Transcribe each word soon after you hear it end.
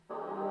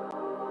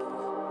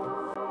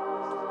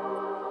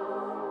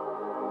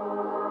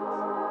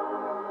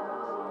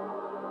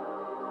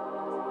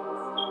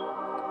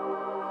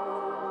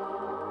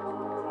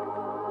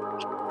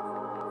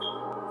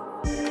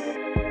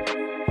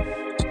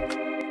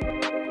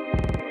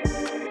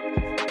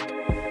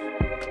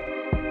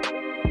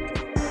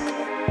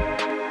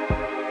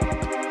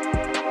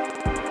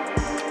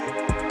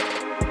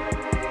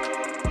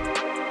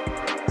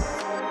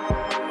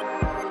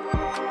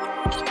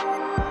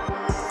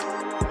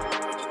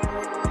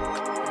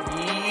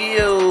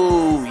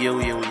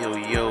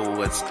Yo,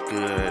 what's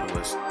good?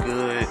 What's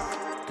good?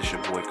 This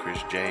your boy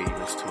Chris J. You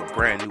listen to a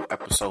brand new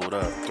episode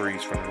of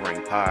Threes from the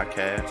Ring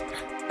podcast,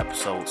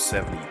 episode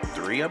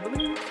 73, I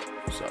believe.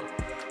 So,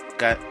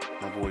 got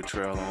my boy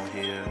Trail on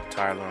here,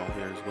 Tyler on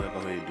here as well. Go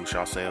ahead and do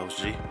yourselves,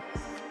 G.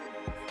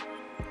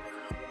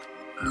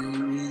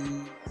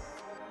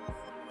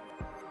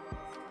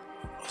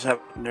 What's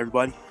happening,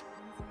 everybody?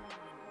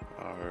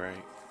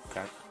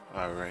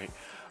 Alright.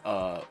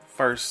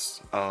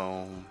 First,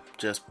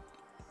 just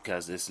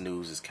because this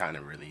news is kind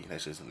of really,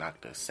 let's just knock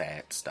the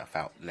sad stuff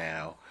out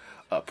now.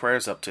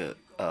 Prayers up to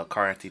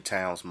Carthy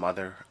Towns'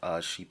 mother.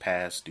 She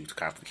passed due to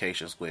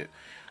complications with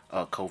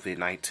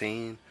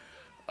COVID-19.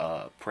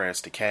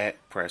 Prayers to Cat,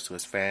 prayers to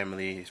his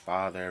family, his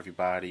father,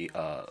 everybody,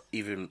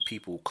 even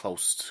people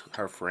close to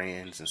her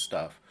friends and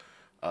stuff.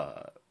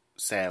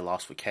 Sad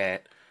loss for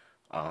Cat.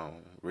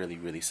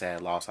 Really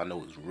sad loss. I know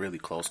it was really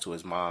close to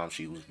his mom.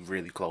 She was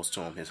really close to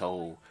him his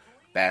whole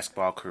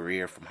basketball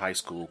career from high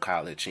school,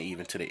 college, and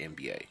even to the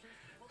NBA.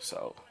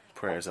 So,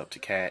 prayers up to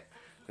Cat,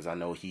 because I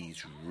know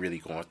he's really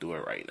going through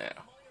it right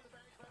now.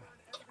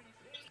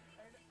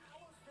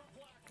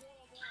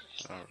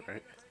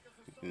 Alright.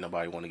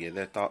 Nobody want to get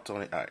their thoughts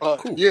on it? Alright,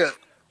 cool. Yeah.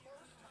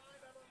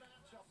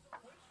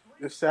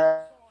 It's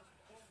sad.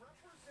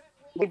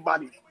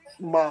 Anybody,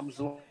 mom's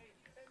or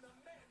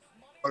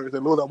a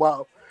little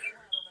while.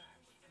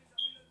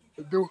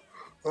 Dude,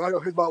 I know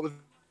his mom was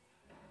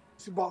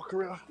basketball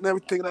career and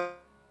everything.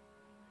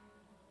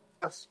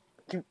 That's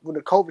when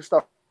the COVID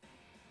stuff.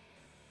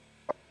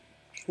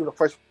 He was the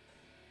first,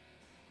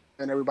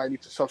 and everybody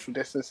needs to social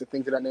distance and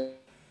things of that nature.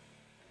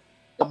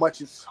 How much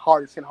it's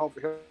hard to send home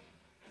for him.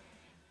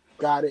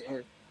 Got it,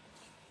 and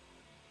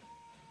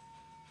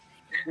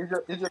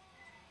it's just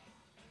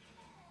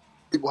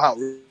people how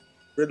it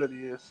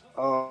really is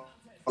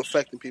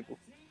affecting people.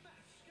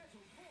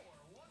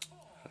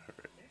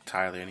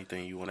 Tyler,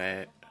 anything you want to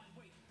add?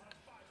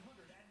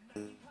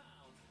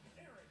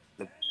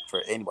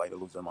 For anybody to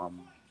lose their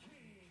mom,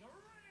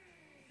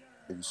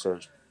 you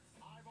said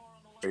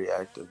very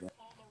active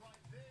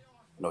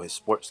in, his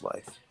sports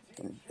life,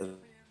 and of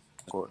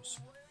course,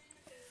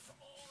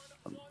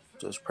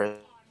 just pray,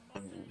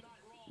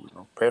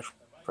 pray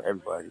for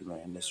everybody,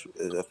 man.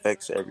 It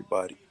affects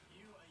everybody.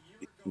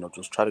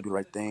 Just try to do the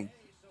right thing.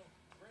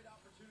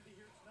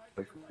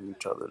 Pray for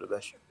each other the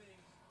best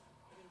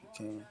you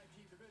can.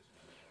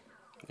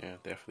 Yeah,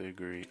 definitely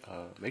agree.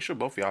 Make sure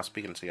both of y'all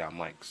speaking to y'all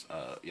mics.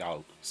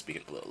 Y'all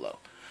speaking a little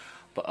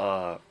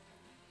low.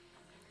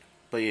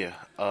 But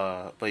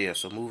yeah,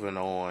 so moving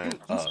on.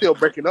 You still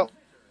breaking up.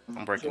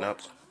 I'm breaking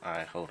up.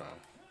 Alright, hold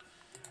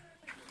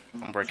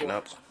on. I'm breaking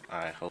up.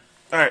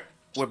 Alright,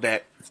 we're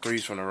back.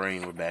 Threes from the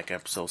Ring, we're back,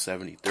 episode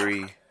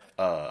 73.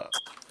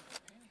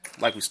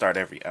 Like we start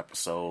every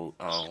episode,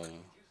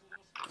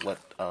 what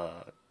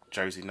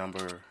jersey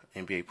number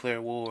NBA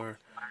player wore,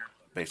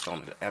 based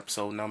on the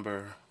episode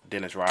number.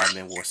 Dennis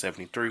Rodman wore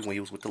 73 when he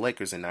was with the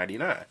Lakers in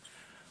 99.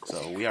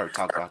 So we already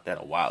talked about that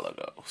a while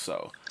ago.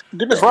 So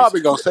Dennis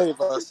Rodman gonna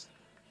save us.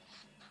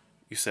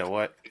 You said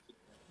what?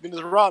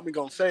 Dennis Rodman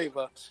gonna save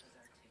us.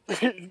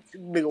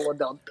 Nigga went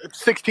down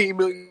 16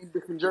 million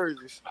different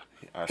jerseys.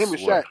 Him and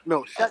Shaq.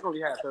 No, Shaq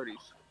only had 30s.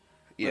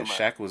 Yeah,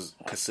 Shaq was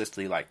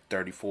consistently like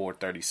 34,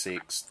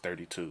 36,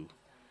 32.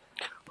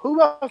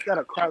 Who else got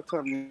a crowd ton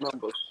of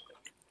numbers?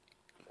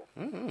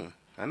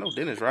 I know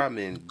Dennis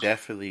Rodman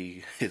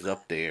definitely is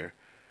up there.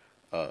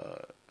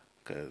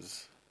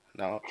 Because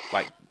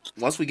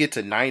once we get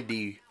to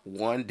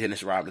 91,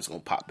 Dennis Rodman's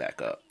gonna pop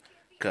back up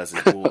because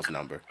it's Bulls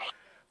number.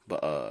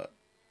 But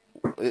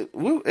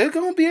it's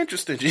gonna be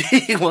interesting,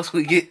 G. Once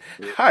we get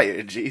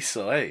higher, G.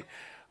 So hey,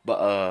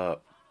 but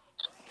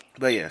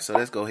yeah. So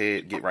let's go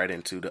ahead and get right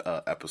into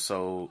the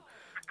episode.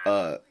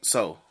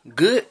 So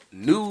good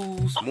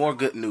news, more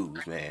good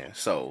news, man.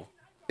 So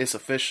it's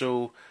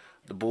official.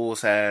 The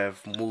Bulls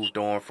have moved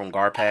on from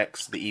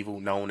Garpax, the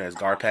evil known as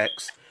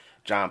Garpax.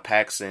 John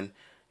Paxson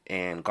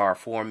and Gar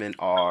Forman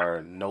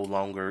are no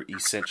longer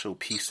essential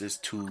pieces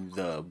to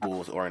the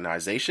Bulls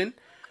organization.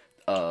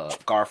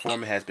 Gar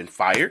Forman has been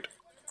fired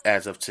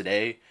as of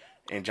today,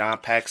 and John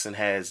Paxson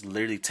has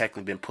literally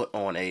technically been put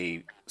on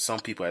some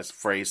people has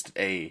phrased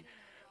a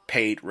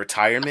paid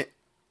retirement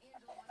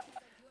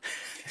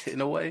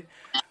in a way.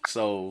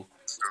 So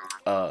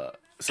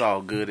it's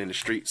all good in the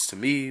streets to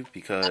me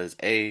because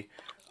we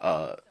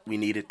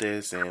needed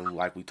this, and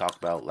like we talked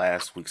about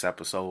last week's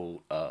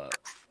episode,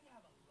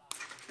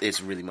 it's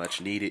really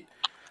much needed.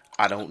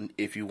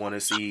 If you want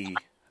to see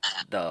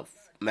the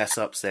mess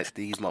ups that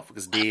these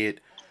motherfuckers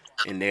did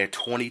in their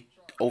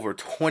over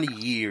 20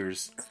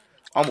 years,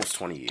 almost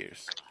 20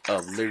 years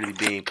of literally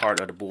being part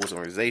of the Bulls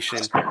organization,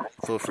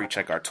 feel free to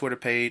check our Twitter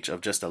page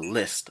of just a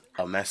list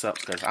of mess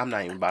ups, because I'm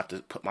not even about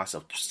to put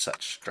myself through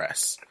such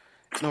stress.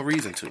 There's no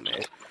reason to,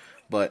 man.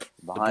 But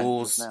the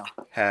Bulls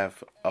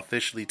have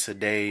officially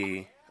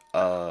today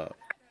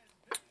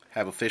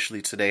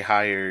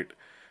hired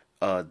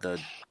the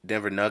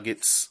Denver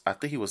Nuggets. I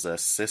think he was the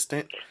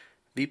assistant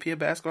VP of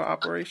basketball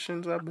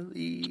operations, I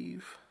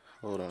believe.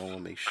 Hold on, I want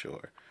to make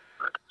sure.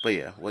 But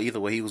yeah, well, either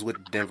way, he was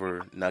with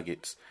Denver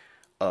Nuggets.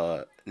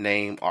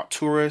 Named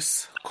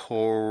Arturas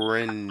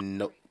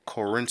Korinsovas.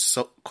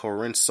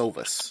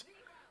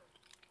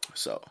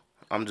 So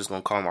I'm just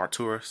gonna call him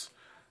Arturas.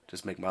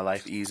 Just make my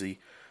life easy.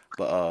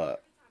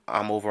 But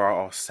I'm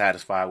overall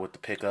satisfied with the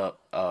pickup,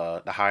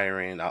 the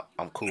hiring.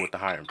 I'm cool with the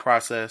hiring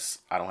process.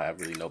 I don't have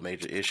really no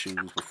major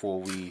issues.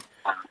 Before we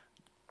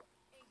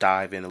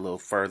dive in a little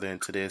further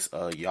into this,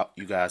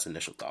 you guys'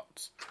 initial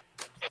thoughts.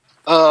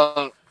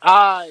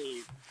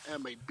 I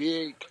am a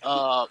big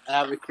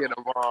advocate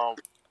of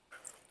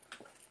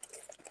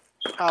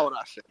how would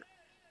I say it?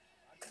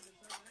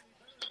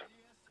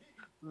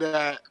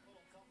 That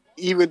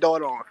even though it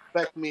don't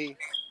affect me,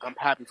 I'm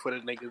happy for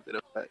the niggas that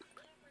affect.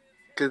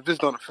 Because this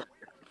don't affect me.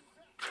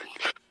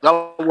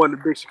 I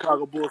wasn't a big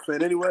Chicago Bulls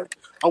fan anyway.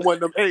 I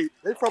wasn't them. Hey,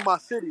 they from my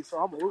city, so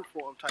I'm a root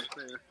for them type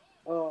fan.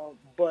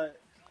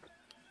 But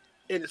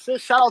in a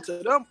sense, shout out to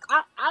them.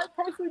 I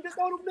personally didn't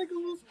know them niggas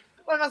was,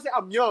 like I said,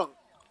 I'm young.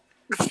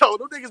 So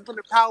them niggas been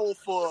in power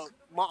for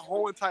my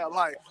whole entire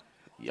life.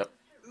 Yep.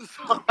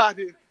 So I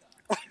did.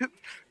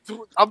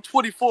 I'm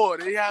 24.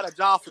 They had a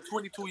job for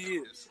 22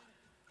 years.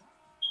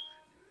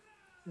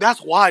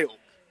 That's wild.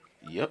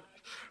 Yep.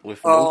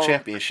 With no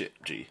championship,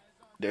 G.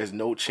 There's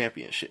no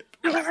championship.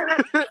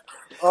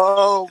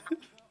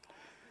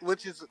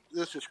 Which is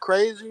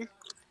crazy.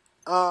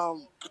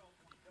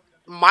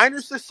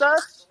 Minor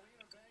success.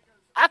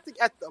 I think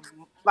at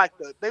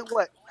they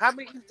what? How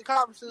many Eastern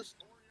Conferences?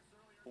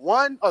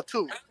 1 or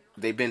 2?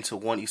 They've been to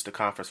one Eastern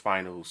Conference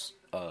Finals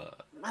the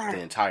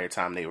entire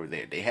time they were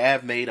there. They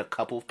have made a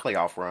couple of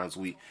playoff runs.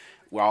 We're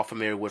all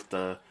familiar with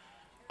the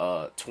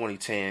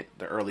 2010,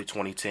 the early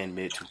 2010,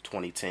 mid to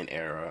 2010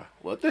 era.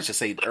 Well, let's just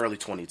say the early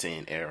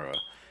 2010 era.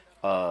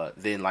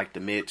 Then like the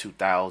mid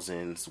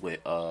 2000s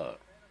with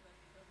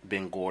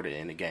Ben Gordon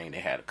in the game, they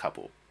had a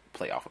couple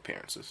playoff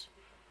appearances.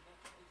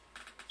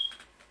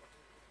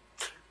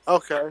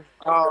 Okay.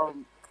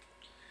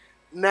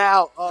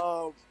 Now,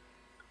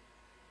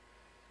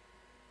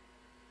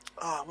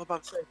 what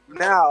about to say?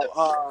 Now,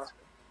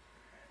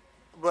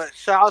 but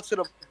shout out to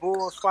the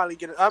Bulls finally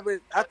getting.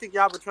 I think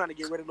y'all been trying to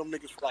get rid of them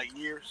niggas for like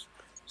years.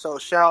 So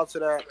shout out to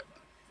that.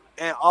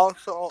 And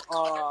also,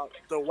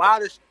 the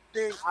wildest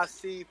thing I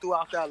see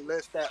throughout that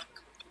list that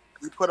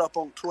we put up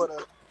on Twitter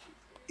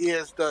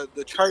is the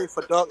trade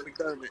for Doug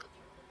McDermott.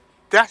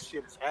 That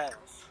shit is ass.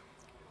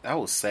 That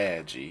was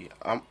sad, G.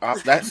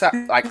 That's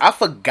like I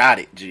forgot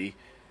it, G.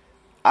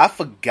 I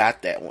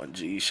forgot that one,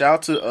 G. Shout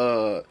out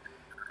to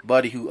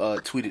buddy who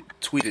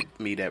tweeted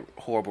me that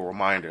horrible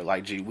reminder.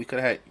 Like, G, we could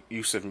have had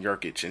Yusuf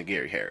Nurkic and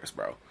Gary Harris,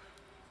 bro.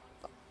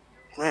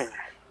 Man.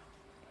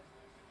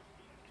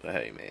 But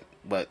hey, man.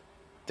 But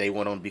they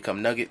went on to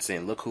become Nuggets,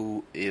 and look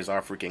who is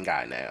our freaking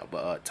guy now.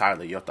 But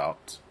Tyler, your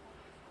thoughts?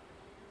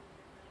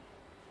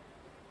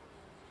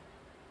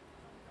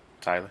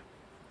 Tyler?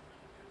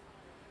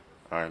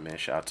 All right, man.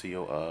 Shout out to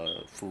your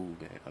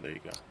food, man. Oh, there you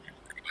go.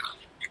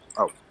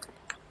 Oh,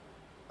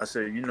 I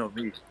said, you know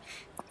me.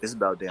 It's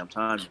about damn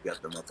time you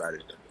got them up out of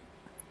there.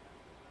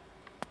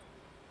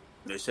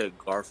 They said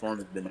Garform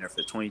has been there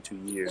for 22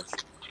 years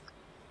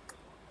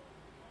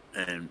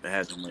and it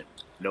hasn't went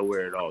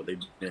nowhere at all.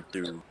 They've been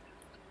through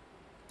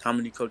how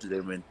many coaches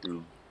they've been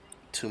through?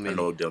 Too many. I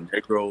know Del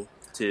Negro,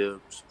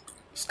 Tibbs,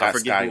 Scott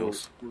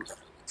Skiles.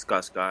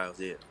 Scott Skiles,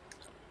 yeah.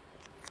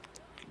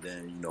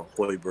 Then, you know,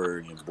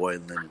 Hoiberg and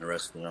Boylan and the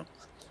rest of them.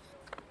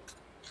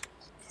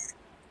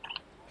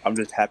 I'm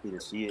just happy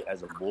to see it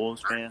as a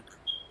Bulls fan.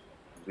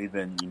 We've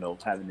been, you know,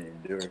 having to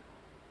endure.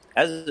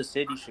 As a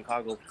city,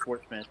 Chicago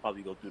sports fans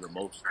probably go through the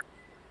most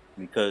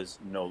because,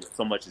 you know,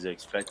 so much is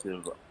expected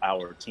of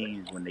our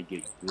teams when they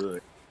get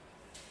good.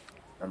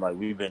 And, like,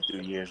 we've been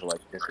through years of,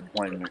 like,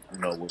 disappointment, you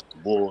know, with the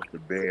Bulls, the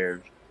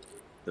Bears,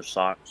 the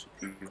Sox,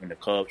 even the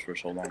Cubs for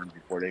so long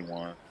before they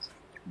won.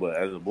 But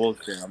as a Bulls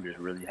fan, I'm just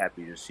really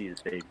happy to see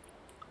that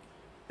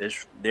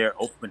they're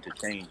open to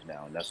change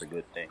now, and that's a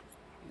good thing.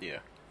 Yeah.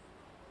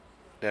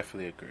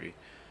 Definitely agree.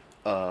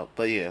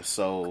 But yeah,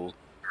 so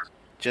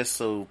just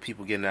so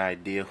people get an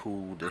idea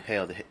who the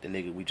hell the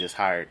nigga we just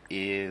hired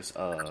is,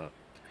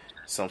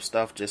 some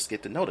stuff, just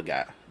get to know the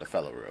guy, the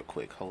fella real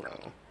quick. Hold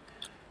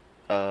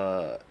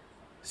on.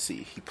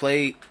 See, he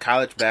played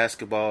college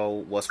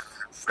basketball, was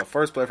the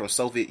first player from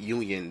Soviet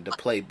Union to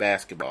play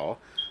basketball.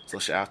 So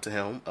shout out to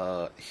him.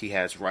 He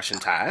has Russian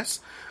ties.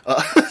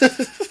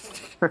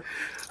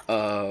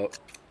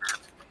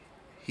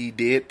 He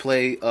did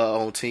play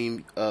on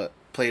team,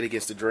 played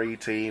against the Dream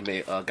Team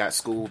and got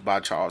schooled by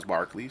Charles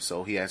Barkley.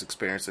 So he has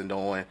experience in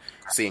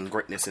seeing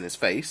greatness in his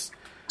face.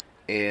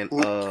 And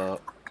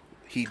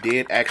he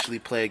did actually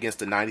play against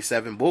the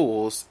 97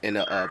 Bulls in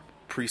a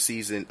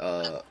preseason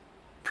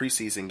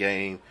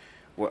game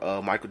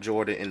where Michael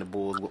Jordan and the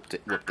Bulls whooped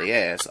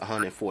their ass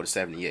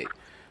 104-78.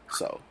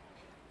 So,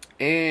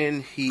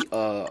 and he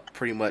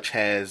pretty much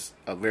has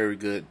a very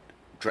good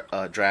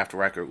draft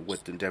record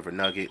with the Denver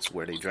Nuggets,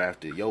 where they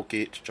drafted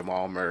Jokic,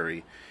 Jamal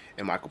Murray,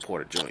 and Michael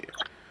Porter Jr.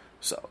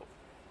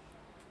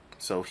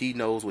 So he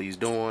knows what he's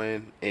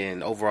doing,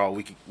 and overall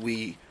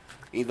we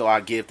even though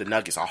I give the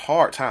Nuggets a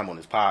hard time on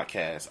this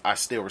podcast, I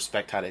still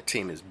respect how that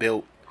team is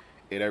built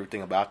and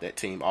everything about that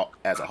team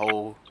as a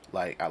whole.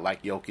 Like I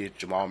like Jokic,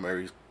 Jamal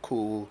Murray's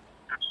cool.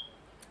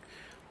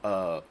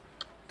 The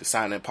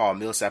signing of Paul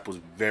Millsap was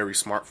very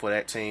smart for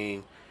that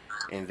team,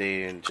 and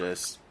then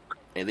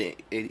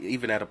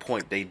even at a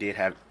point they did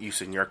have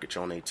Jusuf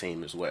Nurkic on their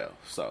team as well.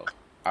 So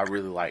I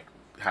really like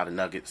how the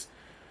Nuggets,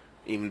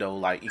 even though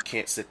like you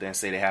can't sit there and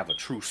say they have a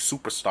true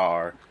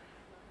superstar,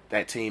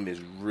 that team is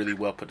really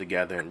well put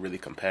together and really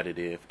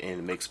competitive, and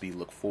it makes me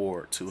look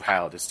forward to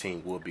how this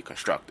team will be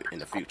constructed in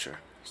the future.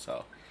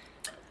 So,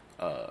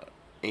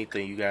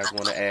 anything you guys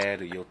want to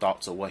add or your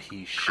thoughts on what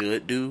he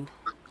should do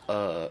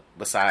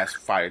besides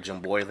fire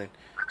Jim Boylen?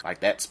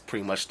 Like that's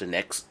pretty much the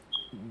next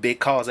big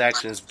cause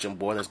actions. Jim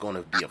Boylen's going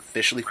to be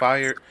officially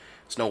fired.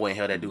 There's no way in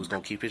hell that dude's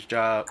going to keep his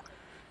job.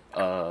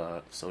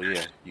 So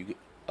yeah,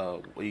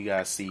 what you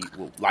guys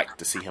would like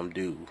to see him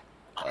do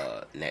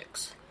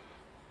next?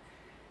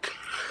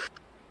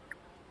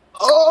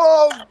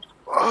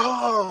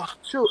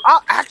 Shoot! I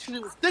actually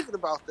was thinking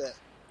about that.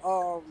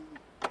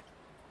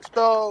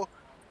 So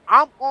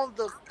I'm on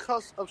the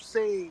cusp of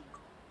saying,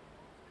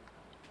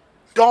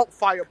 don't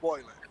fire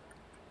Boylen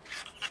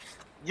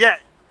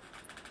yet.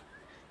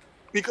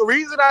 The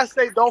reason I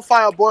say don't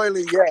fire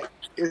Boylen yet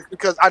is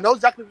because I know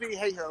Zach LaVine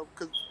hate him.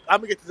 Because I'm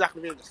gonna get to Zach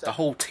LaVine in a second. The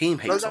whole team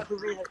hates him.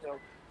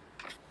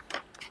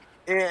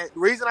 And the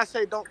reason I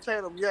say don't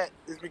fire him yet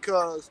is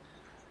because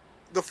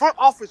the front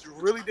office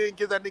really didn't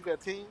give that nigga a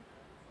team.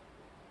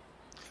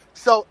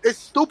 So it's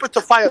stupid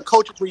to fire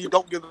coaches when you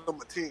don't give them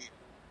a team.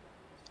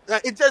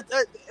 It just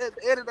at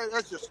the end of the day,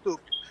 that's just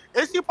stupid.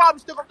 Is he probably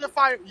still gonna get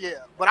fired?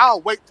 Yeah, but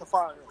I'll wait to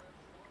fire him.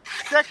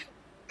 Second,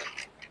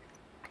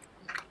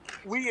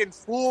 we in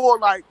full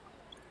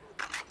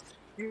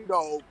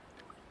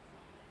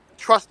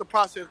trust the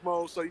process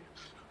mode. So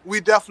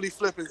we definitely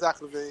flipping Zach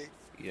LaVine.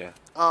 Yeah.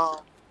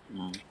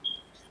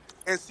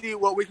 And see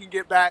what we can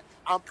get back.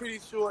 I'm pretty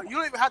sure you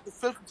don't even have to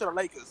flip him to the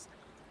Lakers.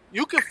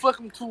 You can flip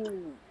him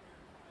to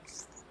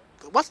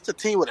what's the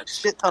team with a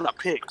shit ton of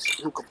picks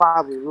who could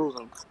probably lose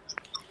them?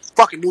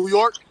 Fucking New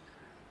York.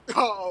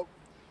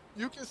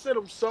 You can send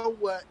him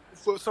somewhere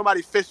for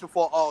somebody fishing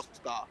for an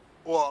all-star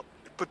or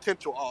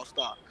potential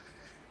all-star.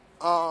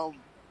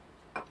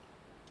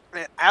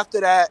 And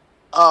after that,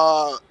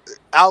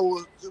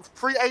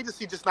 free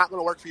agency just not going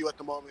to work for you at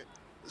the moment.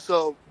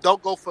 So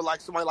don't go for like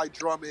somebody like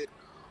Drummond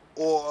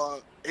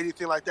or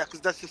anything like that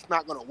because that's just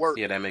not going to work.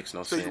 Yeah, that makes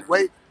no sense. So you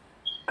wait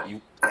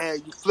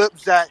and you flip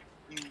Zach.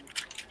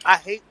 I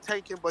hate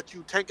tanking, but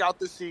you tank out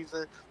this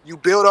season. You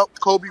build up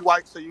Kobe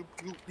White, so you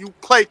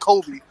play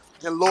Kobe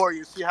and Laurie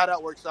and see how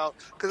that works out.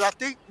 Because I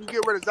think you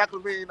get rid of Zach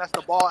LaVine, that's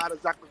the ball out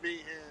of Zach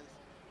LaVine's hands,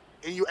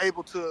 and you're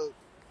able to,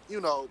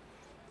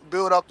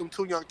 build up them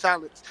two young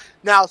talents.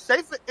 Now,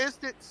 say for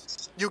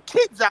instance, you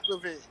keep Zach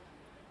LaVine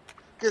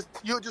because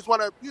you just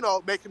want to,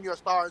 make him your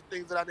star and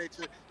things of that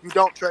nature. You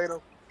don't trade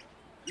him.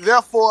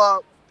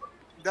 Therefore,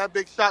 that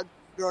big shot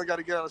girl got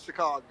to get out of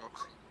Chicago.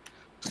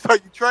 So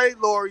you trade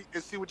Laurie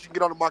and see what you can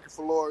get on the market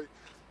for Laurie.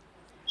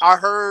 I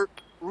heard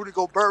Rudy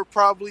Gobert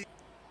probably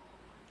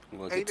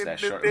ain't in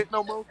this bit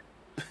no more.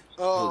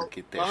 I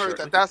heard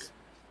that's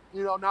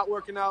not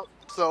working out.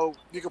 So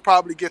you could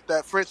probably get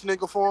that French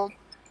nigga for him.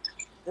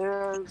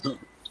 And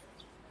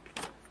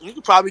you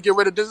could probably get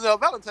rid of Denzel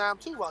Valentine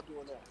too while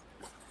doing that.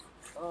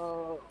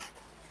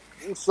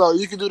 So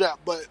you can do that.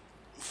 But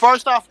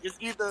first off, it's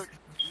either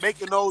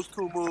making those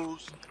two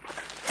moves,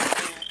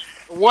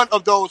 one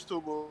of those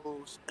two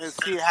moves, and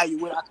see how you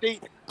win. I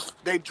think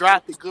they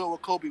drafted good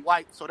with Kobe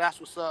White, so that's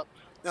what's up.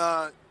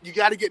 You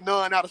got to get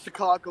Nunn out of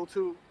Chicago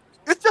too.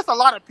 It's just a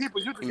lot of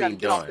people. You just got to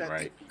get off that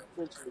right?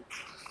 Team.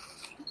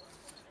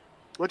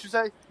 What you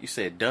say? You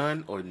said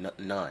Dunn or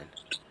Nunn?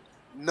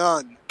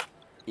 None.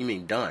 You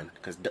mean Dunn?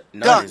 Because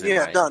Nunn is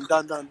yeah, Dunn.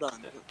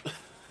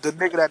 The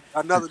nigga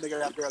another nigga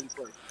that barely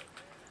plays.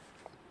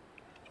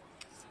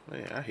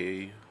 Yeah, I hear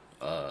you.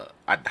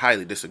 I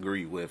highly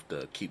disagree with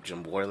the keep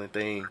Jim Boylen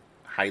thing.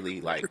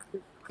 Highly,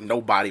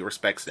 nobody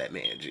respects that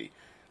man, G.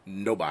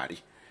 Nobody.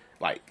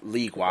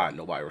 League-wide,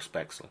 nobody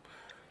respects him.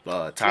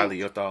 Tyler,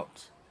 your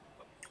thoughts?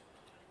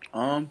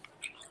 Kind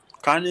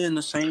of in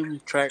the same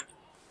track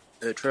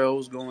that Trail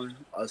was going,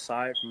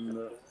 aside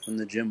from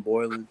the Jim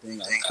Boylen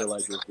thing. I feel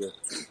like if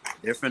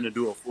they're finna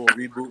do a full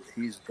reboot,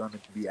 he's gonna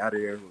be out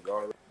of there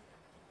regardless,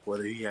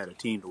 whether he had a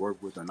team to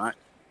work with or not.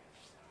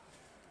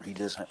 He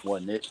just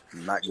wasn't it.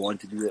 He's not going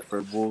to do it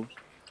for the Bulls.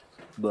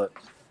 But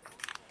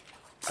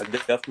I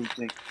definitely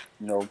think,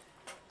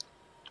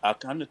 I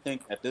kind of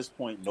think at this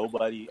point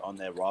nobody on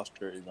that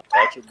roster is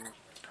untouchable.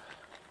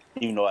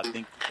 Even though I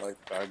think,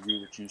 I agree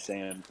with you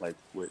saying,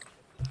 with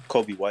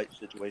Kobe White's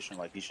situation,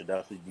 he should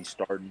definitely be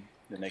starting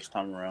the next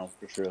time around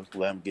for sure.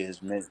 Let him get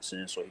his minutes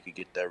in so he could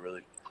get that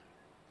really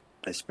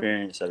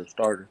experience as a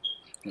starter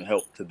and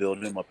help to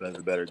build him up as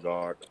a better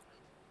guard.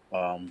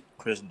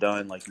 Chris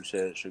Dunn, like you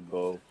said, should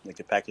go. They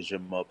could package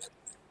him up,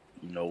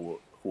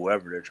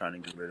 whoever they're trying to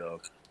get rid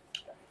of.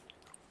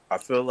 I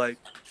feel like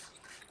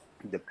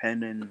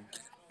depending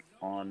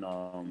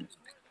on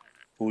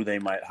who they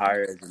might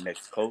hire as the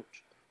next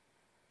coach.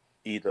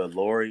 Either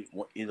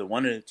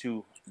one of the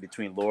two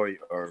between Laurie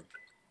or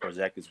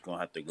Zach is gonna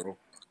have to go.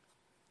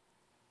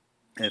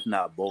 If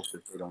not both,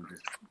 if they don't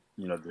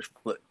just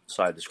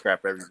decide to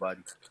scrap everybody.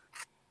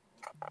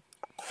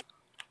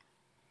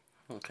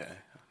 Okay,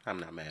 I'm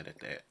not mad at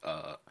that.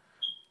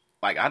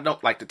 I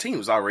don't like the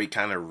team is already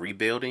kind of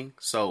rebuilding,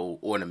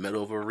 or in the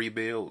middle of a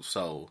rebuild.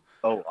 So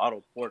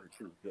Otto Porter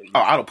too.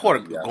 Otto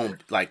Porter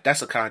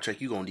that's a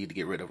contract you're gonna need to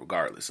get rid of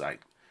regardless. Like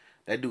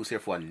that dude's here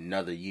for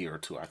another year or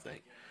two, I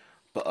think.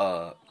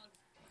 But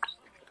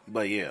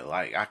yeah,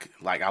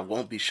 I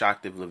won't be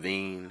shocked if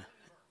Levine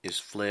is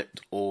flipped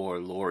or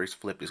Laurie's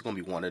flipped. It's gonna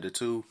be one of the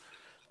two.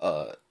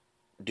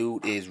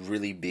 Dude is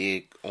really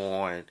big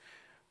on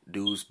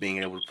dudes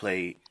being able to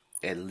play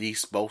at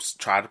least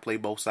try to play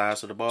both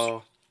sides of the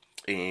ball,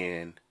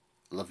 and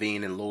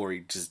Levine and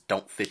Laurie just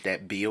don't fit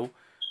that bill.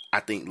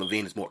 I think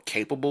Levine is more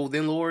capable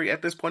than Laurie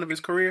at this point of his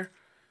career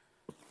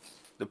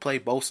to play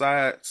both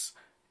sides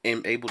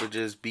and able to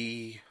just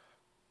be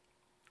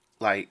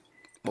like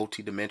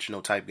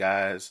multi-dimensional type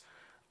guys.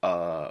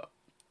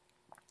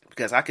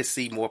 Because I could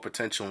see more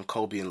potential in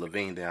Kobe and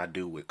Levine than I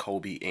do with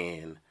Kobe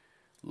and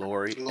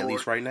Laurie, at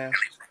least right now.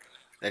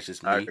 That's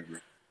just me.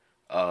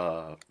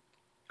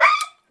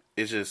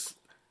 It's just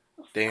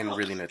they're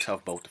really in a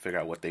tough boat to figure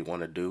out what they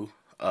want to do.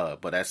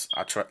 But like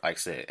I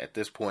said, at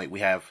this point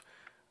we have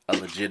a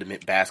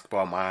legitimate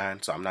basketball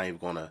mind, so I'm not even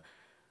gonna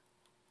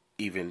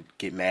even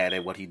get mad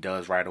at what he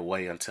does right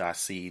away until I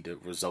see the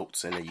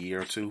results in a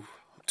year or two,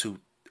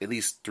 at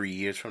least 3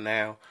 years from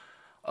now.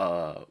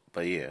 But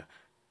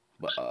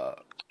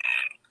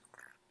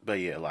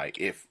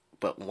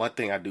one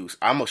thing I do,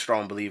 I'm a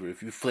strong believer.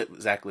 If you flip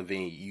Zach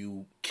LaVine,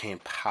 you can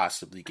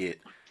possibly get.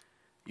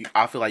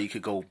 I feel like you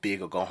could go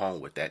big or go home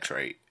with that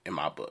trade in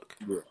my book.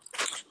 Yeah.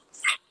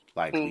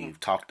 We've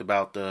talked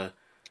about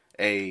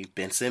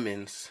Ben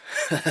Simmons,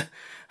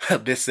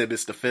 Ben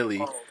Simmons to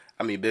Philly.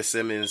 Ben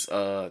Simmons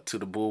to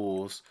the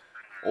Bulls,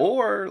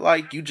 or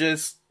you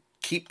just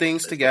keep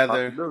things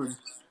together.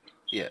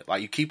 Yeah,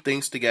 you keep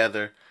things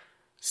together,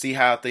 see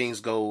how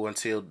things go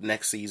until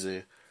next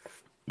season.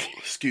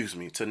 Excuse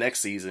me, to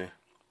next season,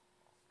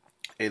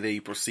 and then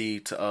you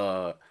proceed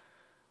to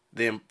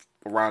then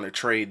around the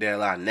trade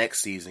deadline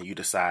next season, you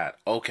decide,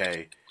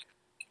 okay,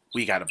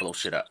 we got to blow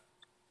shit up.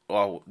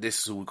 Or this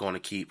is who we're going to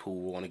keep, who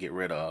we want to get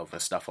rid of,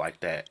 and stuff like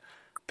that,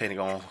 depending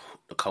on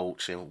the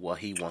coach and what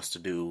he wants to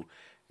do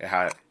and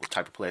what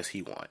type of players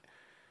he wants.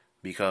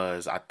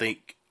 Because I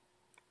think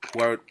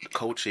where the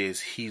coach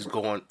is either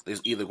going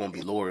to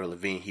be Laurie or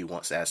Levine he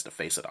wants as the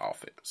face of the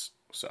offense.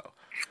 So,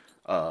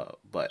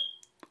 but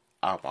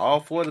I'm all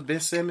for the Ben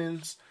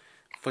Simmons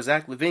for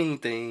Zach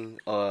LaVine thing.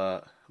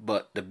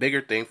 But the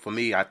bigger thing for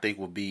me, I think,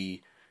 would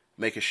be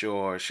making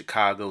sure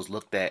Chicago's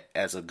looked at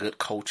as a good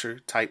culture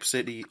type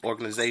city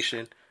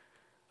organization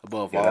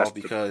above all,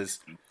 because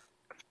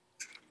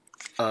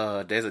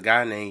there's a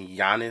guy named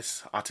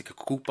Giannis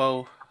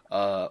Antetokounmpo,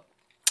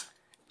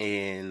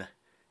 and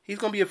he's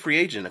gonna be a free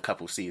agent a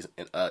couple seasons,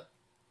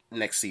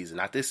 next season,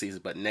 not this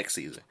season, but next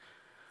season.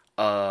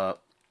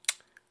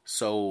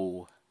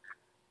 So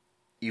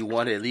you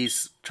want to at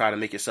least try to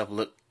make yourself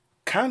look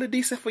kind of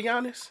decent for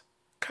Giannis,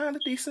 kind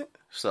of decent.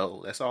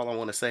 So that's all I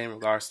want to say in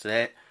regards to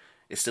that.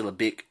 It's still a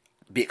big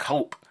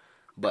hope,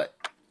 but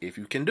if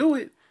you can do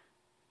it,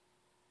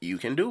 you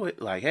can do it.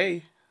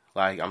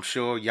 I'm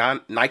sure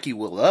Nike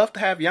would love to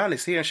have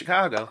Giannis here in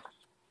Chicago.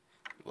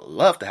 Would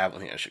love to have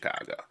him here in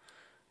Chicago.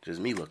 Just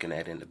me looking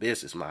at it in the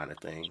business mind of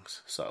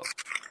things. So,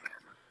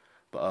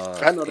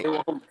 but I know they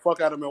want him the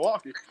fuck out of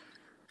Milwaukee.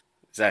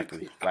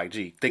 Exactly.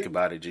 G, think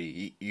about it,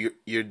 G. You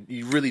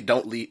really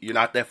don't leave. You're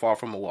not that far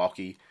from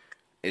Milwaukee.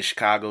 And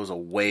Chicago's a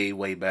way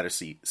better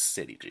city,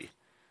 G.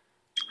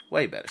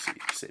 Way better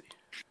city.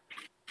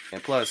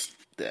 And plus,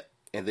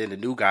 and then the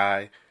new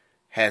guy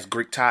has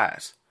Greek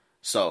ties.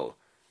 So,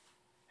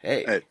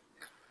 hey.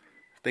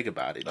 Think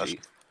about it, G.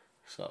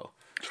 So,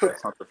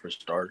 that's something for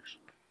starters.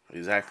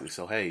 Exactly.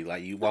 So, hey,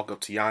 you walk up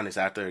to Giannis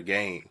after a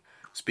game,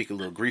 speak a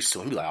little Greece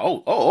to him, be like,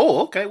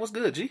 oh, okay, what's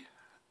good, G?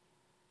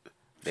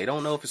 They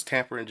don't know if it's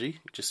tampering, G.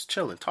 Just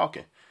chilling,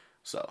 talking.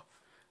 So,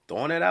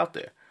 throwing that out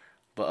there.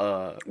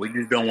 But we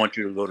just don't want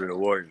you to go to the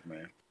Warriors,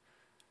 man.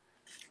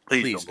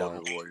 Please don't. Go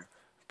to the Warriors.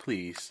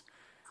 Please.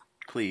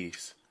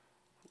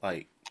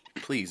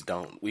 Please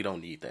don't. We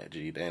don't need that,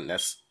 G. And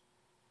that's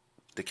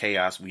the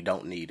chaos we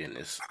don't need in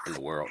the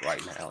world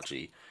right now,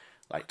 G.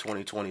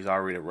 2020 is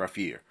already a rough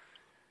year.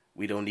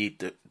 We don't need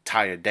the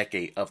entire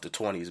decade of the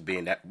 20s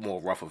being that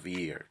more rough of a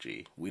year,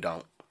 G. We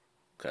don't.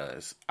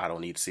 Because I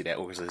don't need to see that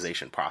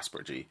organization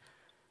prosper, G.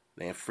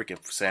 They're in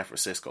freaking San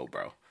Francisco,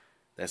 bro.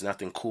 There's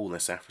nothing cool in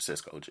San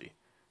Francisco, G.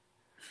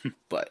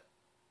 but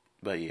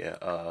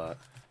yeah,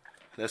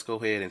 let's go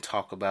ahead and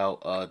talk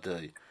about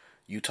the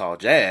Utah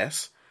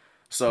Jazz.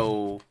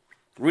 So,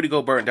 Rudy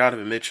Gobert and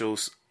Donovan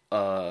Mitchell's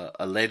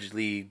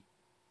allegedly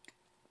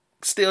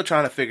still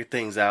trying to figure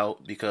things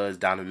out, because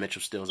Donovan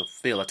Mitchell still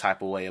feel a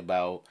type of way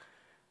about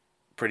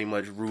pretty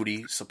much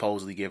Rudy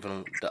supposedly giving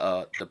him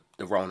the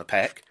Rona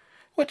pack.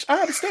 Which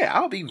I understand.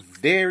 I'll be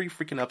very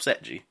freaking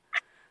upset, G.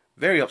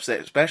 Very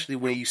upset, especially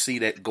when you see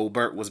that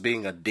Gobert was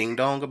being a ding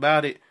dong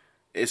about it.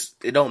 It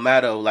don't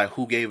matter like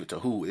who gave it to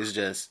who. It's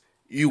just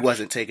you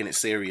wasn't taking it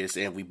serious,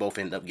 and we both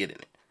ended up getting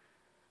it.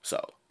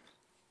 So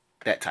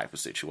that type of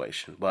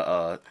situation.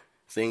 But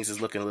things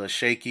is looking a little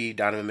shaky.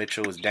 Donovan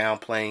Mitchell is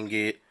downplaying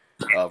it.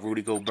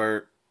 Rudy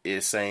Gobert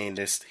is saying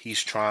this.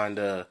 He's trying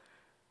to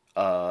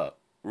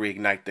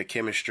reignite the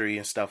chemistry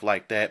and stuff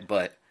like that.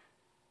 But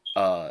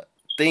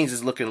things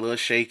is looking a little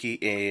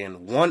shaky,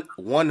 and one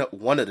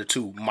of the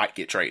two might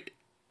get traded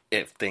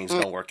if things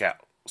don't work out.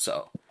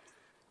 So,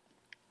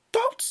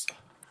 thoughts?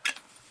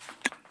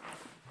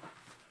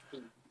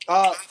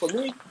 For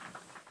me,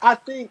 I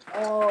think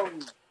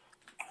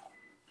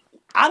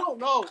I don't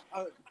know.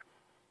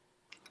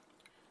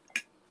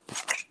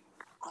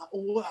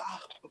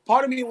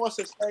 Part of me wants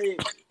to say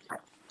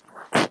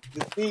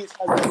the seeds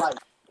have been like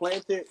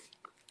planted,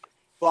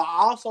 but I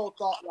also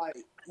thought like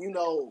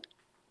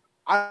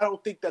I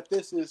don't think that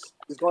this is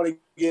going to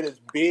get as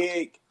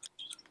big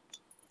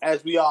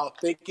as we all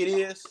think it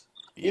is.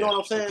 You know what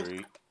I'm saying?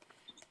 Agreed.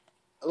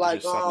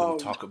 Like just something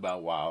to talk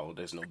about while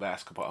there's no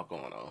basketball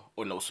going on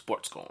or no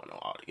sports going on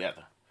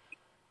altogether.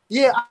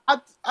 Yeah, I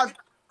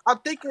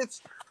think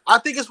it's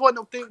one of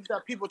them things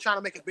that people trying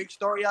to make a big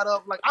story out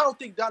of. Like, I don't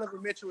think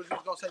Donovan Mitchell is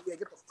just gonna say, "Yeah,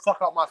 get the fuck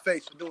out my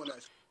face for doing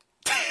that."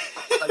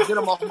 Like, get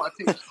him off my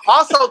team. I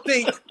also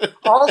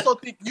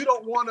think you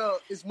don't want to,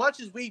 as much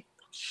as we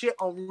shit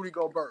on Rudy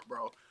Gobert,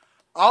 bro.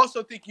 I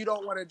also think you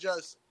don't want to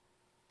just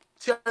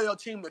tell your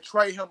team to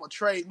trade him or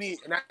trade me,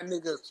 and that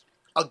nigga's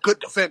a good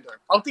defender.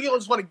 I don't think you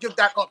just want to give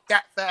that up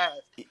that fast,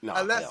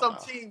 unless some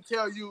team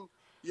tell you,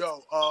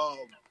 "Yo,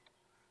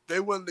 they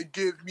willing to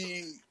give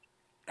me."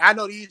 I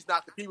know these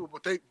not the people,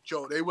 but they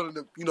willing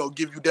to,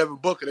 give you Devin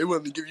Booker. They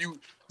willing to give you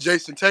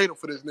Jason Tatum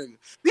for this nigga.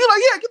 You're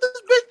like, yeah, get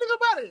this big nigga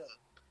out of here.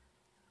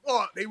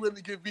 Or they willing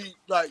to give me,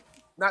 like,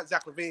 not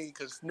Zach LaVine,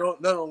 because none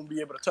of them will be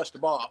able to touch the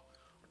ball.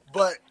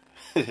 But,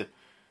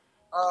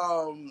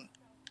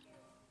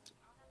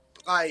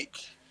 like,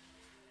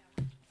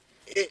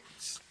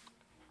 it's,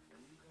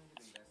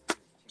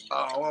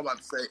 what am I about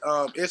to say?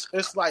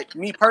 It's like,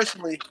 me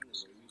personally,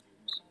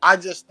 I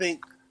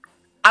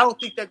don't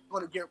think they're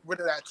going to get rid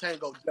of that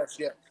tango just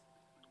yet.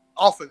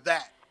 Off of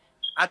that,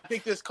 I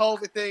think this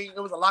COVID thing, it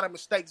was a lot of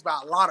mistakes by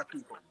a lot of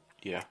people.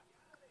 Yeah,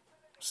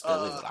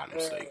 still is a lot of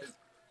mistakes.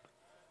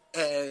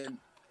 And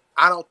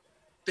I don't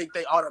think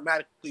they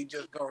automatically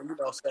just going,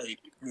 say,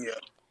 yeah.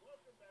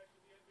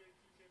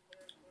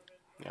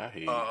 I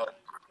hear you.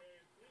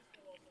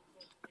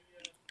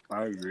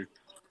 I agree.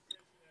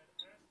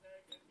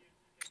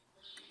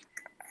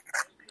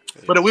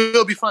 But it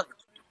will be fun.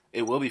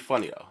 It will be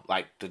funny though.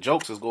 Like the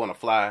jokes is going to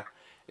fly.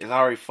 It's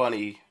already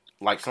funny.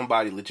 Like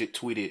somebody legit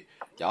tweeted,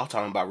 y'all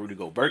talking about Rudy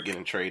Gobert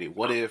getting traded.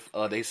 What if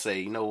they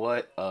say, you know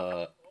what?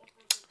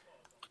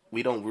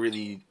 We don't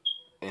really.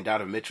 And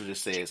Donovan Mitchell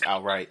just says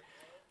outright,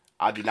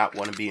 I do not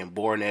want to be in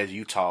born as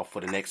Utah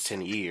for the next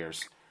 10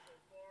 years.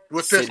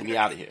 Send me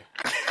out of here.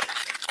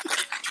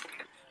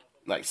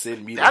 Like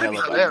send me the hell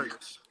out.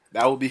 Hilarious.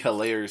 That would be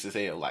hilarious as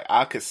hell. Like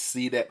I could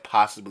see that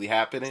possibly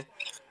happening.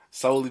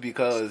 Solely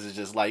because it's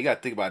just like, you got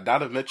to think about it.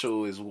 Donovan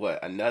Mitchell is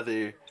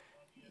another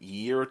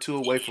year or two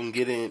away from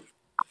getting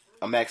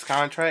a max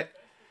contract.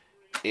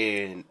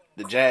 And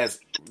the Jazz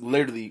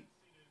literally,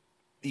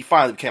 he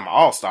finally became an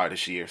all-star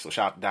this year. So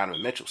shout out to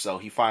Donovan Mitchell. So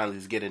he finally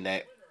is getting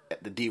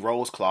the D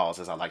Rose clause,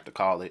 as I like to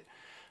call it.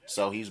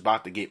 So he's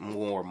about to get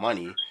more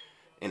money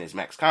in his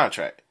max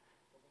contract.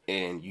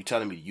 And you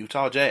telling me the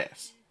Utah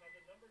Jazz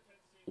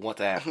want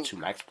to have two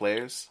max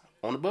players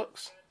on the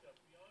books?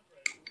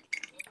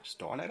 Just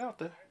throwing that out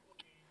there.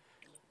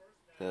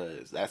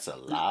 Because that's a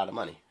lot of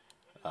money.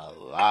 A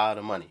lot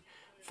of money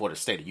for the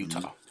state of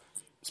Utah.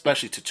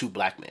 Especially to two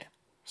black men.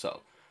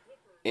 So,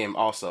 and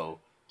also,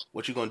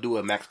 what you going to do with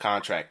a max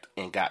contract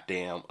in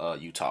goddamn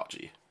Utah,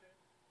 G?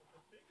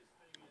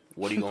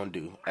 What are you going to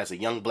do as a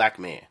young black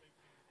man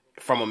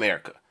from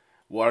America?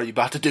 What are you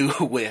about to do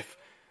with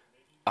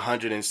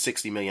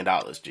 $160 million,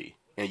 G,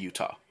 in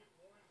Utah?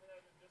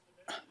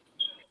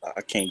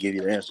 I can't give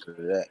you the answer to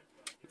that.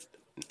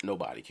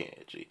 Nobody can,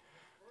 G.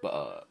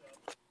 But,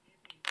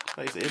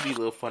 like I said, it'd be a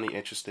little funny,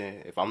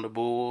 interesting. If I'm the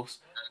Bulls,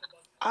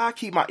 I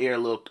keep my ear a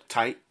little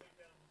tight.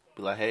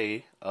 Be like,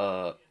 hey,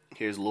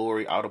 here's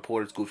Lori, Otto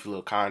Porter's goofy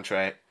little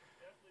contract.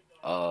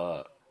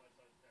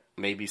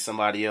 Maybe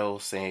somebody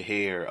else saying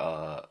here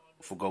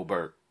for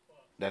Gobert.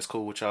 That's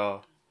cool with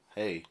y'all.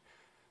 Hey,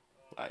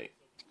 like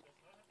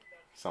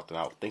something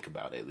I would think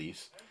about at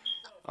least.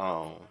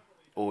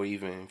 Or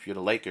even if you're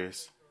the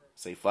Lakers,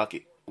 say fuck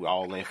it. We're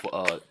all in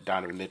for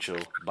Donovan Mitchell,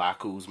 buy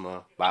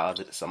Kuzma, buy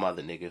some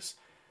other niggas.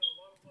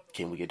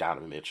 Can we get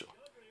Donovan Mitchell?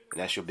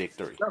 And that's your big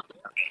three.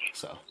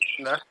 So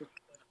that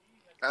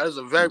is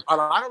a very a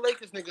lot of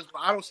Lakers niggas, but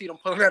I don't see them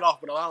pulling that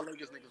off. But a lot of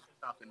Lakers niggas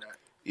stopping that.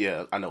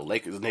 Yeah, I know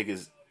Lakers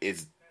niggas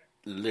is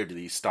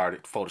literally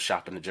started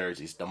photoshopping the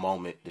jerseys the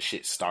moment the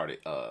shit started.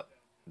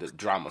 The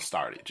drama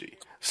started, G.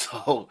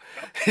 So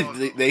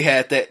they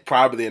had that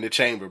probably in the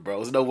chamber, bro.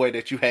 There's no way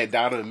that you had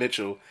Donovan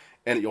Mitchell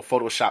and your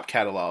Photoshop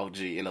catalog,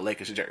 G, in a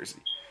Lakers jersey.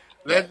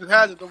 Legend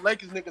has it, the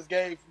Lakers niggas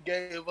gave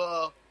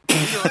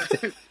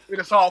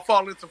it's all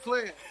falling into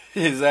plan.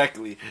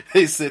 Exactly.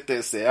 They sit there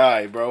and say, all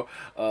right, bro,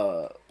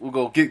 we'll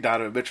go get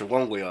Donovan Mitchell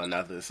one way or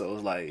another. So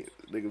it's like,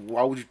 nigga,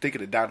 why would you think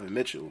of the Donovan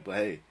Mitchell? But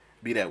hey,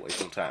 be that way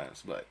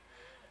sometimes. But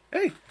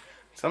hey,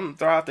 something to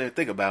throw out there and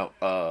think about.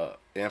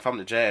 And if I'm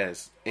the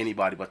Jazz,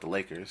 anybody but the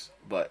Lakers.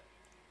 But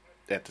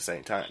at the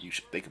same time, you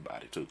should think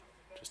about it too.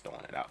 Just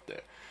throwing it out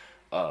there.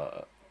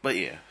 But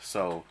yeah,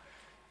 so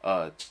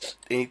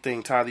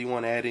anything, Tyler, you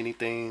want to add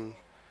anything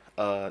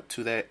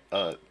to that,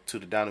 to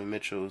the Donovan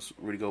Mitchell's,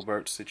 Rudy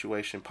Gobert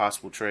situation,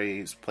 possible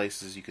trades,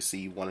 places you could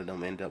see one of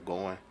them end up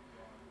going?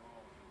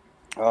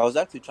 I was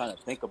actually trying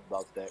to think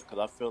about that because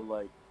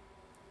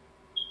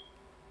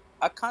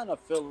I kind of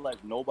feel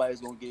like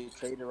nobody's going to get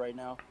traded right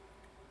now.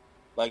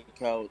 Like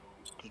how,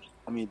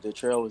 the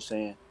trail was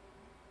saying,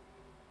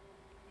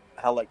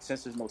 how like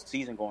since there's no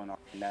season going on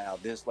now,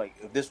 this like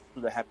if this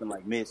would have happened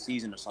like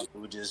mid-season or something, it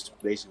would just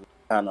basically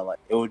kind of like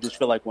it would just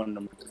feel like one of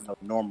them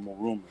normal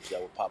rumors that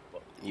would pop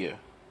up. Yeah,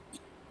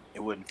 it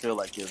wouldn't feel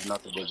like there's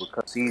nothing, but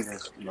because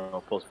seasons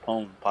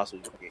postponed,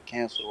 possibly gonna get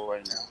canceled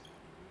right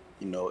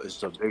now.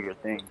 It's a bigger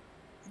thing,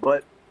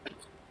 but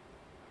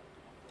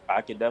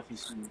I could definitely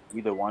see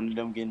either one of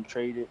them getting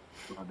traded,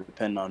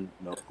 depending on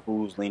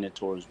who's leaning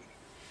towards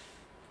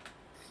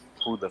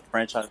who the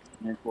franchise is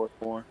leaning towards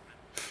for.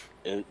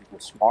 It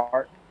was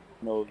smart,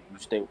 you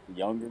stay with the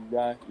younger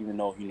guy, even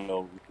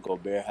though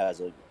Gobert has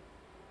a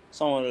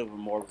somewhat of a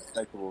more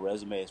respectable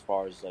resume as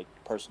far as like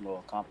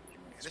personal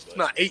accomplishments.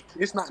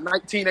 It's not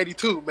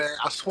 1982, man.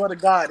 I swear to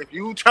God, if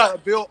you try to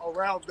build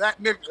around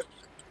that nigga,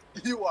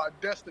 you are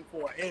destined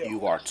for a hell.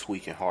 You are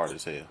tweaking hard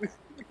as hell.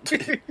 That's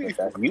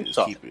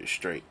Just keep it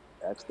straight.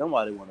 That's them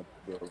why they want to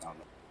build around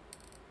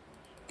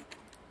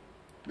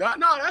them.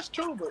 No, that's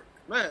true, but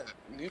man,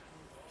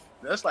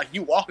 that's like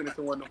you walking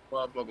into one of them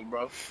motherfuckers,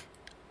 bro.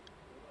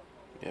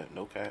 Yeah,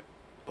 no cap.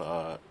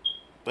 But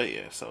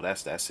yeah, so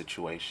that's that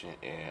situation,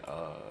 and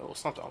it was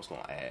something I was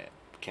gonna add.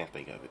 Can't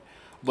think of it.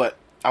 But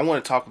I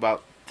want to talk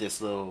about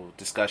this little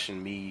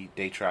discussion. Me,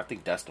 Daytra, I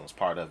think Dustin was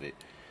part of it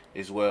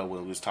as well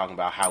when we was talking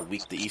about how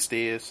weak the East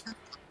is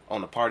on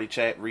the party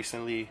chat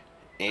recently,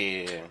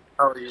 and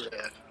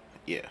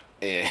yeah,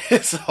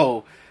 and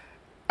so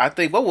I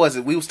think what was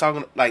it? We was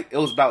talking like it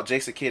was about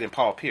Jason Kidd and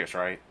Paul Pierce,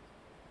 right?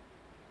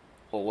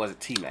 Or was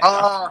it T-Mac?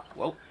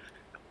 Whoa.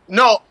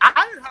 No,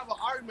 I didn't have an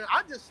argument.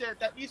 I just said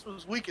that East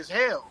was weak as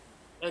hell.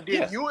 And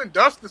then you and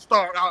Dustin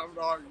started out of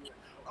the argument.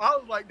 I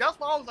was like, that's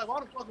why I was like, why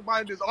the fuck am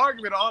I in this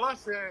argument? All I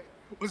said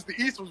was the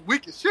East was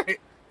weak as shit.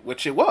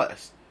 Which it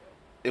was.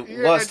 It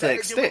was to an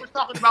extent. We were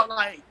talking about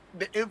like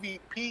the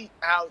MVP,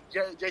 how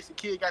Jason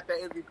Kidd got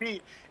that MVP.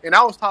 And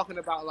I was talking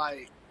about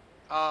like,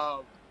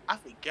 I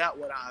forgot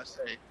what I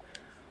said.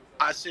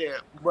 I said,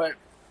 but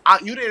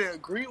you didn't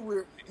agree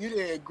with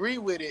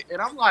it.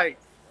 And I'm like,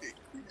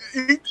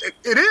 it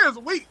is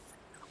weak.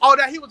 Oh,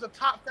 that he was a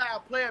top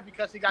 5 player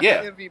because he got the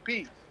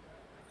MVP.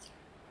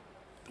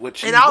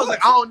 And I was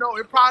like, I don't know.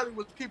 It probably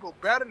was people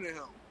better than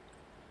him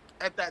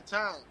at that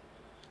time.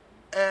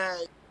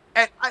 And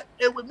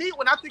with me,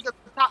 when I think of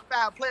the top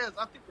 5 players,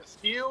 I think of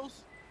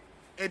skills.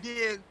 And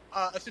then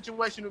a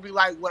situation would be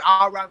like, would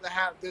I rather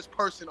have this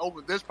person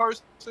over this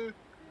person,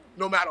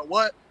 no matter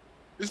what?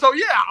 And so,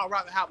 yeah, I'd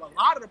rather have a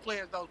lot of the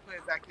players that was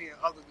playing back then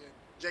other than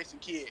Jason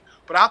Kidd.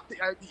 But I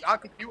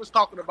think he was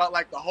talking about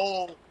like the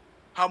whole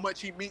how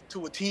much he meant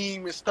to a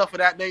team and stuff of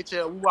that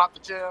nature. We walked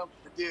the champ,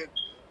 and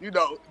then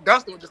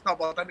Dustin was just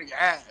talking about that nigga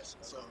ass.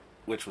 So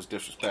which was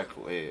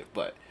disrespectful, Ed.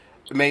 But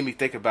it made me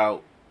think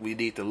about we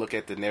need to look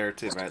at the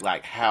narrative, right?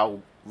 Like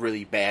how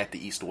really bad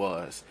the East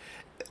was.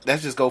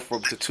 Let's just go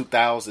from the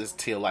 2000s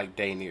till like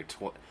day near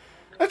 20.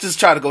 Let's just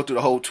try to go through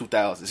the whole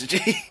 2000s,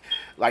 G.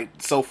 Like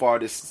so far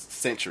this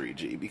century,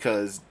 G.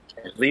 Because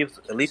at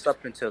least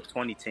up until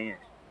 2010.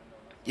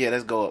 Yeah,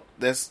 let's go up.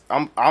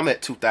 I'm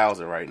at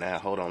 2000 right now.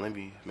 Hold on, let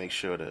me make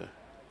sure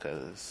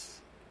because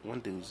when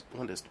does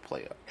the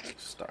playoff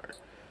start?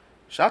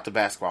 Shout out to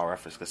Basketball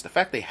Reference because the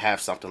fact they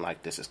have something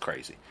like this is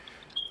crazy.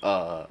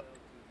 Let's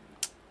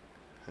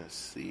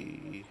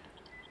see.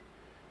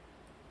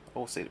 I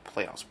would say the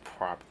playoffs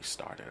probably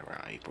started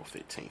around April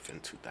 15th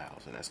in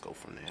 2000. Let's go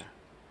from there.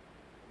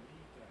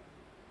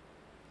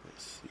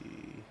 Let's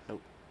see.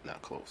 Nope,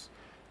 not close.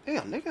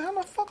 Damn, nigga, how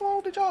the fuck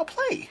long did y'all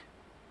play?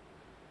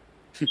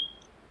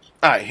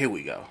 Alright, here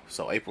we go.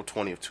 So, April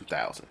 20th,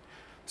 2000.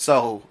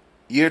 So,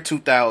 year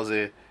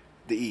 2000,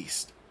 the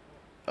East.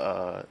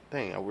 I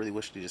really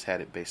wish they just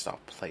had it based off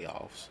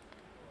playoffs.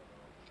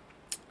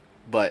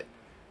 But,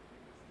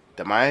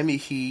 the Miami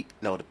Heat,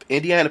 the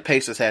Indiana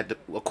Pacers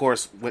of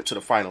course, went to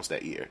the finals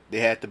that year. They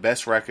had the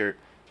best record,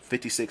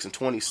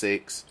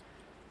 56-26.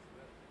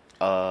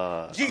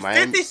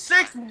 Miami,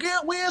 56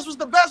 wins was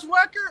the best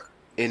record?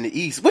 In the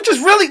East, which is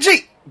really,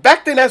 G.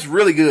 Back then, that's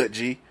really good,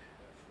 G.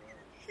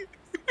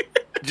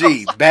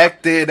 G,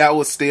 back then that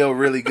was still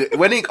really good.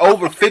 Winning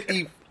over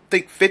 50, I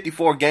think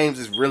 54 games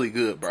is really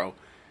good, bro.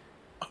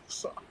 I'm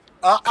sorry.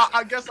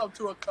 I guess I'm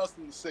too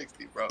accustomed to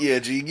 60, bro. Yeah,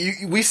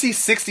 G. We see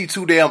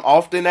 62 damn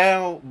often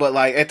now, but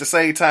like at the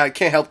same time,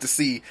 can't help to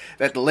see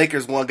that the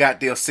Lakers won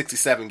goddamn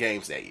 67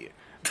 games that year.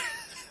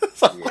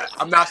 Yeah.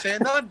 I'm not saying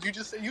nothing.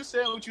 You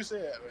said what you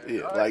said, man.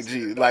 Yeah, like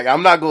G, like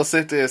I'm not gonna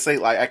sit there and say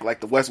like act like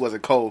the West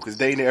wasn't cold because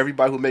they knew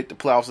everybody who made the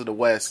playoffs in the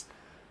West,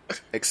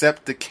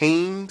 except the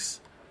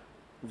Kings,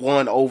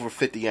 won over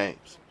 50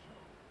 games.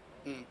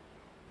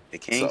 The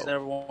Kings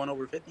never won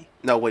over 50?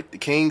 No, wait, the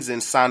Kings and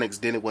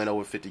Sonics didn't win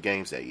over 50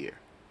 games that year.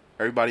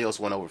 Everybody else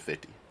went over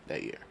 50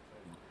 that year.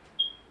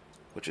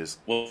 Which is...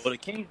 Well, the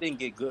Kings didn't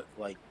get good,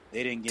 like,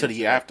 they didn't get to the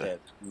year after.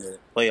 That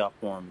playoff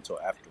form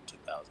until after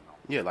 2000.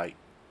 Yeah, like,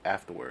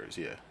 afterwards,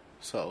 yeah.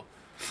 So,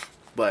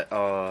 but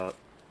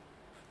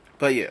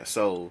yeah,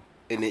 so,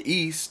 in the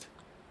East,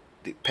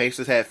 the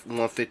Pacers had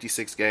won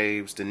 56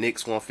 games, the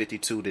Knicks won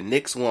 52, the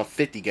Knicks won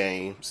 50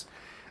 games.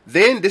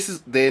 Then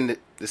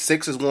the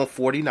Sixers won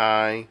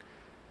 49,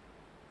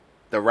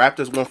 the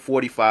Raptors won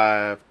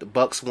 45, the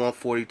Bucks won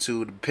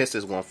 42, the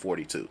Pistons won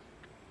 42.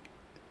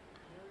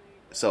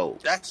 So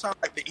that sounds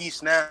like the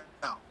East now.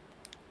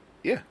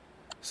 Yeah.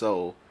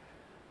 So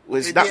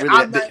it's not really.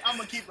 I'm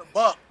gonna keep it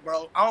buck,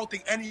 bro. I don't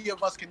think any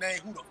of us can name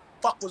who the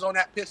fuck was on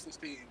that Pistons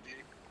team, G.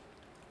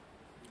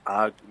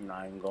 I'm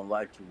not even gonna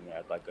lie to you,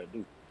 act like I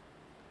do.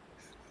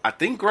 I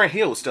think Grant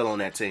Hill was still on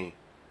that team.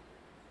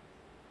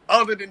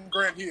 Other than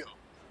Grant Hill.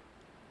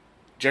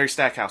 Jerry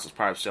Stackhouse was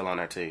probably still on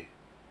that team.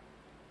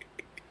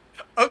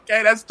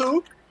 Okay, that's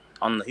two.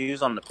 He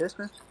was on the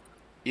Pistons?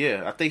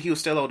 Yeah, I think he was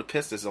still on the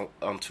Pistons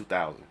on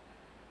 2000.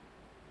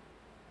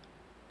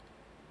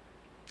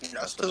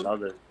 That's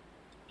another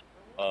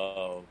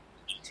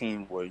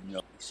team where,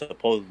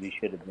 supposedly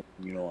should have been,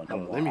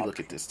 let me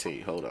look at this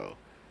team. Hold on.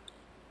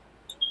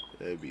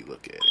 Let me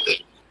look at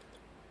it.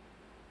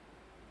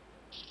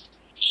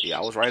 Yeah,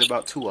 I was right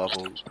about two of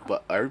them,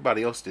 but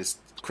everybody else just...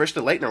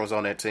 Christian Laettner was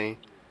on that team.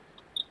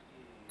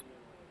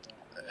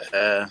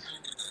 I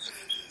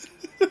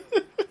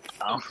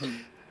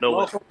don't know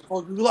what...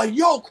 You're like,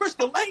 yo,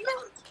 Christian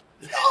Laettner?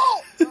 Yo!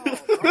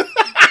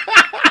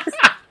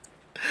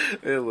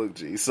 Yeah, look,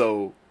 G.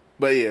 So,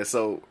 but yeah,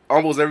 so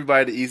almost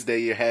everybody in the East that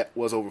year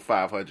was over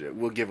 500.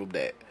 We'll give them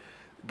that.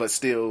 But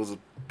still, it was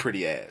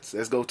pretty ass.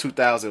 Let's go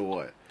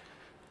 2001,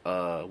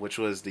 which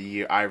was the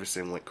year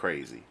Iverson went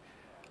crazy.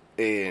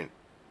 And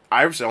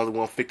Iverson only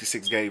won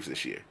 56 games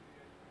this year.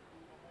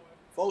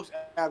 Folks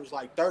averaged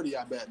like 30,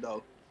 I bet,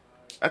 though.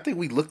 I think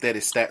we looked at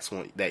his stats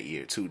that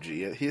year, too,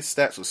 G. His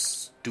stats was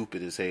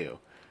stupid as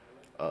hell.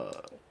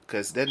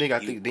 Because that nigga, I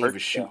think, didn't even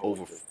shoot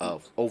over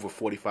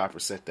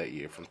 45% that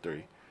year from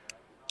three.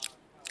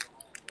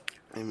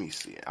 Let me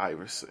see.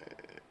 Iverson.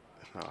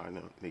 No, I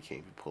know. They can't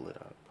even pull it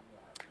up.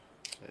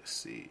 Let's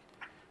see.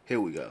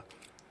 Here we go.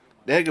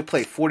 That nigga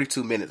played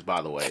 42 minutes,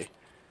 by the way.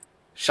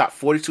 Shot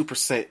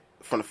 42%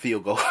 from the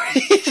field goal.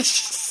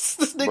 This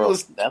nigga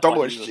was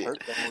throwing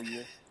shit.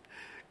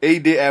 He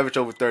did average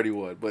over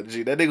 31, but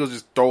gee, that nigga was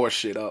just throwing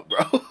shit up,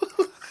 bro.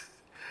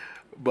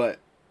 but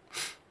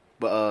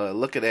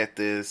looking at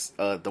this,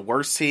 the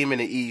worst team in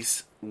the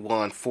East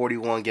won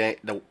 41 games.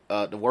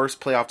 The worst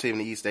playoff team in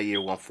the East that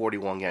year won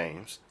 41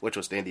 games, which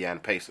was the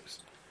Indiana Pacers.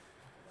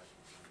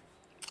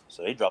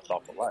 So they dropped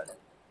off a lot.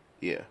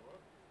 Yeah.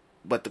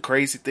 But the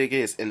crazy thing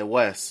is, in the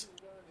West,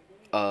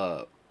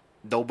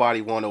 nobody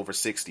won over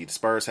 60. The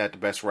Spurs had the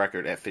best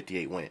record at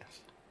 58 wins.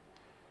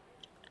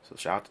 So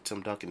shout out to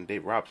Tim Duncan and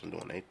Dave Robinson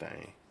doing their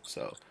thing.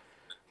 So,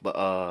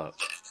 but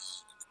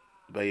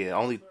yeah,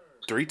 only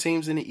 3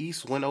 teams in the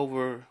East won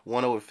over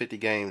 50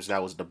 games.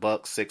 That was the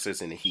Bucks,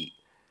 Sixers, and the Heat.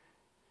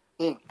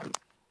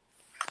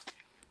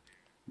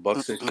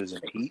 Bucks, Sixers,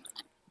 and the Heat.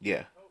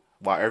 Yeah.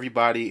 While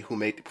everybody who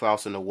made the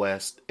playoffs in the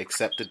West,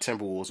 except the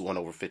Timberwolves, won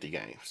over 50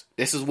 games.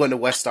 This is when the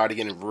West started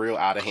getting real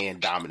out of hand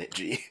dominant,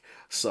 G.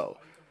 So,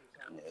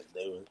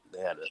 yeah, they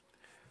had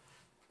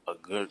a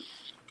good.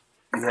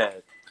 You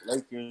had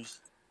Lakers.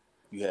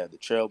 You had the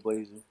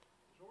Trailblazers.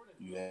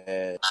 You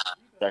had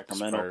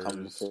Sacramento Spurs,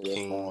 coming to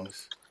this one.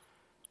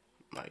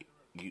 Like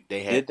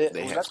they had. Was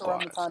they had that squads.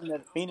 around the time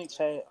that Phoenix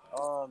had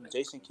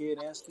Jason Kidd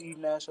and Steve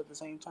Nash at the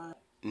same time?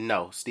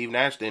 No, Steve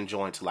Nash didn't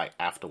join till like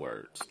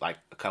afterwards, like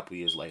a couple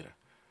years later.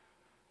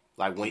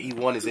 Like when he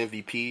won his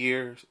MVP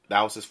years,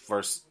 that was his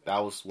first.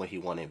 That was when he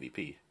won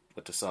MVP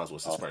with the Suns.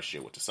 Was his first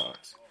year with the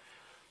Suns.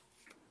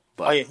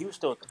 But, yeah, he was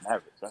still at the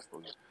Mavericks. That's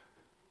what.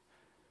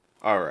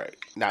 All right,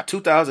 now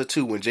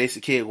 2002 when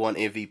Jason Kidd won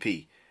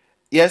MVP.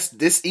 Yes,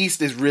 this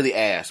East is really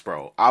ass,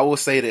 bro. I will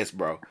say this,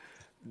 bro.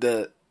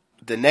 The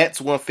Nets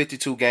won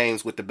 52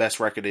 games with the best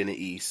record in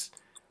the East.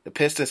 The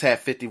Pistons had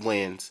 50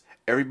 wins.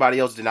 Everybody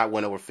else did not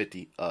win over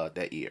 50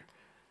 that year.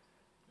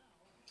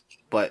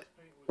 But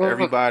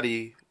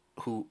everybody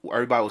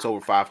was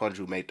over 500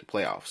 who made the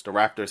playoffs. The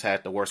Raptors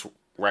had the worst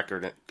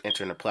record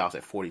entering the playoffs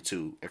at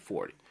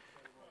 42-40.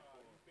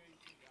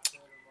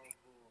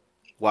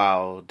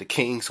 While the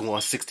Kings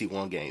won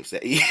 61 games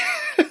that year.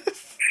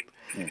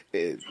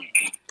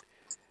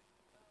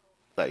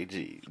 Like,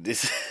 gee,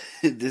 this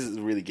is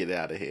really getting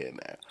out of hand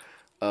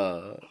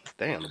now.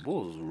 Damn, the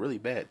Bulls was really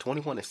bad.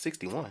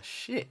 21-61.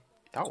 Shit.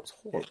 That was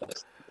horrible.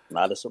 That's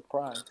not a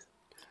surprise.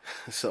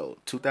 So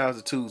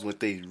 2002 is when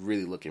things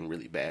really looking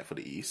really bad for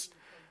the East.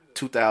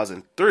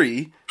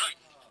 2003,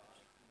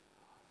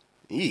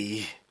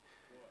 the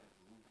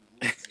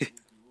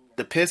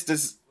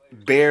Pistons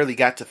barely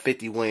got to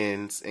 50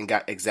 wins and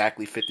got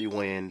exactly 50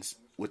 wins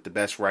with the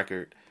best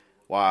record.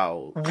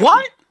 Wow.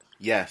 What?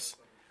 Yes.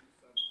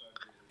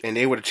 And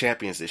they were the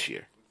champions this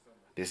year.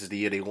 This is the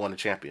year they won the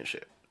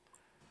championship.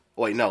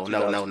 Wait, no.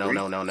 That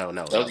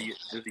was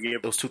the year.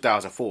 It was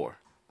 2004.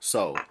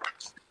 So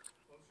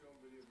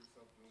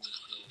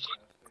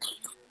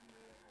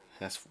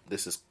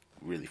this is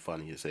really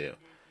funny as hell.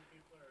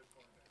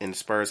 And the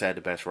Spurs had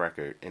the best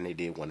record, and they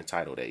did win the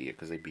title that year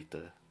because they beat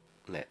the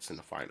Nets in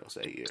the finals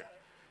that year.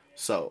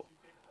 So,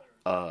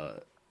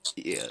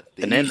 yeah.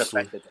 And then the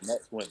fact that the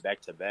Nets went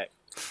back to back.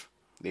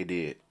 They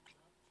did.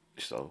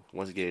 So,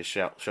 once again, it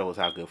shows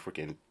how good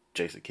freaking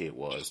Jason Kidd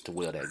was to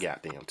will that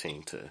goddamn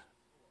team to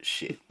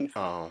shit.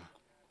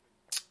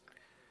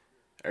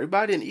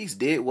 Everybody in the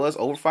East was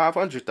over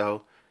 500,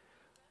 though.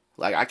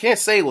 Like, I can't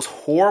say it was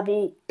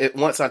horrible at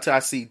once until I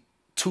see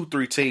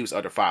 2-3 teams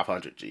under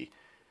 500, G.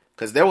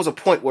 Because there was a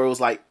point where it was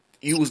like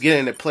you was getting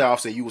in the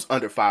playoffs and you was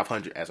under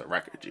 500 as a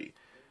record, G.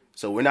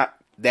 So we're not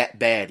that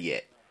bad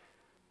yet.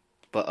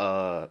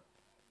 But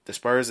the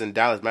Spurs and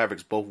Dallas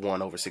Mavericks both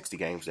won over 60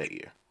 games that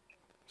year.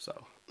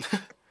 So,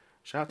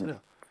 shout out to them.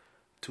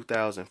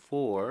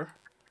 2004.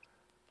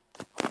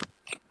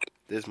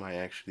 This might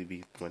actually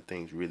be when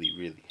things really,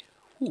 really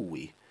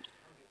hooey.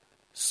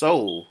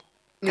 So,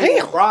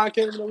 damn. LeBron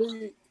came in the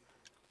league?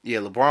 Yeah,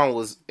 LeBron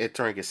was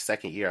entering his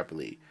second year, I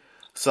believe.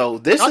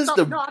 So, I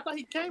thought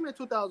he came in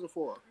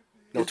 2004.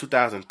 No,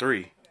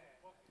 2003.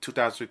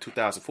 2003,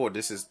 2004.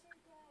 This is,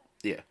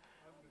 yeah.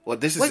 Well,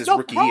 this is his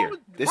rookie year.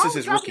 This is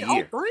his rookie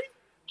year. 03?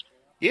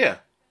 Yeah.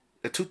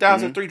 The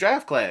 2003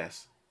 draft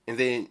class. And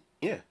then,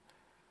 yeah.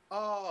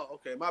 Oh,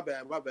 okay. My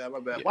bad.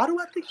 Yeah. Why do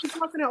I think he's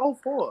talking in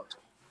 04?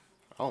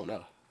 I don't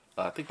know.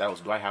 I think that was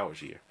Dwight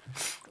Howard's year.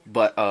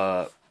 But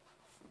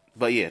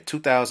yeah,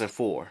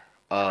 2004.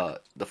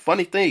 The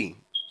funny thing,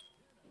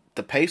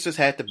 the Pacers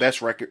had the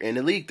best record in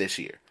the league this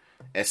year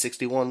at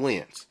 61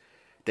 wins.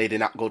 They did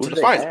not go to the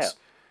finals. Have?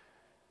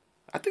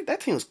 I think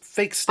that team was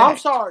fake stacked. I'm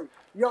sorry.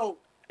 Yo,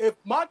 if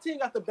my team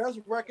got the best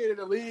record in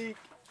the league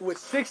with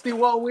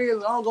 61 wins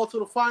and I don't go to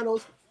the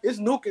finals, it's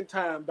nuking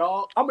time,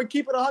 dog. I'm going to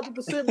keep it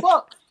 100%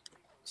 buck.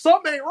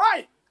 Something ain't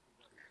right.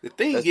 The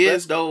thing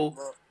is, though,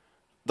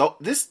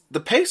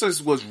 the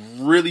Pacers was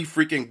really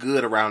freaking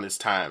good around this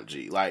time,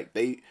 G. Like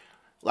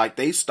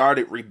they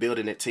started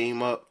rebuilding the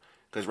team up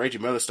because Reggie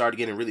Miller started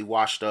getting really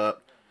washed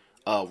up.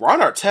 Ron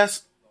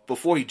Artest,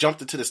 before he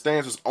jumped into the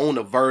stands, was on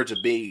the verge of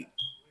being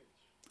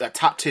a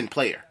top 10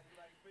 player.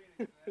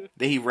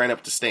 Then he ran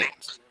up the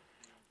stands.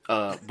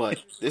 But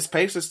this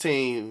Pacers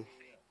team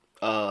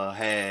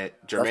had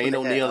Jermaine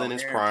O'Neal in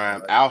his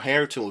prime. Al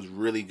Harrington was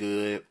really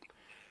good.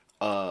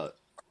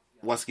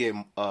 Once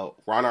again, Ron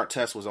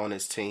Artest was on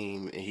his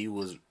team, and he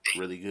was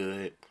really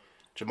good.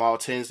 Jamal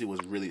Tinsley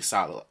was really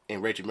solid,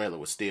 and Reggie Miller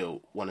was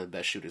still one of the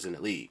best shooters in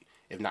the league,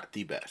 if not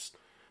the best.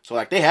 So,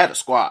 like, they had a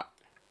squad.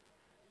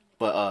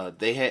 But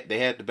they had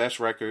the best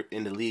record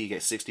in the league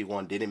at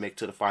 61, didn't make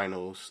to the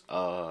finals.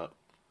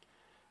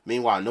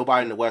 Meanwhile,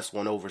 nobody in the West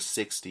won over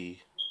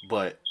 60,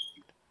 but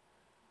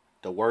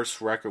the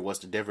worst record was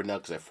the Denver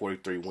Nuggets at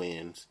 43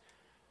 wins.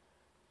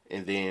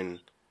 And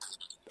then,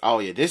 oh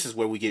yeah, this is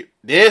where we get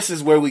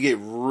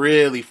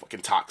really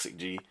fucking toxic,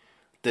 G.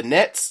 The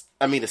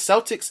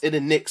Celtics and the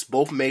Knicks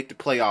both made the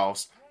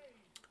playoffs.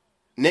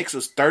 Knicks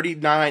was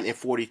 39 and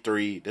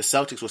 43. The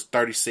Celtics was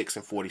 36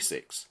 and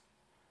 46.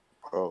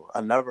 Bro,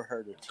 I never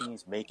heard of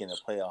teams making the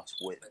playoffs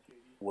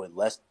with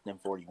less than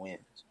 40 wins.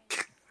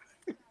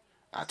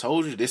 I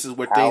told you, this is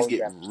where things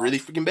get really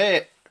freaking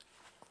bad.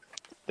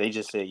 They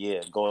just said,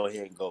 yeah, go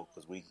ahead and go,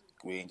 because we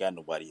ain't got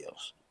nobody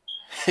else.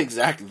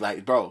 Exactly.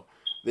 Like, bro,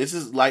 this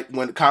is like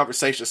when the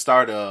conversation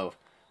started of,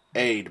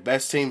 hey, the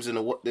best teams in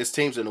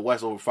the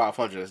West over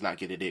 500 does not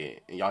get it in,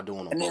 and y'all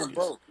doing them bogus.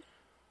 Bro,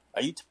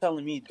 are you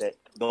telling me that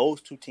those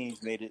two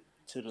teams made it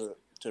to the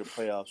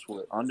playoffs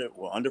with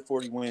under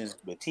 40 wins,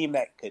 but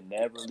T-Mac could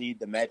never lead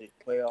the Magic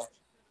playoffs?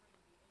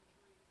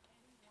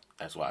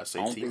 That's why I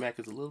say T-Mac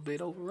is a little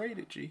bit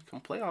overrated, G. Come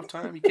playoff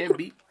time, he can't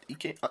beat.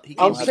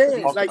 I'm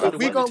saying, like, if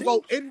we gonna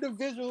go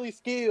individually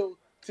skill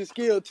to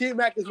skill,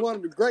 T-Mac is one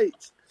of the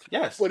greats.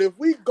 Yes. But if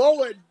we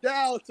going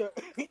down to,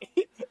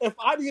 if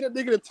I need a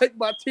nigga to take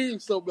my team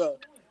somewhere,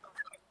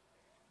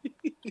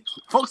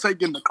 folks ain't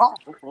getting the call.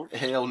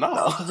 Hell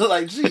no.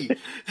 Like, gee,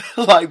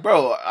 like,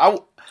 bro,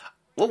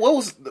 what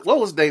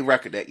was their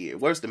record that year?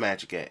 Where's the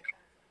Magic at?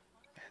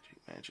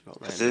 Magic.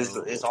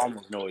 It's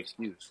almost no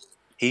excuse.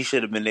 He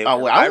should have been there. Oh,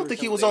 well, I don't think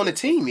he was on the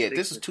team yet.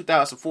 This is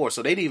 2004,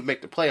 so they didn't even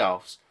make the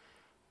playoffs.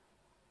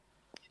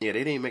 Yeah, they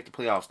didn't even make the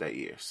playoffs that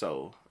year,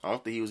 so I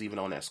don't think he was even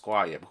on that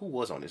squad yet. But who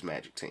was on this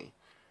Magic team?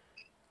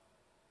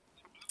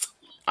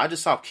 I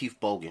just saw Keith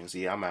Bogans.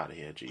 Yeah, I'm out of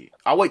here, G.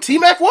 Oh, wait,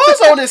 T-Mac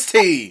was on this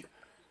team!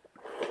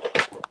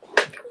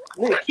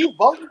 Wait, Keith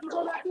Bogans was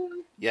on that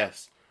team?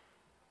 Yes.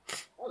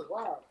 That's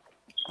wild.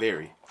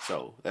 Very.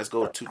 So let's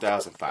go to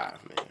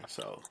 2005, man.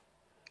 So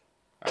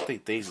I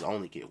think things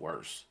only get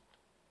worse.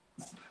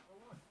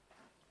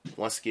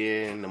 Once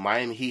again, the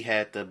Miami Heat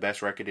had the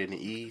best record in the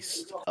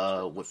East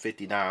with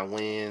 59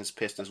 wins.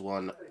 Pistons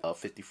won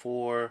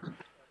 54.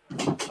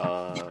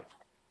 But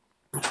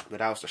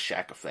that was the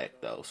Shaq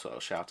effect, though. So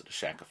shout out to the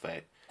Shaq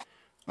effect.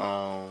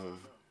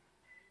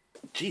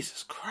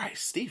 Jesus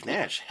Christ, Steve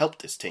Nash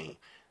helped this team.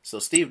 So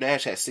Steve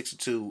Nash had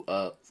 62.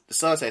 The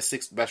Suns had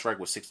best record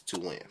with 62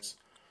 wins.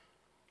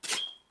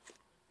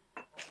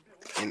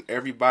 And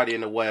everybody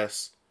in the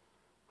West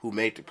who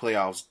made the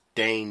playoffs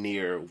dang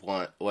near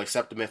won, well,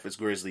 except the Memphis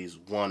Grizzlies,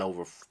 won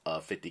over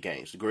 50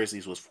 games. The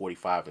Grizzlies was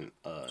 45 and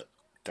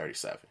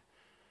 37.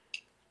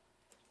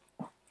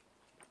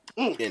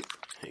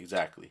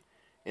 Exactly.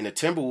 And the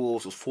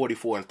Timberwolves was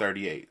 44 and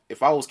 38.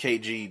 If I was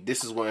KG,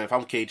 if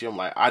I'm KG, I'm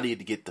like, I need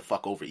to get the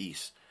fuck over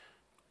East.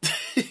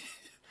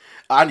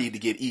 I need to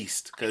get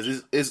East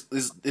because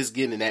it's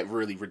getting that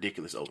really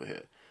ridiculous over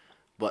here.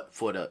 But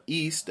for the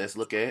East, let's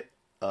look at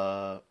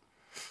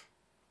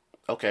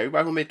okay,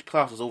 everybody who made the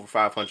playoffs was over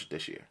 500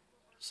 this year.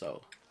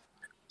 So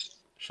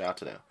shout out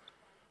to them.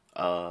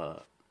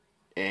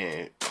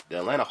 And the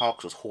Atlanta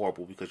Hawks was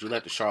horrible because you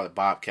let the Charlotte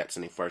Bobcats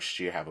in their first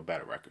year have a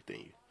better record than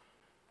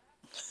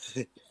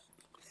you.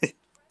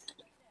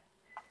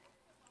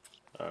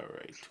 All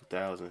right,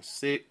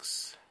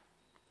 2006.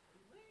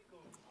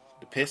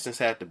 The Pistons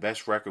had the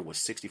best record with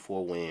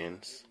 64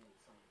 wins.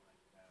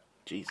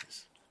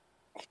 Jesus.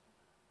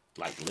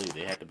 Like,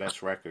 literally, they had the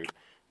best record.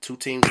 Two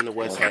teams in the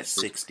West had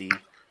 60.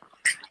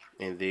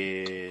 And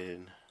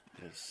then,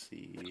 let's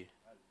see.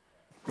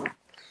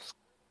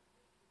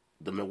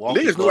 The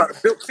Milwaukee Niggas knew how to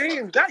Bucks. build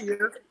teams that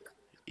year.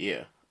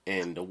 Yeah.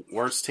 And the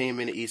worst team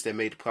in the East that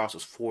made the playoffs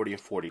was 40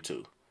 and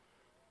 42.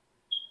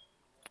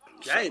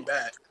 That ain't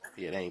bad.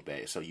 Yeah, that ain't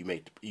bad. So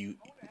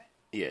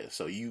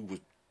so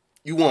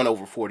you won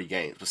over 40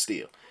 games, but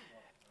still,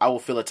 I will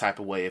feel a type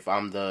of way if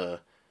I'm there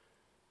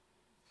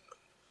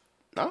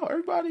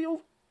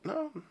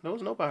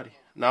was nobody.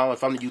 No,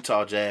 if I'm the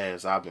Utah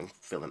Jazz, I've been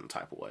feeling the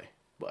type of way,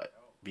 but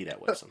be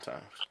that way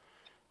sometimes.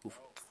 Oof.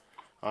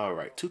 All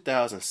right,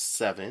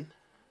 2007.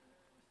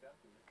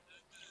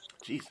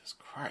 Jesus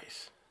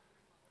Christ.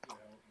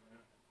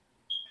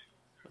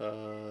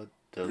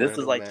 This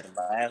was like the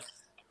last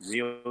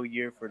real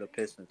year for the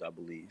Pistons, I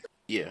believe.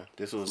 Yeah,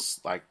 this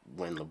was like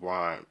when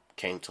LeBron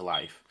came to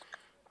life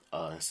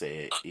and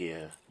said,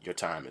 yeah, your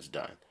time is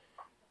done.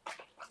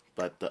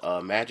 But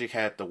the Magic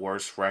had the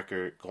worst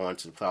record going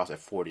to the playoffs at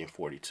 40 and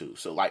 42.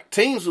 So, like,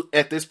 teams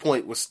at this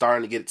point were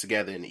starting to get it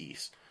together in the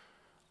East.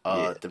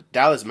 The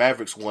Dallas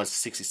Mavericks won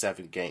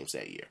 67 games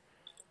that year.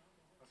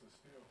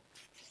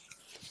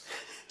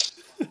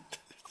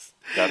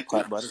 Got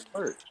clapped by the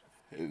Spurs.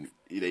 And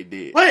they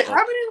did. Wait, how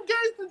many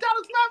games did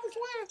Dallas Mavericks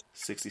win?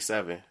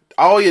 67.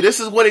 Oh, yeah, this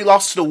is when he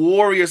lost to the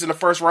Warriors in the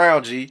first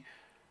round, G.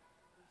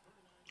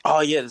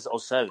 Oh, yeah, this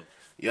is 07.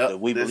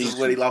 Yep, this is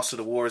when he lost to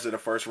the Warriors in the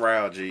first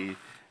round, G.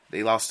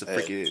 They lost to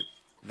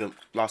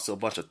lost to a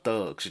bunch of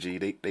thugs, G.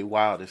 They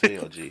wild as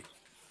hell, G.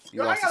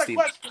 Yo, I got a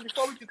question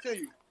before we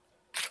continue.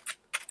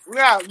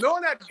 Now,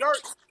 knowing that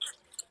Dirk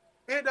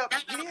ended up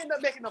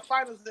making the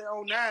finals in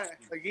 09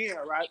 again,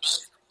 right?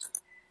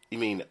 You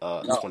mean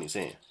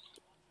 2010?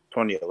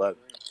 2011.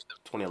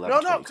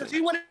 2011. No, because he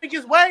went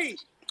against Wade.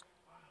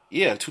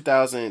 Yeah, in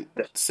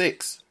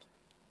 2006.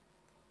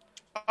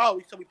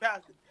 Oh, so we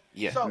passed it.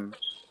 Yeah. So,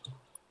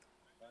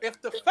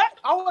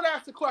 I want to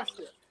ask the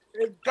question.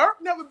 If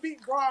Dirk never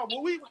beat Braun,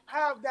 will we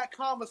have that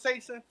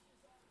conversation?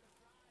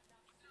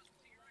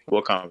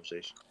 What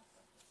conversation?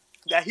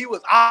 That he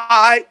was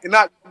alright and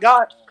not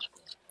God.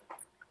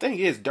 Thing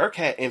is, Dirk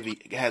has an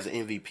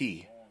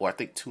MVP, or I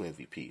think 2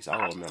 MVPs. I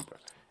don't remember.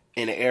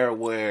 In an era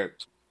where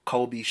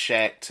Kobe,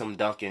 Shaq, Tim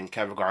Duncan,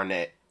 Kevin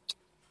Garnett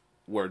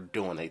were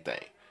doing their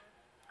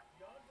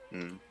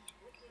thing.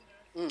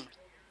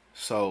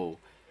 So,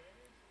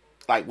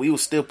 like, we would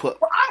still put.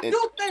 But I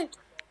do think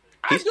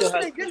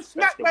getting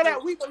smacked by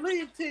that We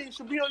Believe team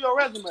should be on your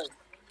resume.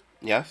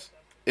 Yes,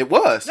 it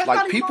was. That's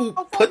like, people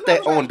put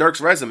that on Dirk's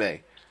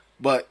resume,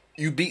 but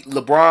you beat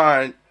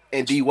LeBron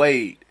and D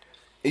Wade,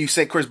 and you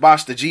sent Chris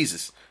Bosh to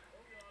Jesus.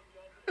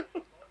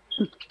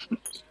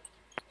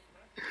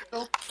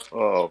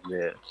 Oh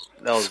man,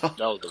 that was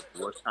the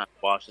worst time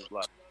Bosh's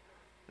life.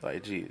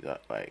 Like, geez,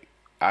 like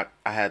I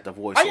had to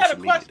avoid social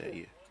media that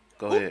year.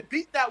 Go ahead.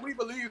 Beat that We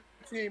Believe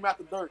team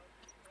after Dirk.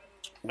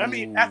 I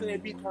mean, after they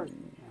beat Dirk.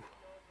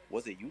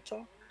 Was it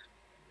Utah?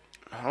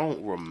 I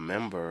don't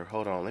remember.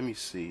 Hold on, let me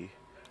see.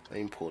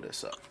 Let me pull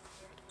this up.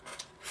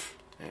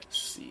 Let's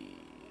see.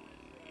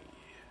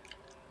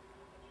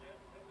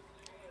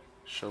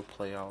 Show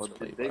playoffs,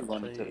 play by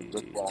play.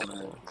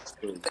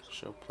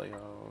 Show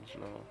playoffs,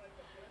 no.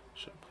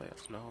 Show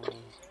playoffs, no.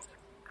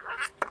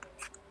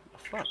 Oh,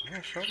 fuck,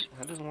 man, show.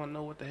 I just want to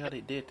know what the hell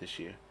they did this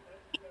year.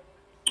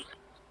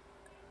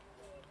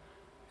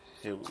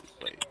 Here we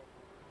wait.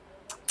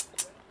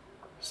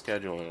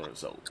 Scheduling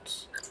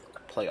results.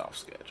 Playoff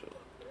schedule.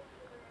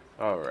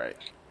 Alright.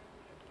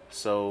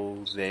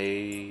 So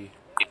they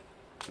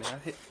Man, I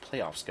hit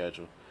playoff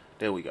schedule.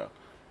 There we go.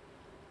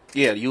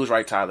 Yeah, you was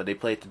right, Tyler. They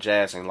played the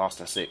Jazz and lost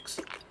in 6.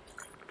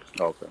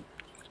 Okay.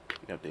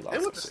 Yep, they They lost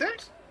went in to 6.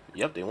 6.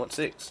 Yep, they went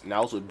 6. And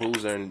that was with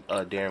Boozer and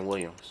Darren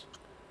Williams.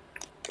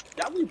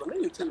 Y'all really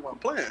believe the team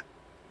wasn't playing.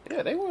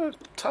 Yeah, they were a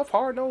tough,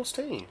 hard-nosed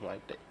team.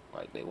 Like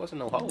they wasn't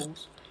no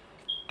hoes.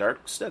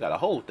 Dirk still got to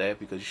hold that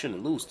because you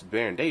shouldn't lose to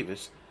Baron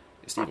Davis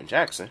and Steven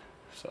Jackson.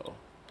 So,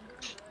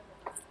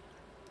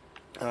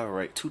 all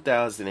right,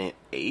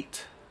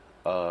 2008.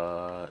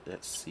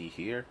 Let's see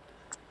here.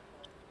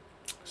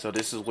 So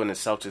this is when the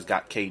Celtics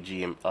got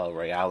KG and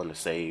Ray Allen to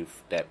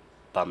save that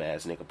bum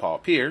ass nigga Paul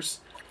Pierce.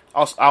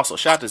 Also,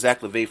 shout out to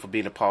Zach LaVine for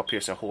being a Paul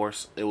Pierce and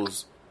horse. It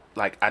was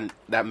like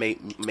that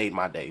made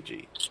my day,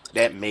 G.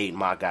 That made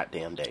my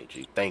goddamn day,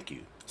 G. Thank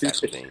you, Zach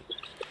LaVine.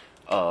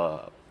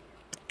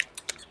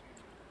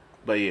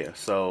 But yeah,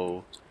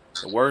 so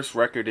the worst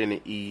record in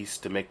the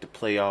East to make the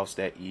playoffs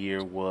that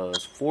year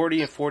was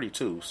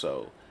 40-42.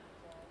 So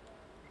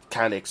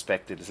kind of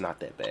expected. It's not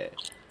that bad.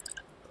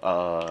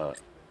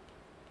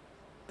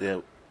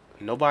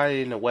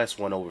 Nobody in the West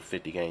won over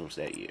 50 games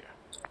that year.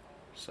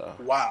 So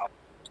Wow.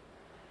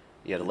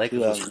 yeah, the Lakers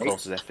was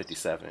closest at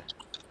 57,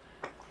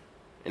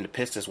 and the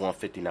Pistons won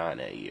 59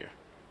 that year.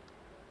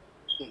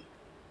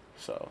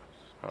 So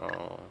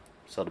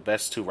the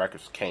best 2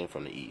 records came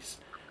from the East.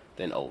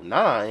 Then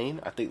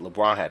 09, I think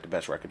LeBron had the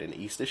best record in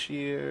the East this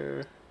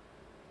year.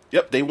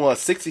 Yep, they won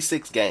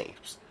 66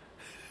 games.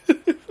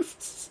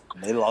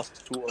 They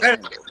lost to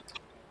Orlando.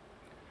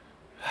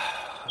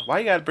 Why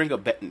you gotta bring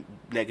up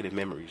negative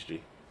memories,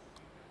 G?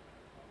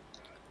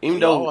 Even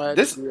though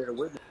this,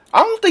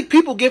 I don't think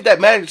people give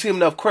that Magic team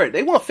enough credit.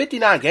 They won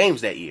 59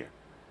 games that year.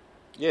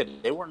 Yeah,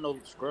 they weren't no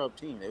scrub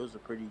team. They was a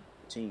pretty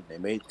team. They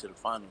made it to the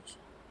finals.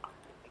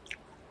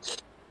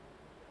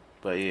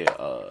 But yeah,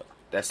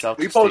 that Celtics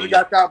We supposed to team.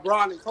 got that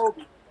Bron and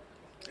Kobe.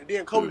 And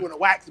then Kobe went to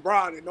wax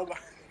Bron and nobody.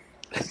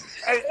 Hey,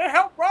 it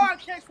helped Bron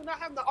case for not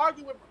having to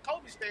argue with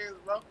Kobe stands,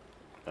 bro.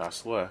 I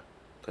swear.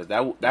 Because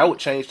that would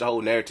change the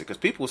whole narrative. Because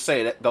people would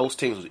say that those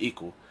teams was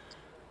equal.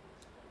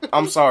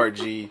 I'm sorry,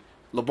 G.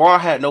 LeBron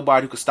had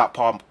nobody who could stop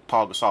Paul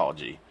Gasol,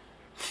 G.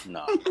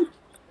 No.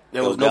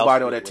 There was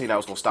nobody on that team that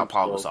was going to stop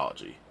Paul Gasol,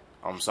 G.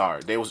 I'm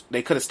sorry.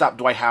 They could have stopped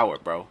Dwight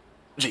Howard, bro.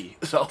 G.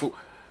 So,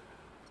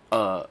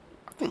 I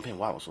think Ben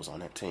Wallace was on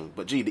that team.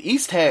 But, G, the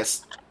East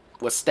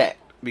was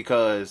stacked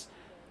because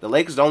the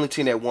Lakers the only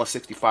team that won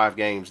 65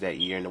 games that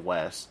year in the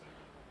West.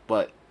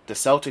 But the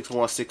Celtics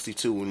won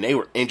 62, and they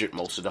were injured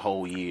most of the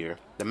whole year.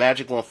 The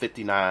Magic won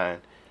 59,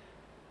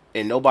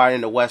 and nobody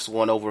in the West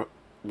won over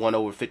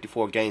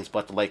 54 games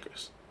but the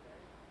Lakers.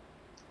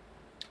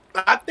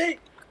 I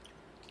think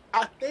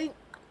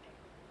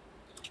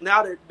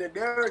now that the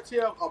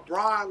narrative of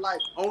Bron like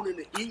owning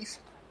the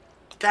East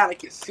kind of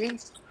can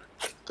cease.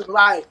 Cause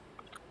like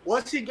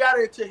once he got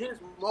into his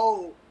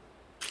mode,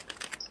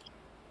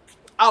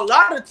 a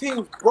lot of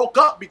teams broke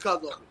up because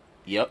of it.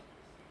 Yep.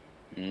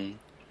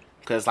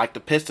 Because like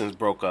the Pistons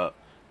broke up,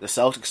 the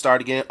Celtics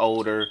started getting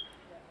older.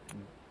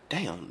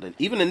 Damn,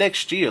 even the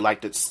next year,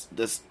 like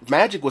the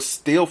Magic was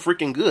still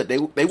freaking good.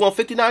 They won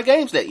 59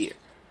 games that year.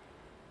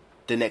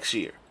 The next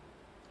year,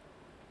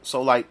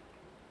 so like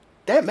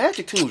that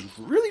Magic team was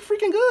really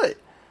freaking good.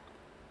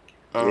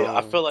 Yeah,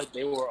 I feel like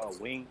they were a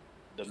wing.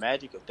 The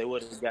Magic, if they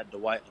would have got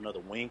Dwight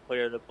another wing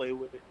player to play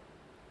with,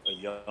 a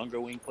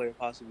younger wing player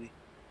possibly,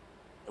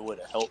 it would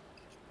have helped.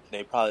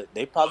 They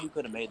probably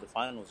could have made the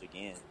finals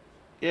again.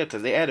 Yeah,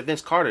 because they added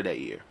Vince Carter that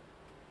year.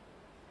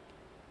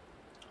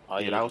 Oh,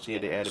 yeah, that was the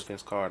year they added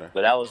Vince Carter.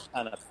 But that was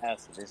kind of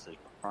past Vince's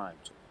prime,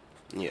 too.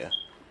 Yeah.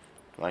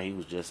 Like, he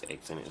was just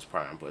exiting his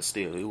prime, but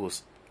still, it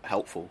was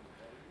helpful.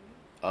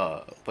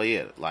 But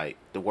yeah, like,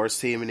 the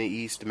worst team in the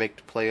East to make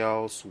the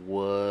playoffs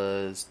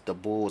was the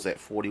Bulls at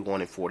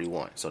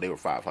 41-41. So they were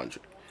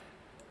 500.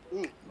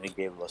 They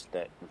gave us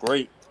that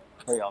great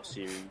playoff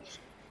series.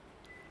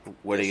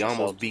 Where they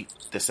almost beat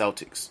the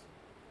Celtics.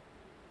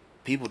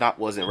 People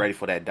wasn't ready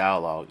for that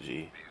dialogue,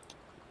 G.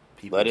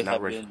 People But it not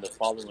had ready. been the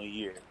following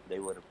year, they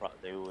would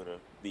have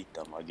beat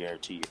them. I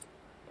guarantee you.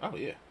 Oh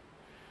yeah.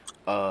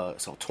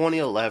 So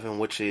 2011,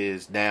 which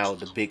is now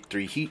the Big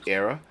Three Heat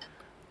era.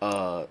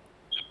 The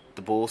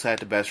Bulls had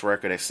the best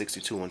record at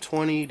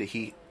 62-20. The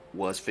Heat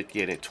was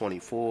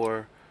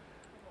 58-24.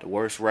 The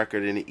worst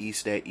record in the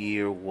East that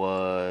year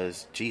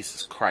was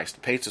Jesus Christ.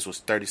 The Pacers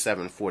was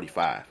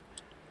 37-45.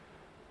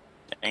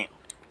 Damn.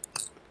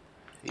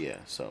 Yeah,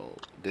 so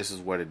this is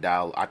where the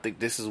dial. I think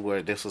this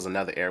was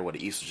another era where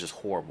the East was just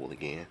horrible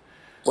again.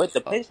 Wait,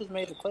 the Pacers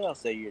made the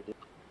playoffs that year,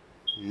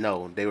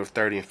 No, they were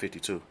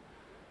 30-52.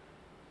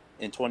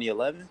 In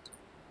 2011?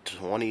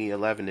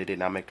 2011, they did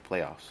not make the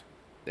playoffs.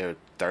 They were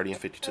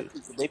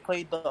 30-52. They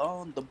played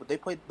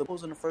the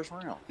Bulls in the first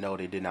round. No,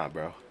 they did not,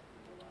 bro.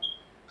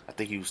 I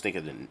think he was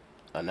thinking of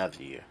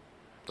another year,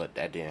 but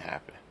that didn't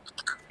happen.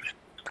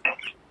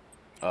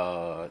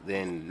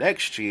 Then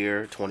next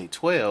year,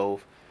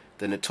 2012,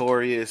 the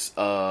notorious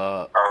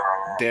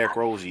Derrick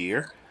Rose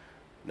year.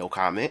 No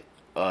comment.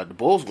 The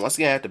Bulls once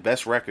again had the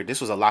best record. This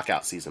was a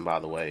lockout season, by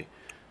the way.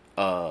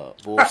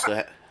 Bulls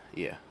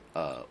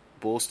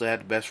Bulls still had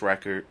the best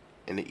record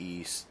in the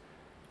East.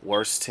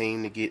 Worst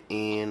team to get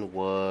in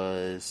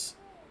was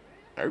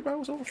everybody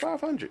was over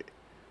 500.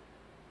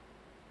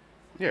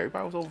 Yeah,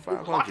 everybody was over It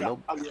was a 500.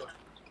 lockout No, year.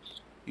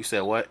 you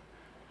said what?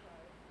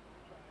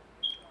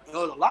 It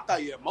was a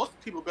lockout year. Most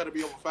people better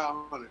be over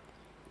 500.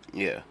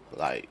 Yeah,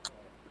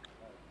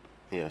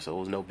 so it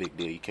was no big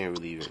deal. You can't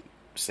really even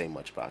say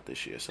much about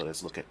this year. So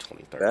let's look at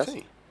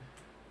 2013.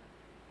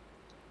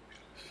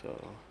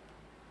 So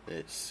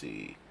let's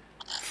see.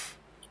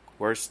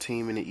 Worst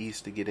team in the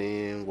East to get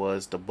in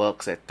was the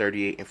Bucks at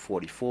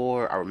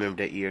 38-44. I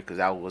remember that year because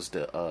that was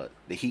the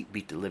Heat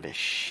beat the living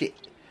shit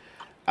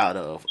out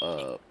of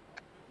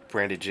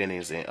Brandon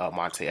Jennings and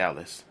Monte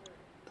Ellis,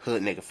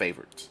 hood nigga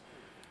favorites.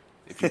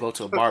 If you go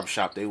to a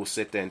barbershop, they will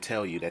sit there and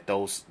tell you that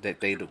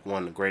they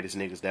one of the greatest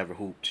niggas to ever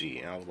hoop, G.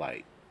 And I was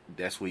like,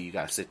 that's where you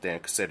gotta sit there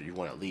and consider you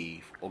want to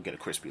leave or get a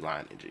crispy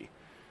line in, G.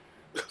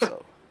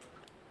 So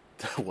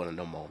one of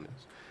them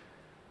moments.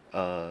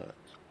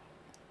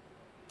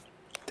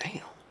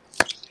 Damn.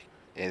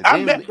 And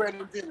I met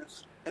Brandon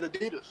Jennings at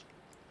Adidas.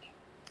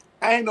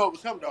 I ain't know it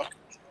was him though.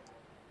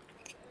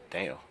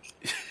 Damn.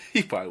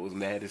 He probably was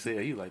mad as hell.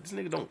 He was like, this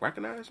nigga don't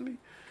recognize me?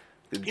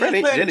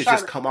 Brandon Jennings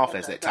just come off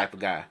as that type of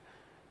guy.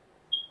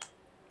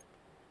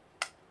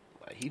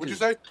 Like, What'd you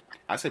say?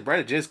 I said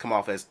Brandon Jennings come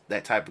off as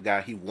that type of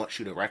guy. He wants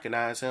you to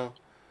recognize him.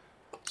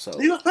 So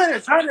he was playing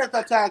in China at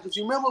that time because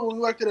you remember when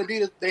we worked at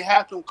Adidas, they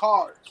had some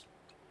cards.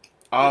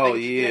 Oh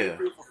yeah.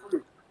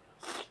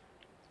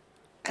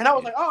 And I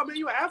was like, "Oh man,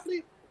 you an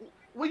athlete?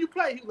 Where you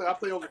play?" He was like, "I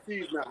play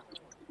overseas now."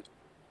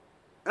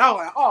 And I was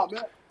like, "Oh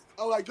man,"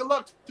 I was like, "Good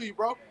luck to you,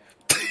 bro."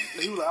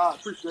 And he was like, "I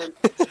appreciate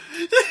it."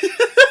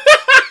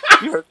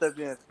 You hurt that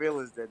man's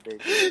feelings that day.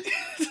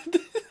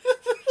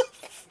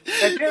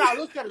 And then I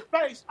looked at his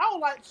face. I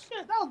was like,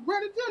 "Shit, that was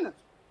Brandon Jennings."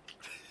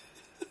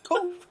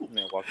 Cool.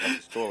 Man, walking out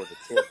the store with a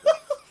tip.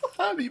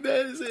 I'd be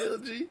mad as hell,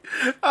 G.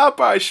 I'll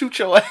probably shoot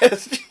your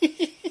ass,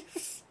 G.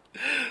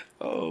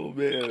 Oh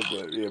man,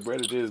 but yeah,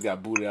 Brandon Jennings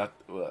got booted out.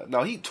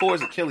 No, he tore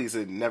his Achilles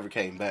and never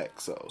came back.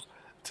 So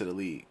to the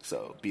league,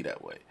 so be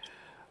that way.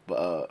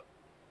 But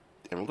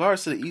in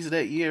regards to the East of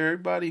that year,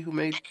 everybody who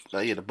made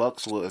the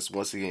Bucks was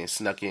once again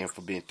snuck in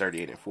for being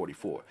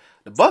 38-44.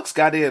 The Bucks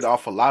got in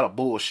off a lot of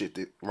bullshit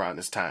around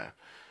this time.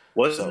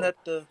 Wasn't that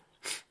what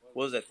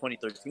was that,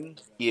 2013?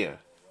 Yeah.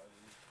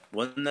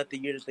 Wasn't that the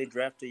year that they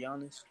drafted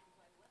Giannis?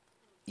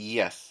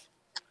 Yes.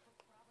 I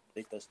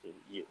think that's the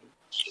year.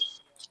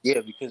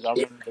 Yeah, because I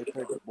remember they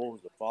played the Bulls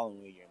the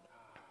following year.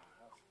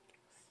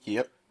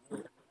 Yep,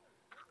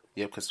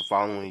 because the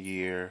following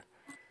year...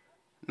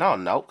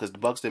 No, because the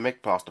Bucks didn't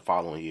make the playoffs the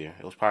following year.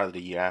 It was probably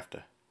the year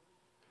after.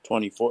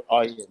 24.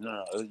 Oh, yeah.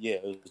 No.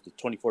 It was the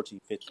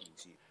 2014-15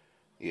 season.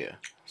 Yeah,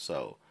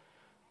 so...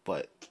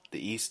 But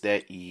the East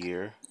that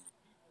year...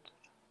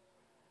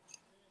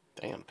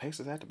 Damn, the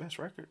Pacers had the best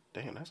record?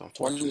 Damn, that's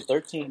unfortunate.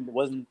 2013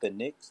 wasn't the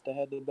Knicks that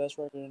had the best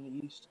record in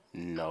the East?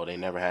 No, they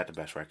never had the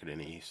best record in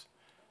the East.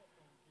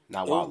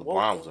 Not while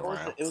LeBron was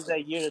around. It was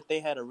that year that they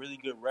had a really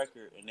good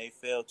record and they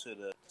fell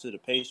to the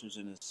Pacers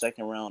in the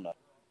second round.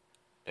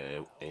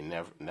 They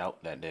never. Nope,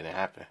 that didn't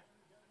happen.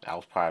 That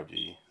was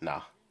probably They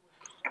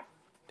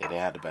didn't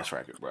have the best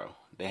record, bro.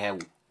 They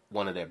had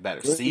one of their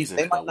better seasons.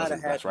 They might but not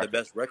have had the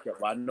best record.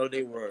 But I know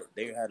they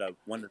had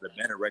one of the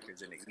better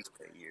records in the East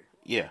that year.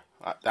 Yeah,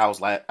 that was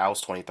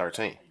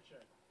 2013.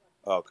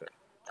 Oh, okay.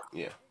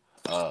 Yeah,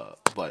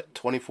 but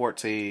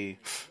 2014,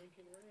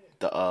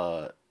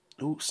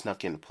 who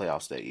snuck in the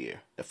playoffs that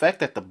year? The fact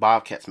that the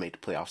Bobcats made the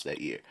playoffs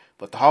that year,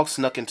 but the Hawks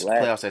snuck into the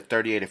playoffs at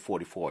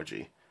 38-44.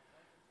 G.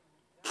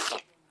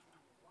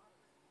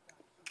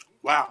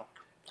 Wow.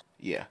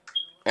 Yeah.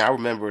 And I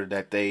remember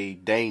that they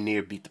dang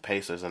near beat the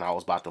Pacers, and I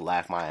was about to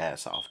laugh my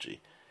ass off,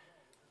 G.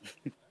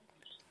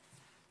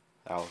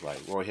 I was like,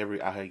 Roy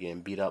Hibbert out here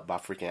getting beat up by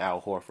freaking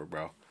Al Horford,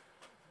 bro.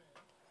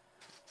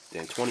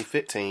 Then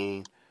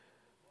 2015,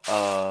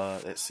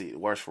 let's see,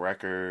 worst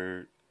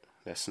record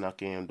that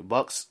snuck in. The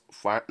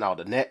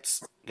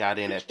Nets got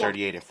in at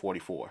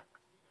 38-44.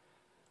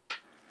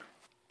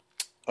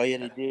 Oh, yeah,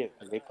 they did,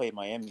 because they played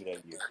Miami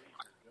that year.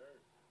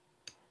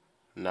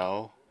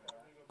 No,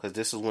 because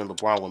this is when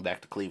LeBron went back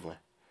to Cleveland.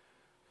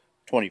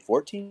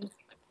 2014?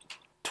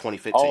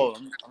 2015. Oh,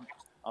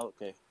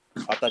 okay.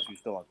 I thought you were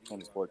still on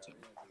 2014.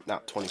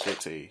 Not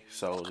 2015.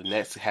 So the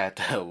Nets had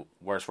the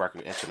worst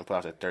record entering the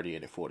playoffs at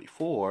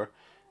 38-44.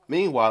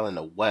 Meanwhile, in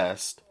the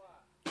West,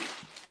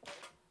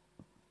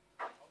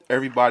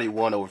 everybody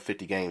won over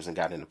 50 games and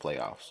got in the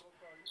playoffs.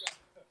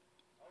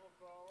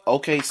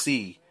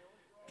 OKC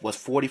was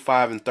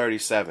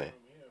 45-37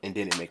 and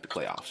didn't make the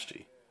playoffs,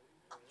 G.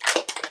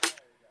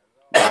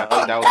 I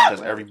think that was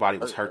because everybody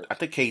was hurt. I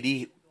think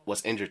KD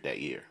was injured that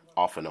year,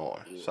 off and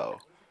on. So,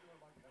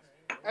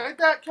 ain't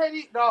that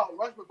KD? No,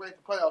 Westbrook made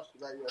the playoffs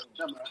that year.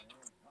 Never mind.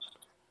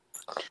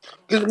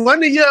 Because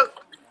one year,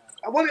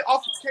 I wanted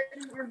off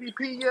KD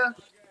MVP year.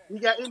 He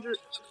got injured.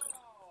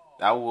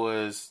 That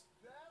was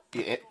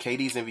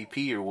KD's MVP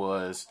year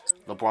was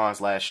LeBron's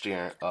last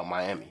year in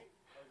Miami.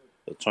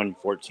 The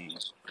 2014.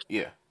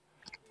 Yeah.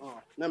 Oh,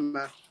 never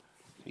mind.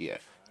 Yeah.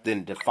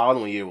 then the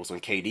following year was when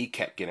KD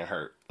kept getting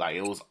hurt. Like,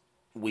 it was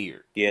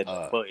weird. Yeah,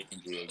 the foot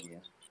injury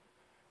again.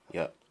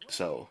 Yep.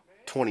 So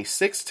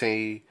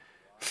 2016,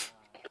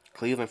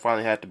 Cleveland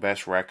finally had the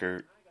best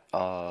record.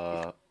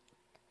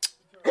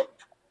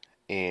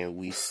 And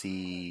we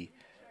see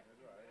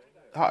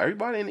how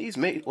everybody in the East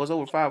was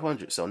over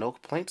 500, so no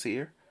complaints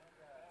here.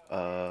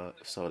 So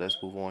let's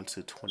move on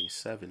to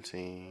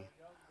 2017.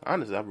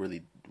 Honestly, I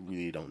really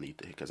don't need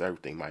to, because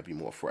everything might be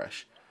more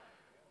fresh.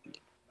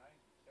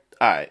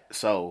 All right,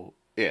 so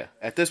yeah,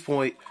 at this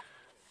point,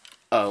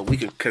 we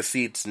can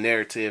concede this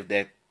narrative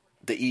that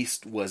the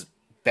East was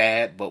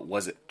bad, but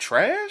was it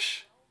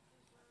trash?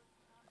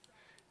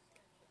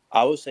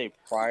 I would say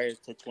prior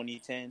to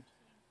 2010,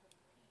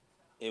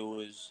 it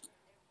was.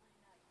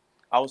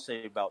 I would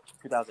say about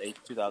 2008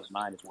 to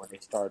 2009 is when they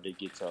started to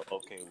get to,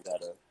 okay, we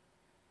got to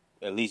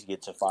at least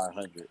get to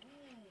 500.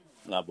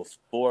 Now,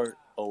 before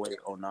 08,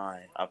 09,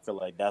 I feel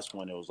like that's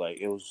when it was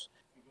like, it was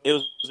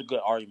a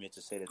good argument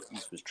to say that the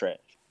East was trash.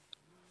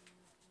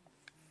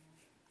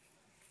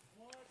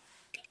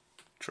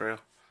 Trail?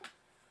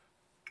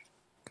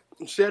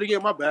 Say it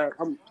again, my bad.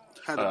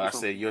 I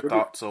said your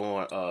thoughts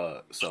on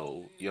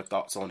your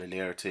thoughts on the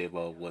narrative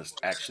of was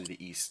actually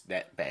the East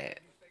that bad?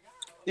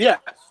 Yes,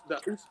 the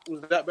East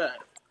was that bad.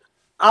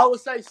 I would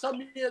say some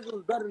years it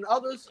was better than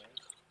others,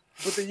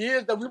 but the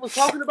years that we were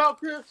talking about,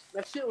 Chris,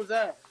 that shit was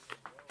ass.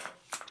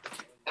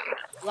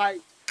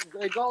 Like,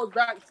 it goes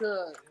back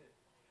to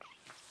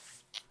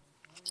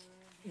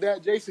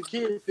that Jason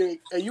Kidd thing,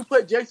 and you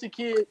put Jason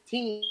Kidd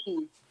team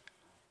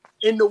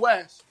in the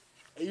West,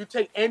 and you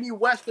take any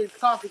Western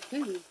Conference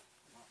team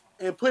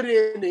and put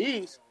it in the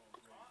East,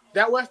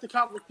 that Western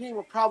Conference team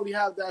will probably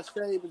have that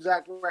same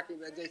exact record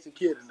that Jason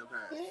Kidd in the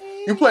past.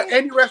 You put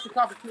any Western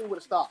Conference team with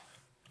a stop.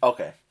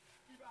 Okay.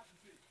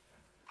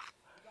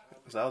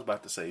 So I was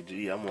about to say,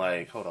 gee, I'm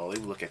like, hold on, let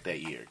me look at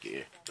that year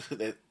again.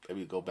 Let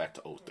me go back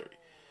to 03.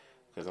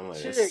 Because I'm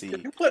like, let's see.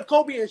 You put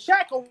Kobe and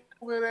Shaq over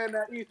there in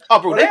that East. Oh,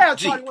 bro,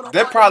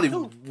 they probably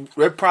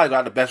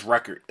got the best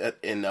record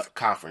in the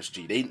conference,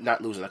 G. They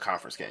not losing a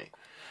conference game.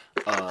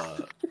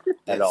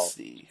 Let's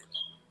see.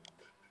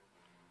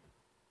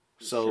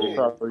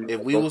 So, if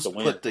we was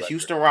put the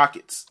Houston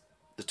Rockets,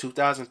 the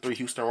 2003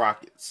 Houston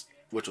Rockets,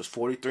 which was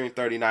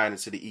 43-39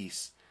 into the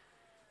East.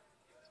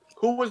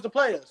 Who was the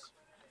players?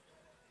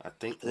 I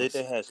think they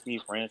had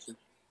Steve Francis.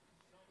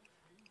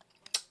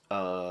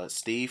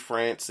 Steve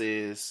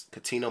Francis,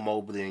 Katino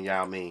Mobley, and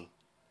Yao Ming.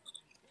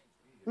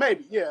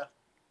 Maybe, yeah.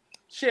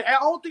 Shit, I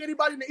don't think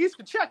anybody in the East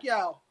can check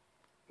y'all.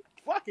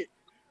 Fuck it.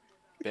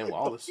 Ben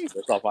Wallace.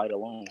 That's off fight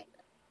alone.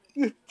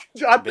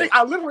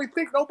 I literally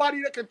think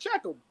nobody that can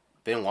check him.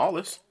 Ben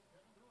Wallace.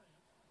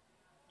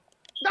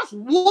 That's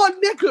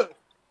one nigga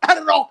out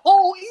of the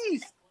whole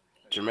East.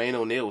 Jermaine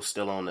O'Neal was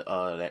still on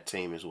that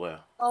team as well.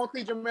 I don't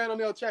think Jermaine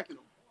O'Neal checking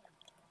him.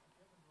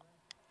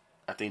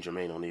 I think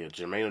Jermaine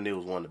O'Neal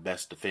was one of the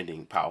best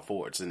defending power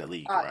forwards in the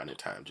league around that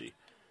time, G.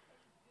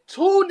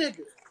 Two niggas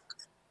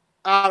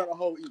out of the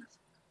whole East.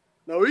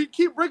 No, we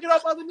keep bringing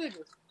up other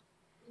niggas.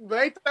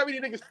 But ain't that many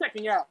niggas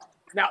checking out.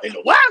 Now, in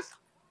the West,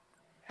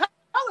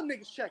 hella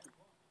niggas checking.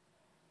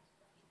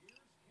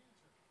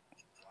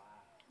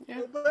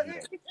 Yeah. But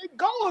it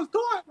goes to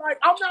it. Like,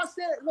 I'm not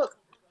saying, look,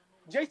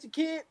 Jason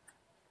Kidd,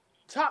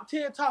 top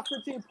 10, top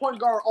 15 point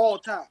guard all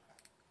time.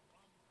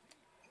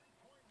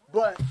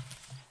 But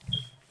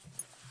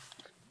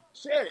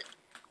shit,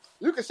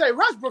 you can say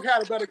Westbrook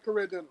had a better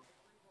career than him.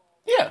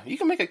 Yeah, you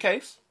can make a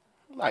case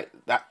like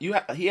that. He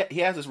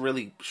has this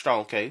really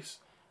strong case,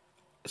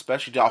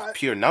 especially off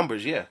pure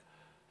numbers. Yeah,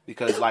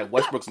 because like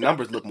Westbrook's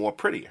numbers look more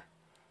prettier.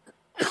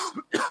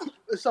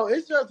 So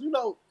it's just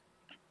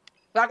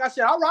like I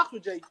said, I rock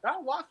with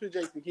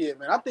Jason Kidd,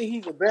 man. I think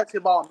he's a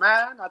basketball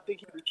man. I think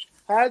he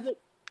has it.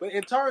 But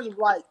in terms of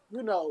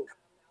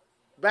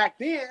back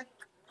then.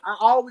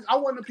 I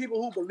one of the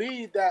people who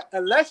believe that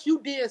unless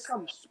you did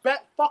some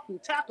fucking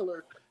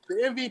tackler, the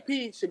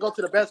MVP should go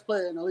to the best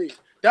player in the league.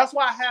 That's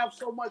why I have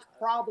so much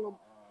problem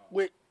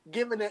with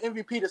giving the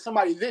MVP to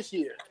somebody this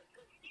year.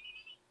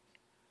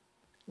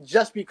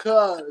 Just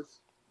because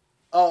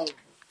of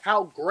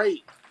how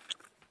great.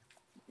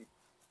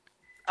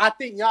 I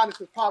think Giannis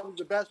is probably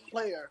the best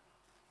player,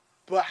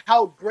 but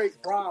how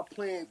great Bron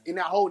playing in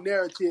that whole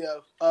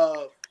narrative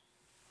of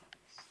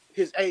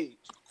his age.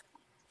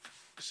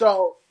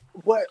 So,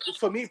 but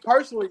for me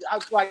personally, I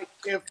was like,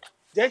 if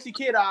Jason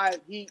Kidd,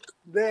 he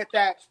led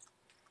that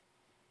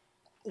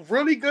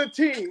really good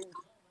team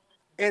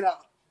in a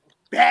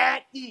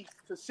bad East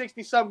to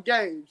 60-something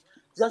games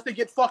just to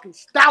get fucking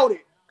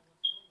stouted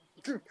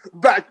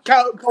by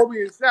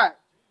Kobe and Shaq.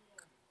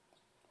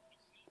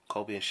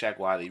 Kobe and Shaq,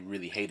 while they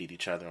really hated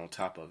each other on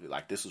top of it.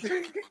 Like, this was,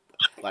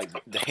 like,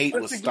 the hate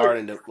was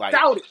starting to, like,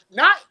 stouted.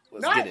 Not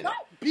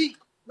beat.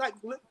 Like,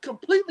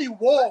 completely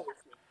walled.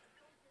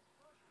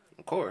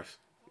 Of course.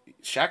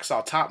 Shaq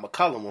saw Todd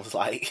McCullum was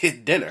like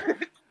at dinner.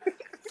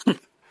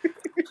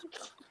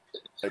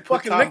 They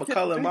put Todd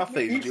McCullum in my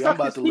face, dude. I'm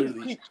about to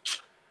literally.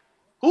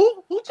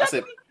 Who? I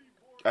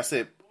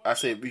said,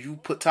 if you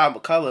put Todd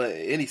McCullum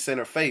in any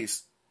center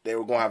face, they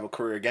were gonna have a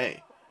career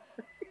game.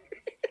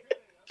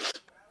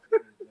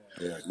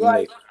 Yeah, you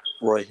make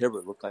Roy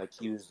Hibbert look like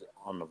he was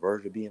on the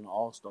verge of being an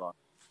all-star.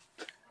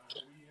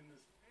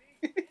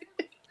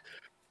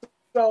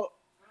 So,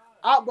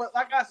 but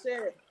like I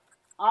said,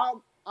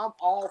 I'm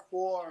all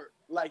for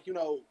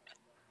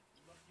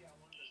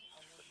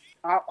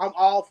I'm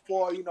all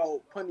for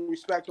putting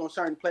respect on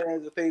certain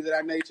players and things of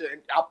that nature,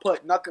 and I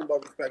put nothing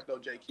but respect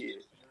on J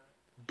Kidd.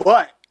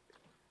 But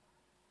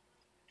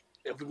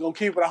if we're gonna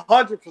keep it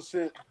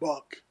 100%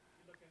 buck,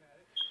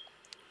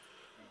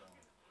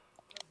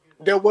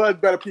 there was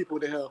better people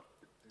than him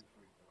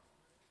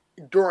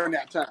during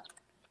that time.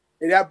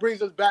 And that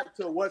brings us back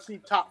to, was he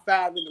top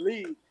 5 in the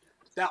league?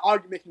 That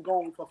argument can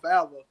go on for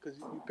forever because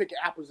you picking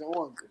apples and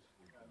oranges.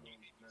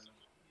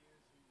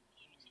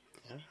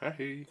 Yeah, I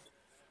hear you.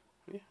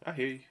 Yeah, I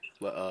hear you.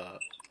 But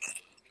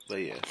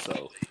yeah,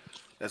 so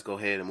let's go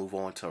ahead and move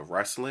on to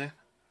wrestling.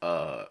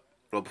 Well,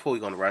 before we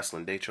go into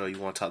wrestling, Daytro, you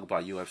want to talk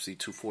about UFC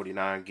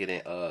 249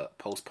 getting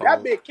postponed?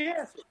 That bit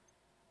canceled.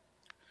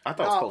 I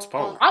thought it was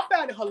postponed. I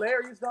found it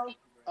hilarious, though.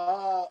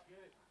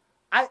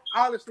 I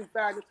honestly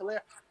found it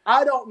hilarious.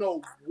 I don't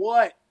know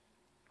what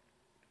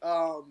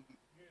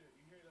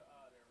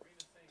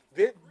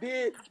Vince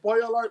did,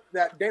 spoiler alert,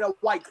 that Dana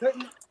White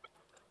couldn't.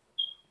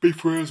 Be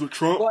friends with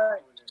Trump.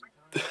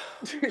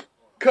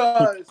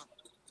 Because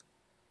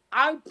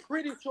I'm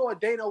pretty sure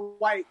Dana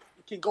White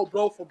can go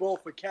blow for blow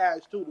for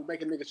cash, too, to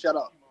make a nigga shut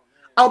up.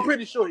 I'm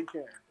pretty sure he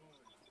can.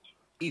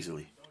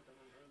 Easily.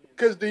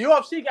 Because the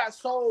UFC got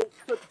sold.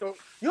 The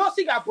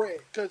UFC got bread.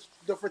 Because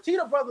the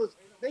Fertitta brothers,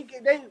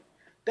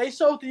 they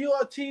sold the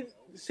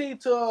UFC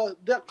to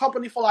the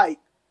company for like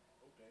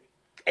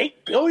 $8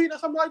 billion or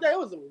something like that. It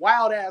was a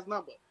wild ass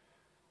number.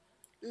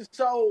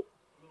 So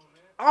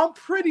I'm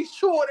pretty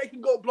sure they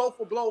can go blow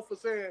for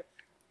saying,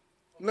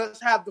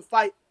 let's have the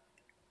fight.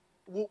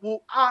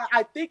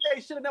 I think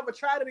they should have never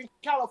tried it in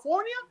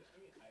California.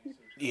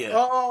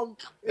 Yeah.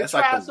 That's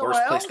like the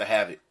worst place to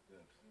have it.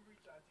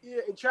 Yeah,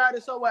 and tried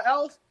it somewhere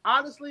else.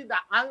 Honestly, the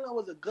island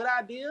was a good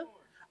idea.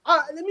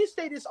 Let me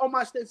say this on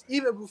my stance,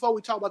 even before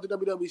we talk about the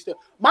WWE stuff.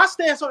 My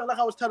stance on it, like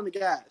I was telling the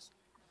guys,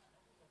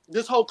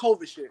 this whole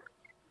COVID shit,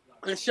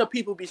 and shit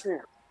people be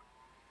saying.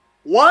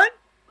 One,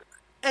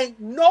 ain't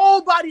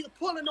nobody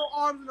pulling no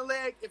arms in the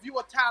leg if you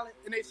a talent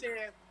and they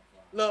saying,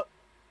 look,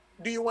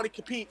 do you want to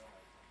compete?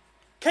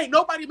 Can't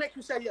nobody make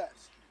you say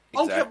yes. Exactly.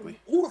 I don't care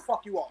who the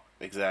fuck you are.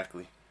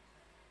 Exactly.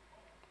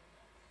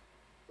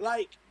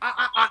 Like,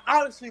 I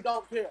honestly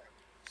don't care.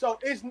 So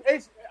it's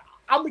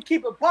I'm gonna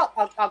keep it buck.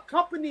 A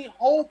company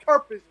whole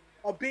purpose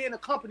of being a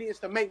company is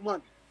to make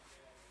money.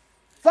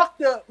 Fuck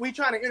we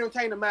trying to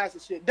entertain the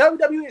masses shit.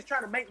 WWE is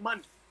trying to make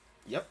money.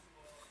 Yep.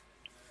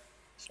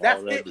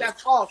 That's it.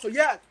 That's all. So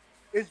yeah,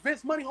 is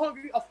Vince money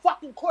hungry? Of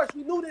fucking course.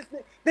 We knew this.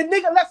 The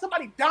nigga let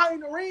somebody die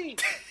in the ring.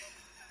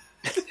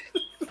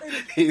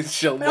 He's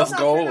showing what's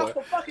going on.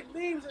 For fucking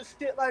memes and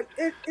shit. Like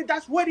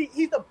that's what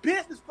he's a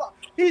business.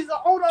 He's the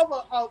owner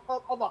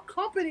of a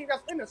company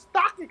that's in the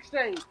stock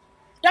exchange.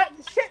 That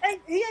shit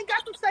he ain't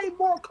got the same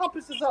moral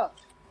compass as us.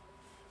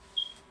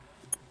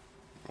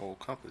 Moral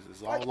compass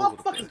is like, all over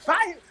the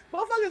place.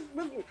 Motherfuckers,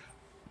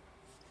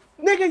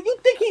 nigga, you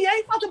think he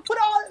ain't about to put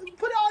all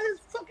his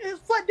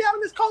foot down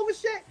on this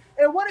COVID shit,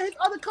 and one of his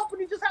other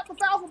companies just have to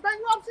file for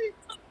bankruptcy?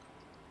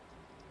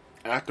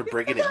 After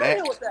bringing it back,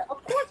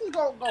 of course he's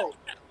gonna go.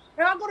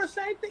 And I'm gonna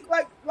say things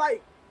like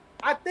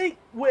I think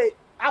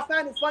I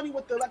find it funny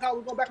with I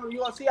was going back on the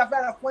UFC. I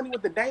find it funny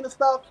with the Dana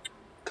stuff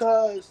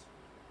because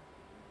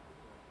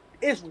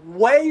it's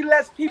way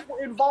less people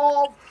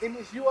involved in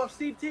this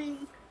UFC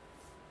team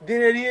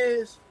than it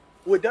is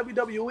with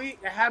WWE,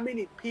 and how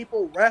many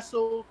people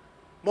wrestle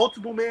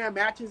multiple man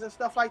matches and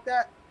stuff like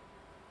that.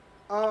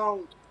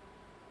 But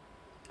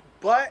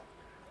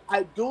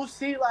I do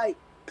see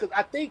because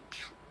I think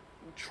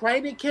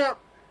training camp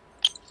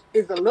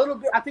is a little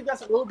bit. I think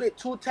that's a little bit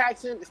too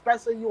taxing,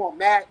 especially you on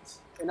mats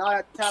and all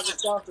that type of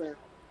stuff. And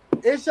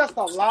it's just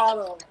a lot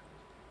of.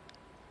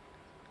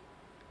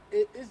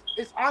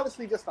 It's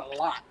honestly just a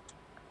lot,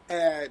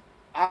 and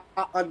I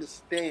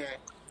understand.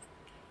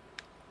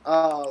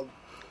 I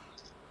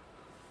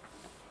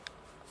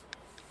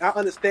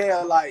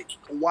understand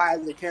why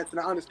they canceled.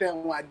 I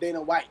understand why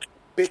Dana White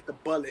bit the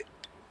bullet,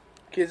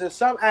 because in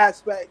some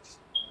aspects,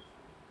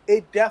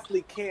 it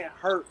definitely can't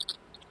hurt.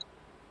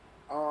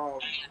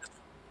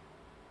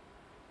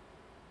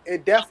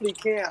 It definitely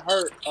can't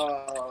hurt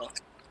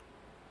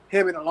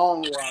him in the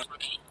long run.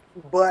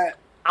 But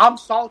I'm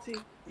salty.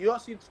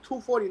 UFC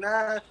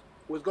 249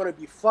 was going to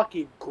be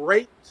fucking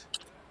great.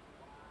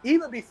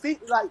 Even before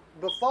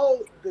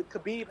the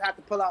Khabib had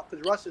to pull out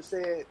because Russia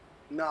said,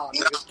 nah,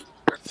 nigga.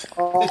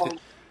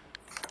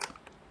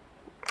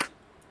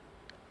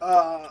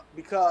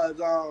 Because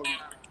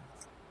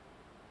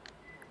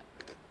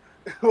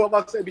what am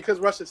I saying? Because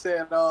Russia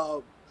said,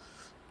 no,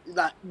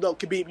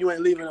 Khabib, you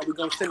ain't leaving. We're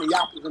gonna send the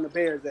Yappers and the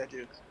Bears at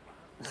you.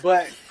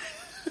 But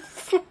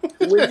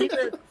with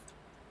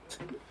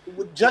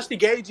Justin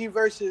Gagey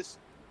versus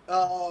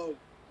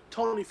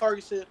Tony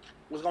Ferguson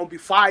was gonna be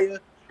fire.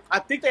 I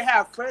think they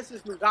have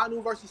Francis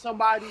Ngannou versus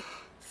somebody.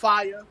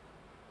 Fire.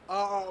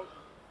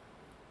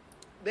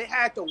 They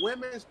had the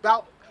women's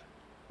bout.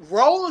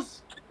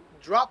 Rose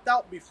dropped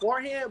out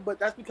beforehand, but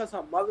that's because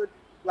her mother,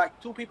 like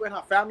 2 people in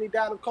her family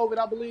died of COVID,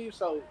 I believe.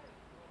 So,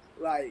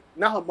 like,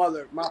 not her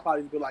mother, my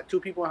apologies, but like 2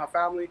 people in her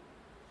family.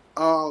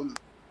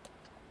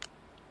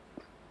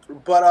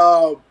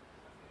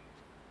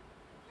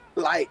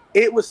 Like,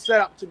 it was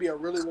set up to be a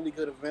really, really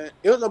good event.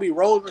 It was gonna be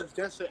Rose versus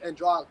Jensen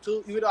Andrade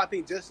too, even though I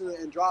think Jensen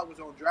Andrade was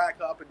gonna drag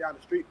her up and down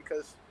the street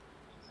because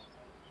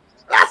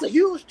that's a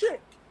huge chick.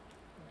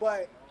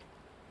 But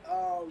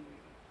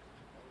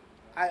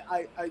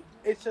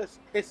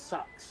it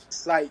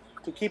sucks. Like,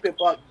 to keep it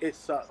buck, it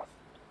sucks.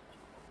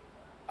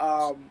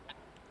 Now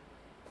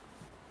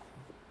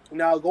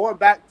going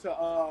back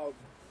to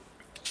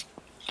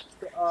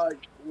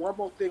one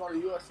more thing on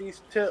the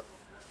UFC's tip,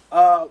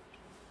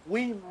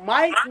 we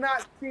might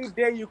not see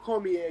Daniel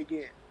Cormier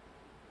again.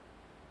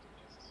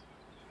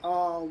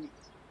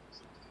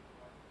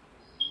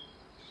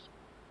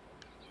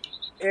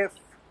 If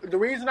the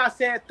reason I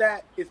said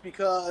that is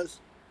because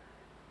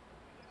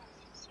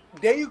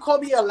Daniel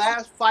Cormier's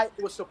last fight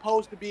was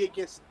supposed to be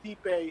against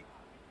Stipe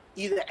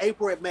either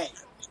April or May.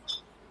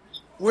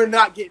 We're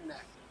not getting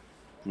that.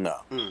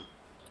 No.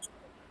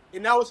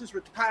 And that was his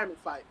retirement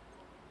fight.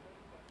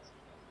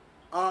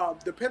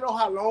 Depending on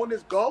how long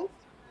this goes,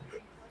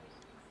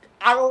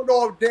 I don't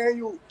know if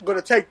Daniel going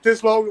to take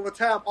this long of a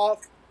time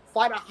off,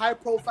 fight a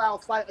high-profile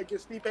fight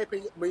against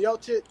Stipe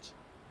Miocic,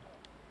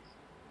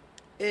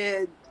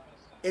 and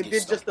then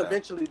just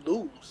eventually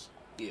lose.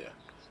 Yeah.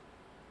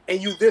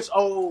 And you this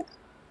old,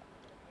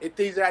 and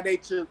things of that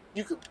nature,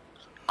 you could,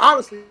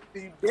 honestly,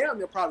 you damn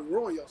near probably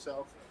ruin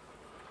yourself.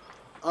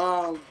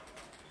 So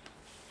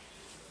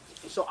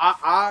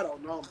I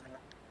don't know, man.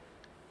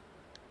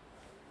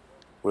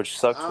 Which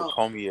sucks for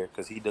Cormier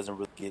because he doesn't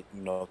really get,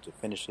 to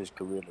finish his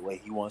career the way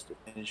he wants to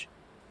finish.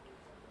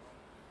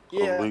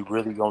 Yeah. Are we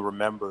really going to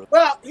remember?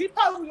 Well, he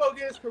probably going to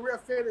get his career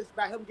finished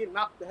by him getting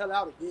knocked the hell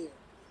out again.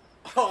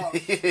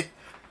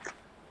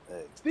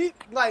 Steve,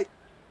 I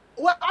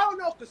don't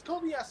know, because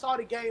Cormier saw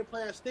the game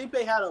plan.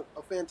 Stipe had a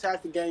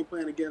fantastic game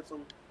plan against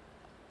him.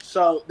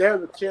 So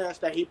there's a chance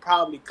that he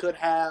probably could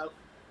have,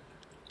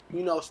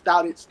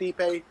 stouted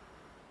Stipe.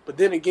 But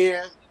then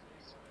again,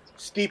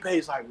 Stipe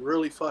is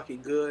really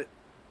fucking good.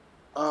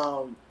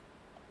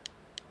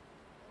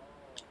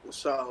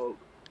 So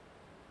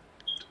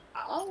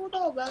I don't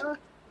know, man.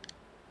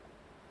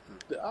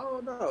 I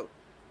don't know.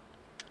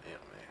 Yeah,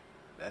 man,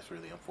 that's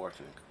really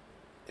unfortunate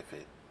if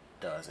it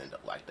does end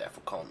up like that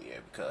for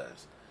Cormier,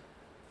 because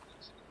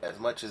as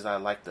much as I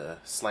like to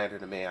slander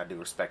the man, I do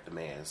respect the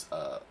man's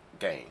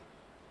game,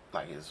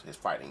 like his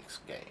fighting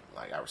game.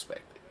 Like, I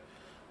respect it.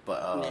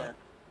 But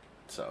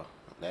so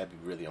that'd be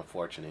really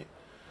unfortunate.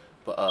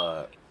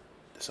 But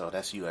so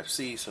that's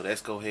UFC. So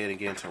let's go ahead and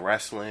get into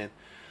wrestling.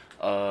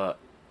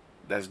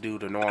 Let's do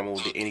the normal.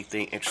 Did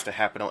anything interesting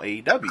happen on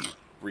AEW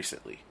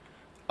recently?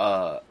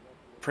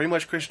 Pretty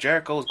much Chris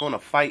Jericho is going to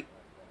fight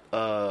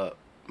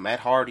Matt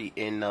Hardy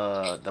in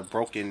the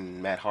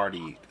broken Matt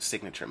Hardy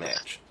signature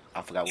match.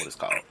 I forgot what it's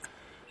called.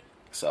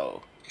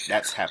 So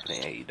that's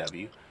happening in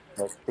AEW.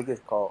 I think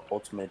it's called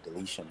Ultimate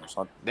Deletion or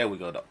something. There we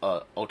go.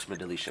 The Ultimate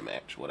Deletion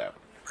match, whatever.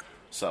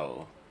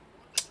 So,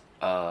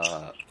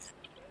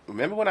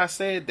 remember when I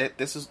said that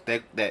this is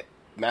that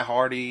Matt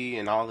Hardy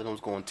and all of them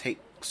was going to take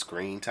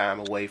screen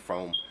time away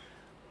from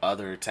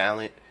other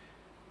talent?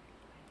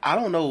 I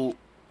don't know.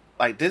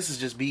 Like, this is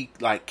just me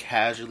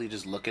casually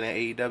just looking at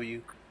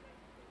AEW.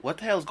 What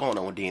the hell's going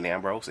on with Dean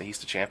Ambrose, and he's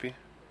the champion?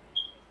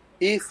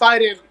 He's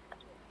fighting.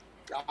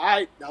 All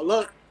right, now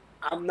look,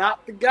 I'm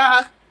not the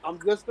guy. I'm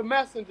just the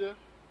messenger.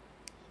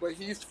 But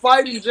he's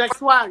fighting Jack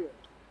Swagger.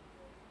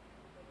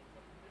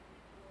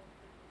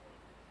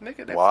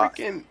 Nigga, that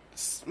freaking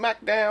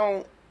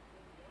SmackDown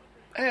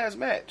ass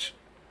match.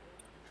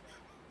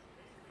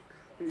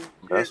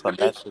 That's a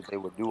match that they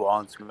would do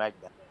on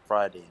SmackDown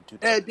Friday in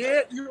 2000. And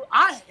then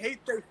I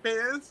hate their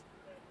fans,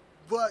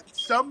 but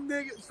some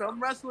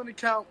wrestling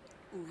account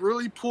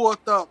really pulled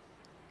up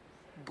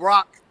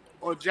Brock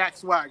or Jack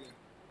Swagger.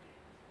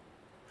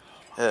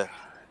 Yeah.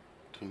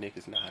 Do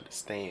niggas not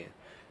understand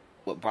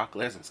what Brock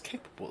Lesnar's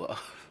capable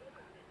of?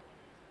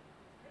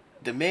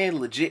 The man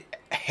legit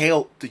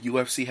held the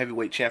UFC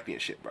Heavyweight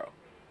Championship, bro.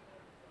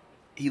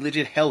 He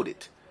legit held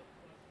it.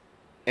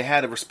 And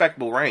had a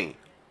respectable reign.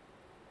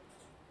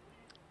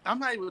 I'm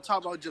not even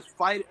talking about just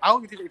fighting. I don't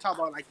even think they talk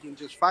about him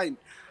just fighting.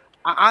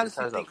 I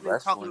honestly think they're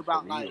talking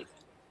about not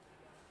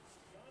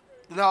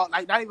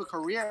even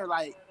career.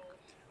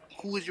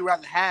 Who would you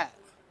rather have?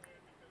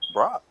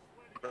 Brock.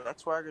 Jack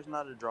Swagger's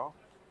not a draw.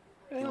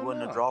 He Hell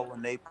wasn't no. a draw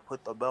when they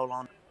put the belt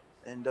on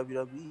in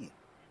WWE.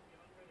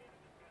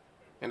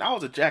 And I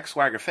was a Jack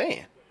Swagger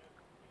fan.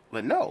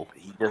 But no.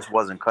 He just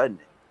wasn't cutting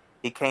it.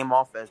 He came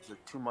off as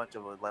too much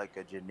of a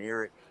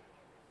generic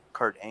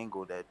Kurt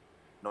Angle that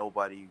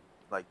nobody,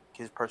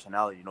 his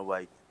personality,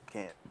 nobody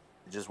can't.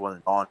 It just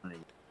wasn't on me.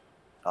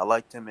 I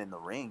liked him in the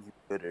ring. He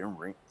was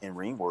good in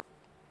ring work.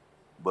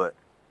 But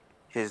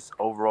his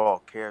overall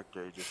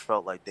character. It just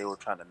felt like they were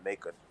trying to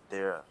make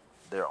their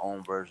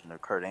own version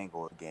of Kurt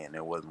Angle again.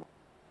 It wasn't.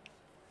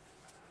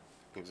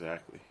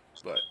 Exactly.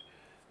 But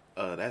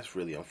that's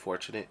really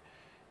unfortunate.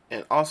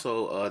 And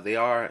also, they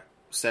are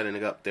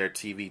setting up their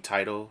TV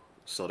title,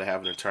 so they're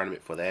having a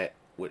tournament for that,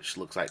 which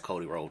looks like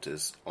Cody Rhodes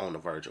is on the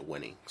verge of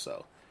winning.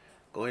 So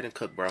go ahead and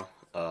cook, bro.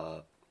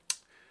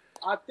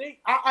 I think,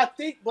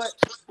 but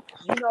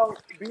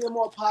being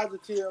more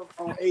positive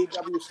on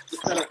AEW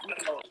instead of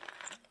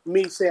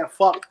me saying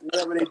fuck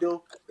whatever they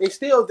do. It's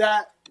still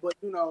that, but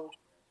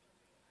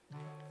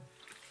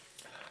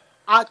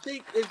I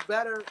think it's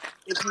better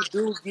if you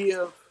do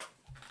give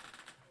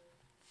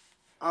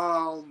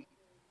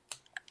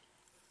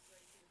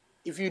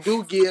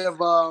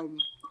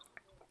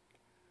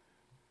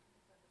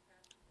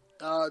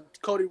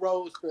Cody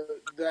Rhodes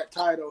that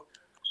title.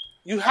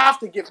 You have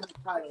to give him the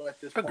title at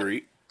this point.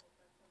 Agreed.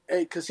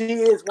 Because he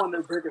is one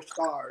of the bigger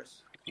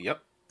stars.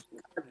 Yep.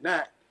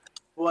 That,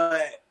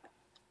 but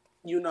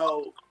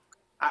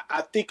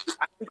I think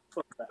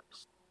for the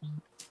best.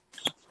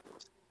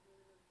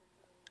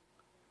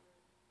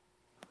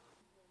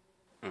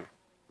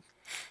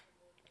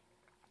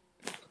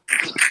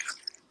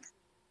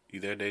 You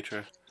there,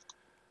 Daytra?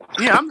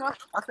 Yeah, I'm not.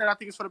 I said I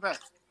think it's for the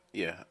best.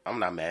 Yeah, I'm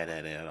not mad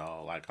at it at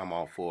all. Like, I'm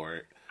all for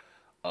it.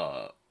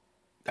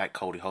 That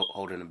Cody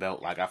holding the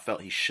belt, like, I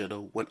felt he should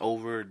have went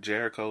over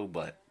Jericho,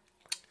 but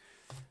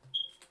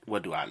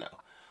what do I know?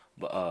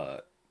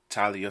 But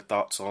Tyler, your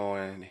thoughts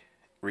on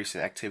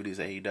recent activities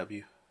at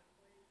AEW?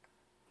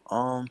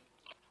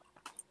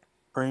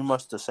 Pretty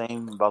much the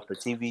same about the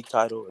TV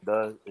title.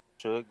 It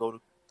should go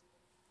to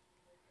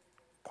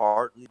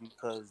partly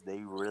because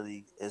they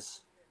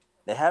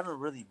haven't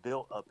really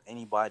built up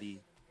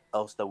anybody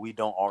else that we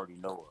don't already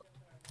know of.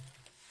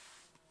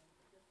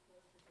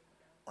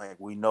 Like,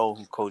 we know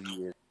who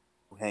Cody is,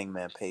 who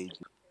Hangman Page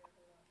is.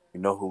 We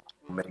know who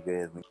Omega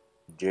is, we know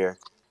who Jericho,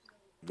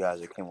 the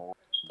guys that came over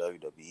from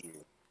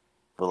WWE.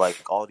 But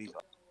like all these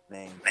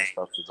names and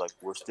stuff is like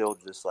we're still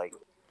just like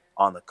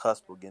on the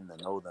cusp of getting to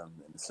know them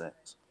in a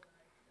sense.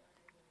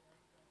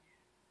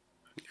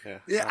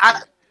 Yeah.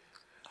 I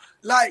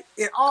like,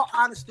 in all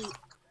honesty,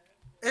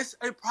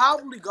 it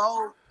probably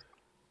go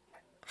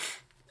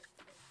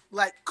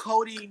like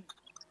Cody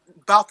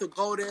about to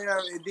go there,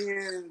 and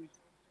then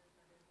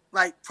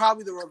like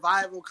probably the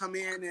Revival come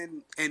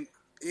in and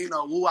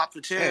woo out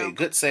the champ. Hey,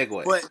 good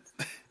segue. But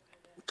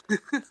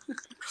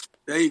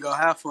there you go,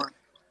 have fun.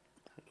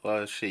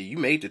 Well, shit, you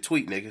made the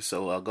tweet, nigga.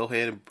 So go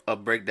ahead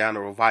and break down the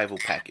Revival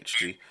package,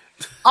 G.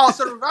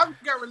 So the Revival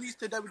got released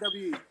to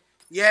WWE.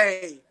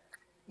 Yay!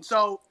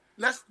 So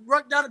let's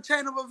break down the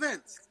chain of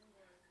events.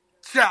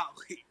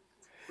 Charlie,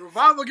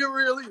 Revival get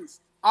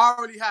released.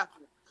 Already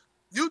happened.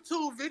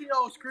 YouTube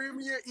video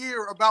screaming your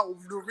ear about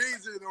the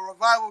reason the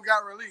Revival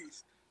got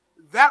released.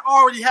 That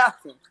already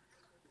happened.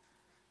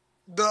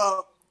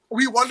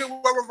 We wonder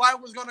where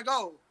Revival was gonna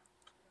go.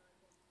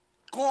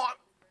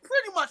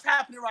 Pretty much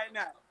happening right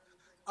now.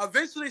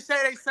 Eventually say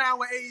they sign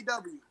with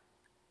AEW.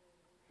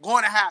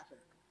 Going to happen.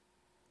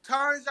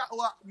 Turns out,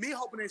 me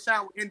hoping they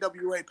sign with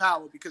NWA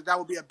Power because that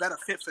would be a better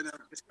fit for them,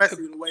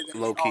 especially the way that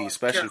low key,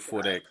 especially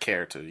for that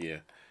character, yeah.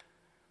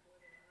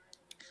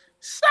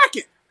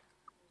 Second,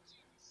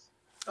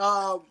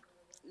 not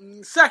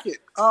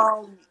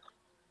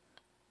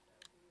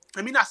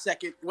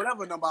second,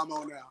 whatever number I'm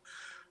on now.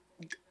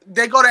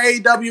 They go to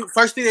AEW.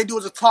 First thing they do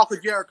is a Talk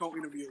with Jericho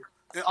interview.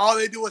 And all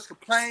they do is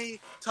complain,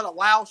 tell a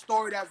wild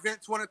story that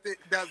Vince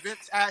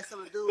asked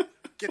them to do,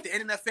 get the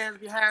internet fans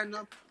behind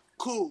them.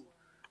 Cool.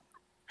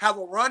 Have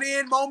a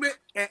run-in moment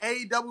at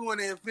AEW when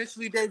they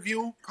eventually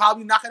debut.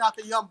 Probably knocking out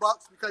the Young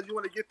Bucks because you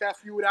want to get that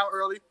feud out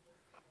early.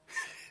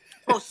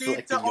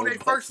 Proceed to, on their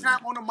first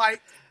time on the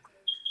mic,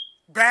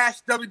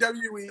 bash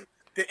WWE.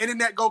 The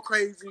internet go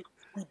crazy.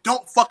 We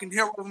don't fucking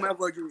hear from them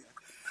ever again.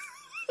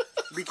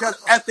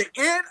 Because at the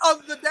end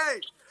of the day,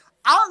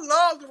 I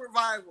love the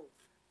Revival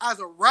as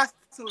a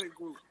wrestling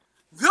group.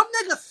 Them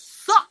niggas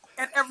suck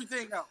at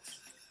everything else.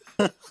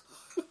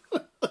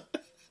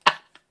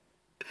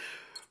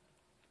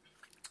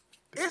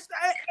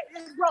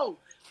 Bro,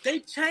 they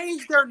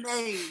changed their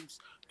names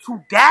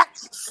to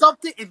Dax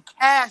something and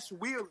Cash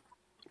Wheeler.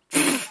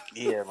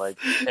 Yeah, like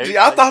Gee,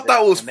 I thought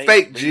that was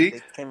fake,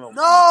 G.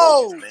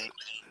 No.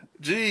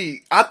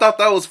 Gee, I thought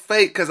that was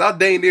fake because I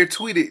dang near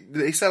tweeted.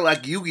 They sound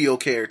like Yu-Gi-Oh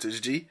characters,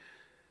 G.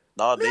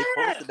 No, they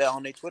posted that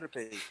on their Twitter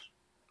page.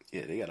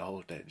 Yeah, they gotta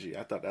hold that, G.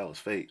 I thought that was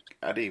fake.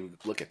 I didn't even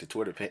look at the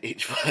Twitter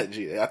page, but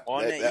G.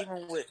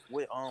 Even with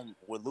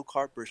Luke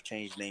Harper's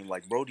changed name,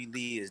 like Brody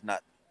Lee is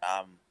not.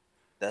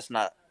 That's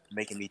not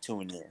making me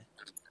tune in.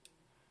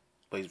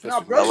 No,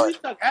 Brody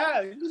stuck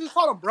ass. You just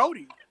call him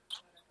Brody.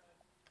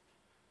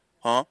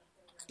 Huh?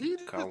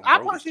 I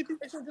personally think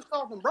they should just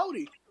call him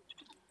Brody.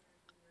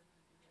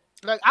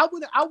 Like I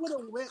would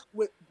have went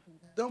with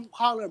them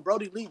calling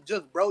Brody Lee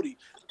just Brody.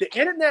 The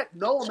internet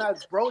know him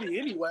as Brody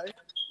anyway.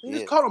 You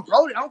just call him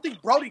Brody. I don't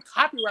think Brody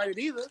copyrighted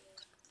either.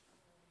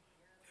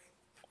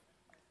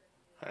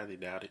 Highly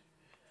doubt it.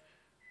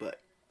 But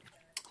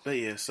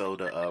yeah, so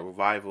the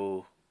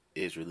Revival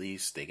is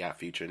released. They got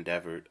Future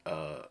Endeavored.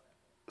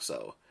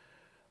 So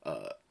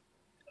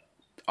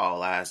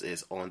all eyes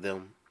is on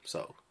them.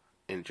 So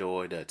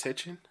enjoy the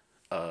attention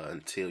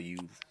until you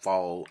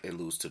fall and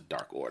lose to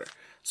Dark Order.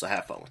 So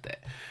have fun with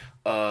that.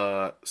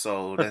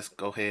 So let's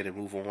go ahead and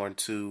move on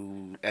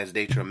to, as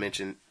Datra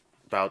mentioned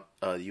about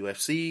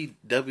UFC,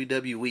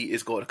 WWE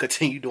is going to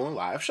continue doing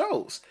live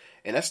shows.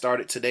 And that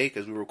started today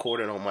because we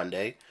recorded on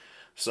Monday.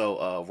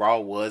 So Raw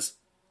was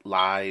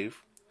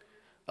live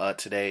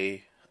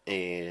today,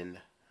 and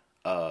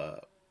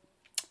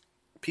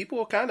people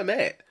are kind of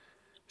mad,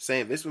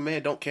 saying Vince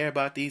McMahon don't care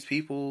about these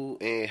people,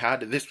 and how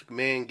did Vince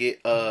McMahon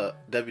get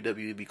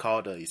WWE be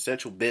called an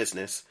essential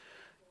business?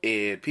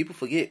 And people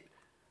forget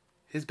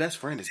his best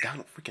friend is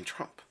Donald freaking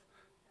Trump.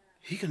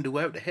 He can do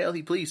whatever the hell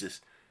he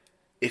pleases.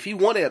 If he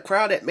wanted a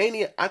crowd at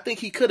Mania, I think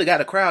he could have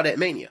got a crowd at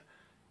Mania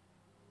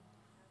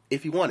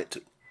if he wanted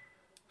to.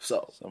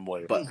 So,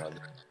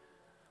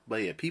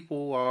 but yeah,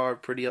 people are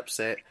pretty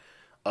upset.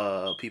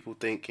 People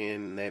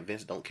thinking that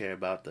Vince don't care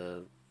about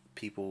the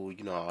people,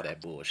 you know, all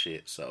that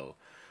bullshit. So,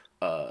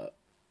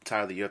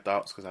 Tyler, your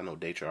thoughts? Because I know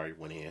Daytra already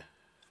went in.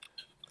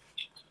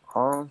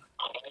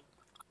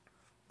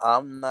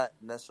 I'm not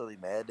necessarily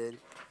mad at it,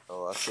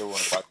 so I still want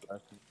to watch the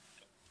wrestling.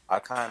 I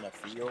kind of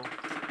feel,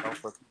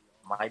 for people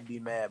might be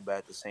mad, but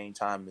at the same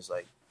time, it's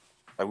like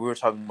we were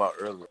talking about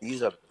earlier.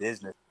 These are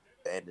business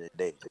at the end of the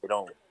day. They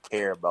don't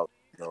care about,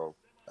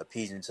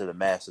 appeasing to the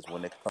masses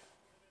when it comes.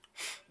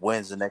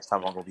 When's the next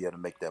time I'm gonna be able to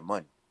make that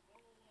money?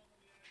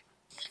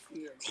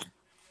 Yeah.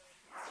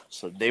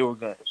 So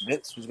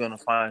Vince was gonna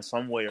find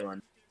some way or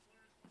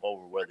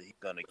over whether he's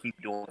gonna keep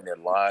doing it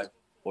live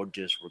or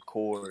just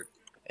record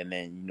and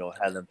then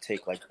have them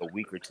take like a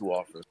week or two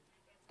off of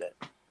that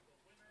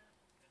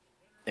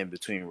in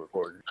between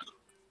recording.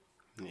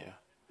 Yeah,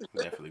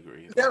 definitely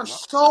agree.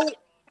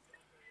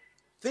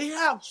 They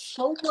have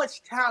so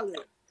much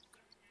talent.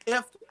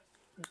 If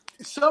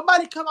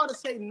somebody come out and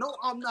say, no,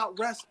 I'm not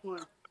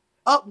wrestling,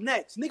 up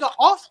next, nigga,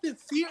 Austin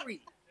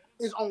Theory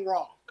is on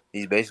Raw.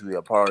 He's basically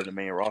a part of the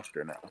main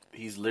roster now.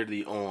 He's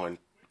literally on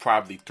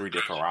probably 3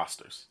 different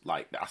rosters.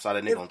 Like, I saw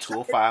that nigga on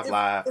 205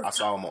 Live. I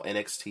saw him on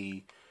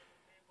NXT.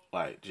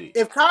 Like, gee.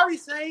 If Kyrie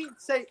say,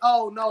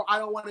 oh, no, I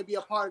don't want to be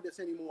a part of this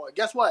anymore,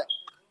 guess what?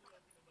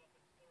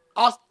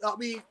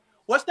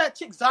 What's that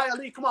chick, Zia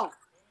Lee? Come on.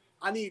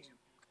 I need you.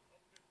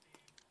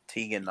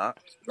 Tegan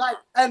Knox. Like,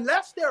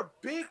 unless they're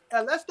big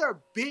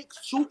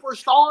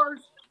superstars,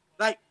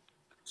 like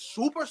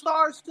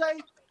superstars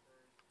say,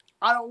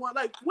 I don't want,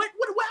 like, what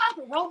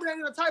happened? Roman ain't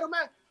in a title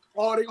match?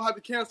 Oh, they're going to have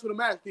to cancel the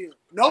match then.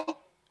 Nope.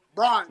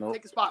 Braun,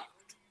 take a spot.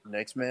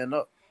 Next man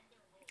up.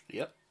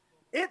 Yep.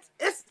 And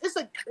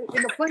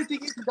the funny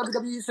thing is,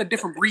 WWE is a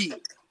different breed.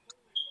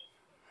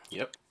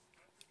 Yep.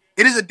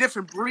 It is a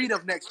different breed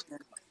of next man.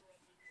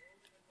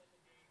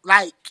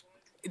 Like,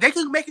 they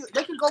can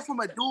go from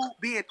a dude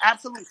being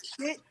absolute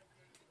shit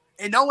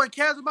and no one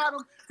cares about him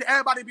to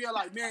everybody being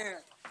like, man,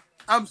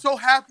 I'm so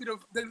happy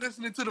they're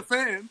listening to the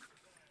fans.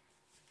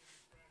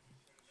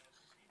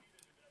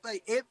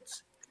 Like,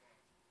 it's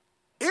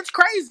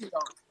crazy though.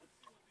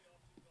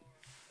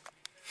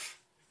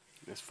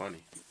 It's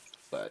funny.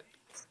 But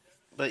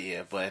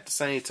at the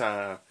same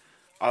time,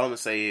 all I'm gonna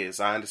say is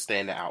I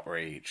understand the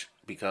outrage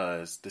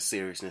because the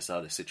seriousness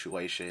of the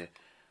situation.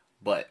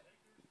 But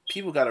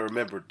people got to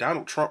remember,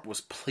 Donald Trump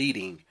was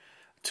pleading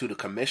to the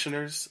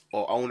commissioners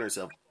or owners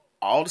of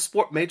all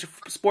the major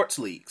sports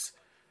leagues.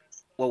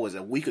 What was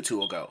it, a week or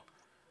two ago,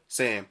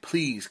 saying,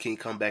 "Please, can you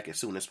come back as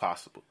soon as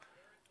possible?"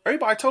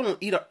 Everybody told him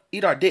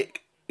eat our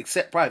dick,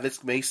 except probably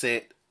Vince May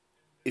said,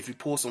 "If you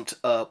pull some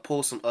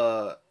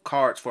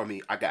cards for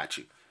me, I got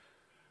you."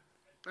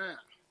 Man.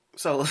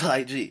 So it's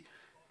like, gee,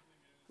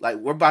 like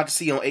we're about to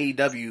see on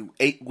AEW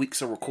 8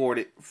 weeks of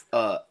recorded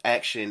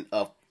action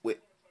with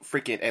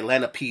freaking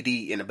Atlanta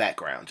PD in the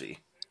background, G.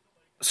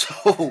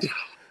 So,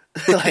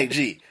 like,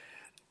 gee,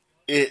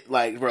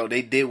 bro,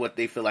 they did what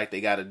they feel like they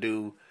got to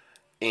do,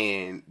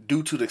 and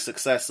due to the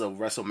success of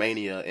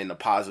WrestleMania and the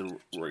positive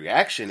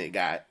reaction it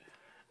got,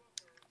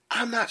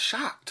 I'm not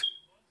shocked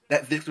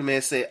that Vince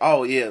McMahon said,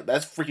 "Oh yeah,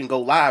 let's freaking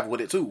go live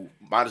with it too.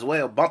 Might as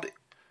well bump it."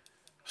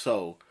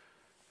 So,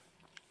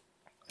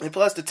 and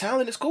plus the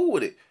talent is cool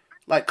with it.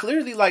 Like,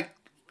 clearly, like,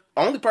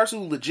 the only person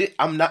who legit,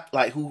 I'm not,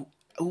 like, who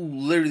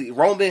literally,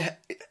 Roman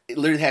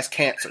literally has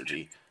cancer,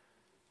 G.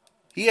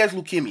 He has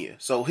leukemia.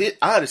 So,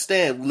 I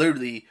understand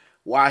literally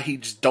why he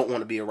just don't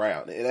want to be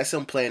around. And that's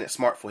him playing it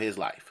smart for his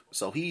life.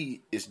 So,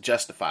 he is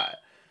justified.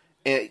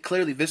 And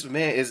clearly, Vince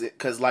McMahon isn't,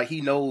 because, like, he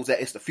knows that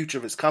it's the future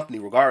of his company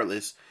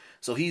regardless.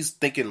 So, he's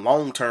thinking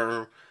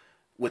long-term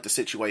with the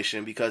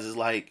situation because it's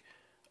like,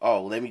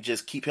 oh, let me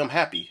just keep him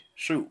happy.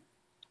 Shoot.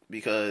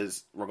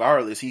 Because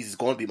regardless, he's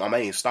going to be my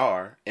main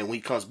star, and when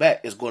he comes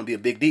back, it's going to be a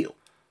big deal.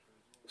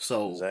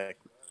 So,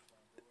 exactly.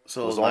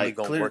 So it's only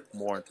going to work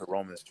more into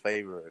Roman's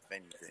favor, if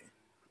anything.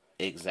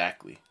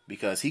 Exactly,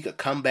 because he could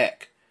come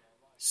back,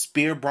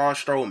 spear Braun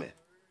Strowman,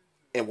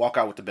 and walk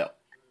out with the belt.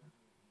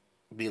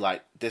 Be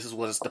like, this is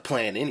what's the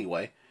plan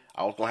anyway.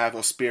 I was going to have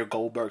him spear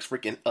Goldberg's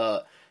freaking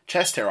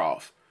chest hair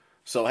off.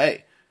 So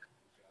hey,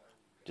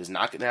 just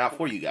knocking it out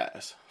for you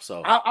guys.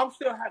 So I'm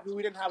still happy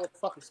we didn't have a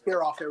fucking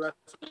spear off there.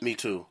 me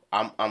too.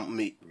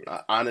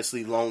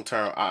 Honestly, long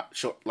term,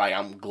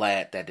 I'm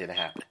glad that didn't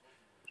happen.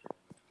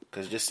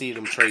 Because just seeing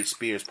them trade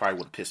spears probably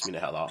would have pissed me the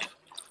hell off.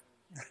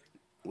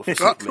 With a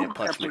Superman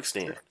punch mixed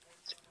in.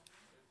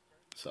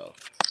 So,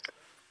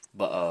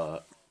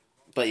 but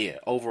yeah,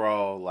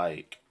 overall,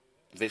 like,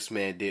 Vince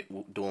Man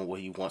doing what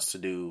he wants to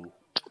do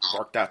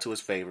worked out to his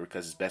favor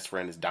because his best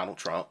friend is Donald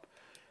Trump.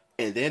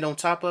 And then on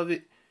top of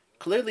it,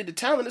 clearly the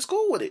talent is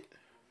cool with it.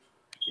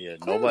 Yeah,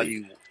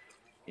 nobody,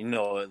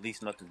 at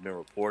least nothing's been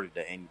reported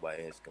that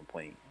anybody has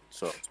complained.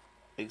 So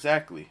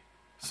exactly.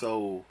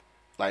 So,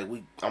 like,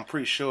 I'm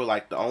pretty sure,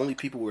 like, the only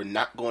people we're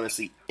not going to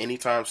see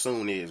anytime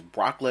soon is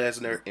Brock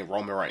Lesnar and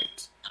Roman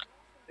Reigns.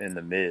 And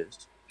The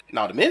Miz.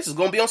 Now, The Miz is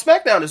going to be on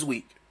SmackDown this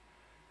week.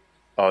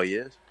 Oh,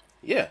 yes?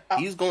 Yeah,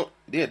 he's going.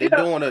 Yeah, they're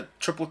doing a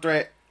triple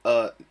threat,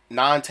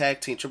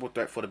 non-tag team triple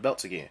threat for the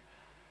belts again.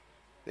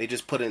 They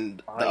just put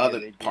in the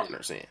other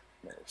partners in.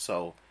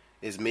 So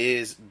it's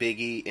Miz, Big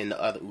E, and the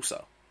other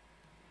Uso.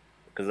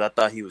 Because I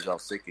thought he was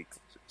out sick.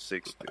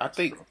 I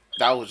think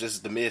that was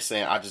just the Miz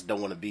saying, "I just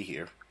don't want to be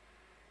here."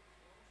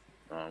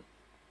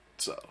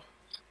 So,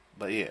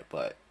 but yeah,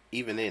 but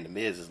even then, the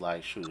Miz is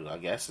like, "Shoot, I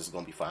guess it's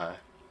gonna be fine."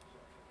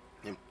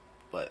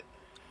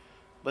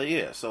 But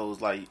yeah, so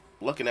it's like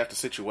looking at the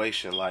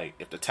situation, like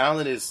if the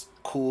talent is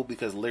cool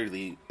because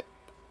literally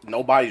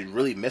nobody's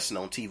really missing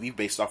on TV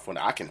based off what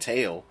I can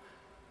tell,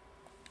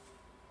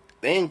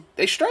 then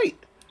they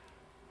straight.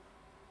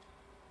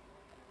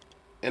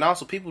 And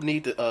also, people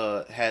need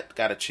to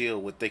gotta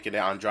chill with thinking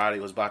that Andrade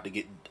was about to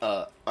get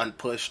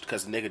unpushed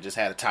because the nigga just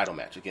had a title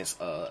match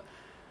against no,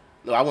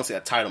 I won't say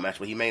a title match,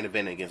 but he main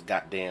evented against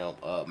goddamn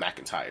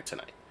McIntyre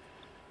tonight.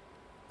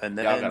 And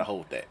then y'all gotta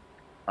hold that.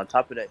 On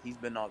top of that, he's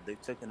been off.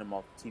 They've taken him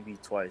off TV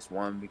twice.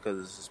 One because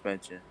of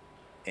suspension,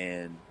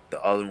 and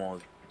the other one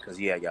was because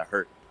he got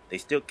hurt. They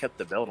still kept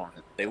the belt on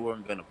him. They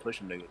weren't gonna push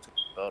him to take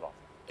the belt off.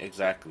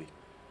 Exactly.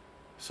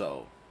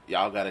 So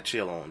y'all gotta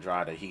chill on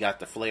Andrade. He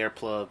got the Flair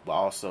plug, but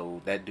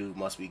also that dude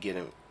must be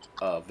getting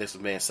Vince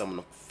McMahon some of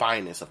the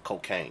finest of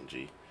cocaine.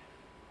 G.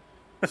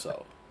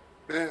 So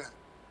Man.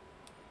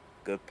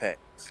 Good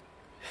packs.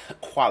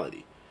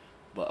 Quality.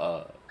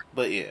 But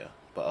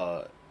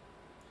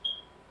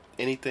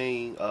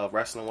anything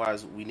wrestling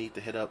wise we need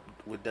to hit up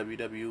with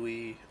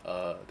WWE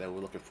that we're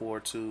looking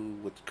forward to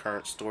with the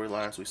current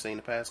storylines we've seen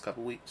the past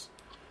couple weeks?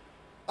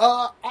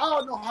 I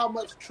don't know how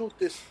much truth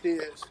this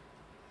is,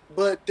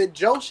 but the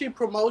Joshi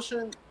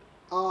promotion,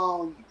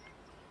 what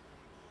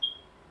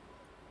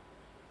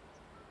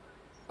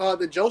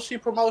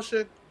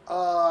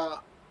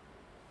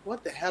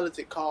the hell is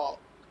it called?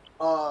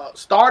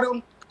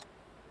 Stardom.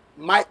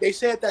 They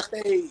said that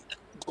they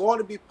going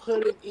to be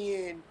putting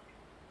in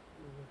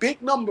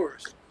big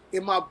numbers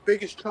in my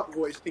biggest Trump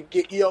voice to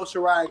get Io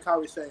Shirai and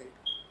Kairi Sane.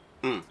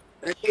 And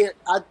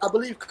I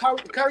believe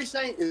Kairi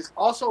Sane is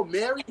also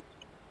married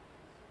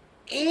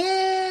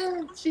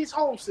and she's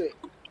homesick.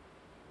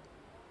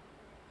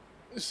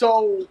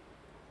 So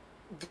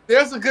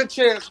there's a good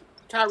chance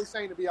Kairi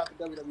Sane to be out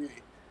the WWE.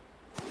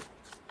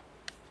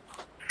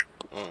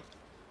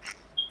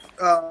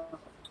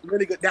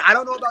 Really good. Now, I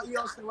don't know about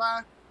Io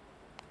Shirai.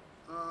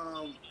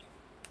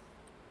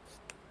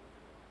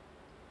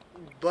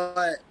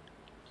 But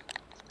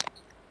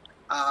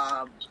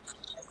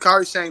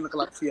Kairi Sane looking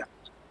like Fiat.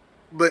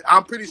 But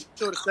I'm pretty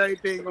sure the same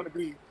thing is going to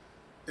be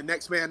the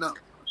next man up.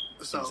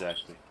 So,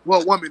 exactly.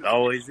 Well, woman up.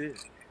 Always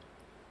is.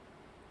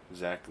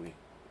 Exactly.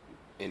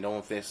 And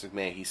knowing Vince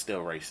McMahon, he's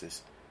still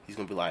racist. He's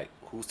going to be like,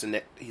 who's the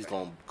next? He's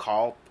going to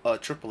call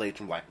Triple H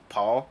and be like,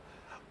 Paul,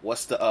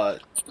 what's the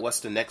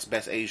next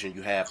best Asian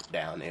you have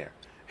down there?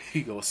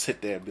 He going to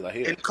sit there and be like,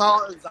 here. And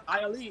call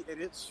Zia Lee,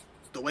 and it's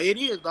the way it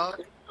is,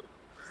 dog.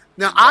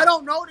 Now, I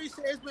don't know. They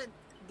say it's been,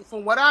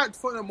 from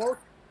the most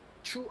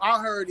true I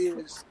heard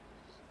is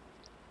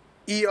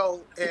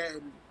Io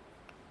and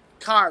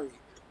Kairi.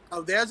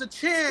 There's a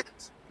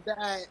chance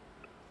that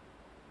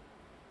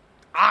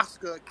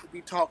Asuka could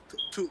be talked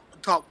to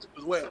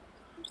as well.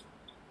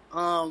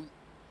 I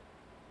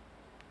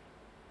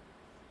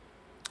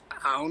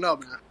don't know,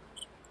 man.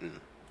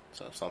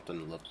 So something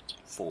to look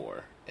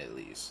for at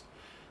least.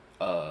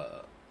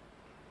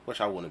 Which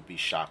I wouldn't be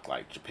shocked.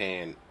 Like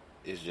Japan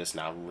is just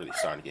now really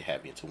starting to get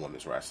heavy into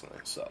women's wrestling,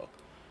 so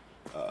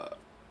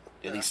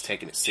at least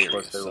taking it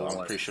serious. So I'm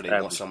pretty sure they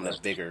want some of the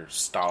bigger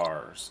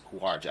stars who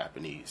are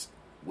Japanese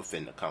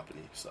within the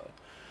company. So,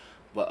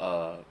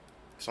 but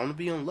something to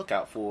be on the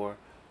lookout for.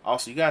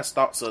 Also, you guys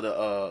thoughts of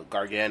the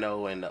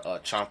Gargano and the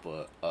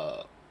Ciampa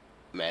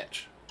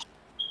match?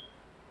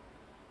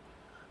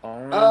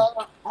 I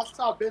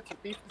saw bits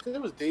and pieces.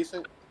 It was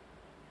decent.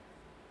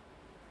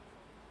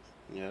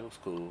 Yeah, it was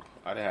cool.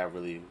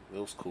 It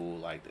was cool.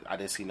 Like, I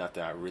didn't see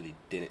nothing I really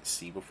didn't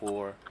see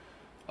before.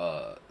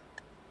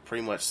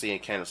 Pretty much seeing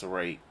Candice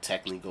LeRae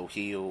technically go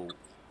heel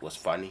was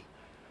funny.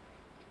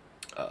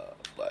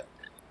 But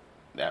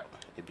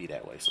it'd be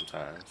that way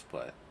sometimes.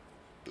 But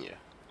yeah,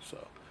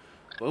 so.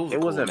 But it was a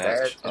cool wasn't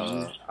match. bad to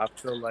me. I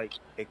feel like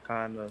it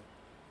kind of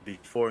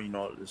before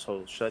this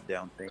whole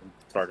shutdown thing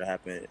started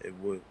happening,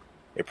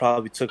 it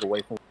probably took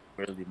away from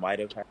what really might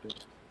have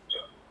happened.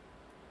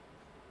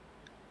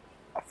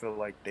 I feel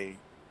like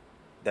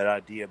that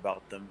idea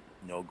about them,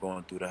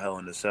 going through the Hell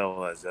in the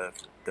Cell as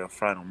their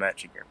final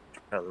match against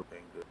each other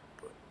being good,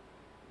 but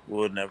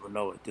we'll never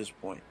know at this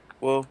point.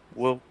 Well,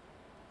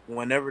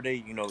 whenever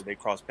they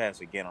cross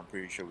paths again, I'm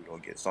pretty sure we're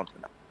gonna get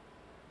something out.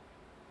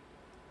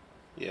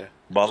 Yeah.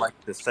 But I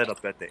like the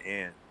setup at the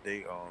end.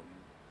 They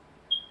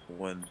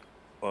when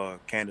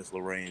Candice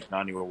LeRae and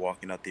Nani were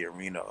walking out the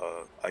arena,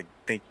 I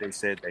think they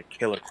said that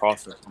Killer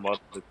Cross and some other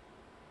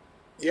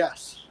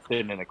Yes.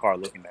 sitting in the car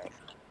looking at him.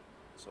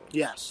 So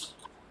Yes.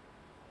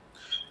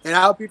 And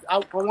I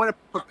want to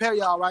prepare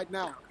y'all right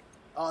now.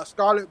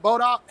 Scarlett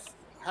Bodox,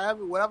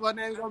 whatever her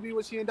name's gonna be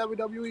when she in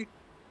WWE.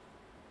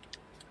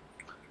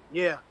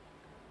 Yeah.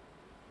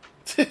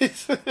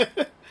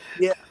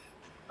 Yeah.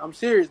 I'm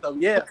serious though.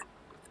 Yeah.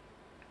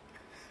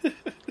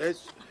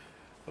 It's.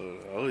 I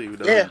don't even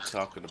know what you're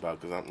talking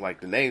about because I'm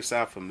like the name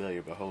sound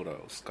familiar, but hold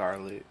on,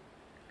 Scarlett.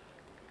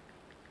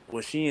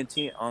 Was she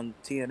on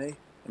TNA?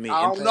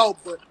 I don't know,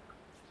 but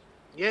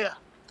yeah.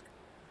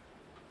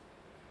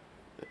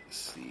 Let's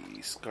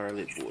see,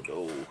 Scarlett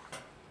Bordeaux.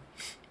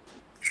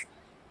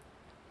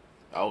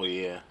 Oh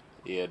yeah.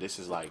 This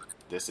is like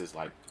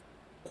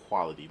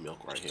quality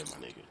milk right here,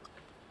 my nigga.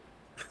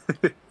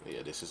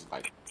 Yeah, this is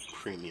like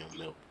premium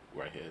milk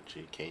right here.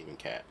 She can't even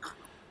cap.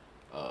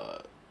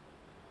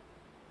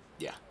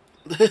 Yeah.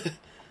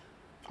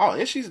 Oh,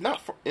 and she's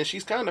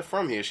kind of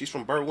from here. She's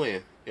from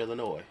Berwyn,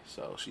 Illinois.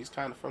 So she's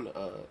kind of from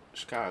the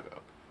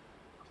Chicago.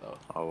 So.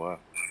 Oh wow.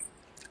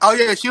 Oh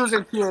yeah, she was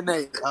in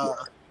TNA.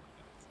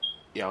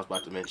 Yeah, I was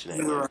about to mention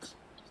that. Right.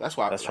 That's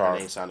why her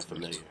name sounded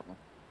familiar.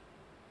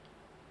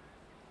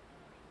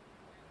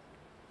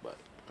 But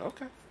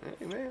okay,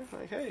 hey man,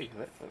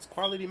 that's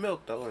quality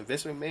milk though. And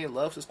Vince McMahon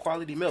loves his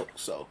quality milk.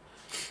 So,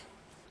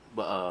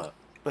 but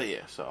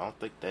yeah. So I don't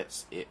think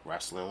that's it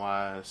wrestling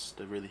wise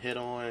to really hit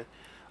on.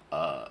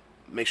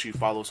 Make sure you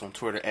follow us on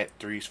Twitter at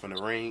Threes from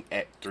the Ring,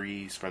 at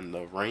Threes from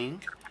the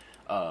Ring.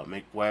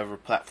 Make whatever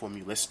platform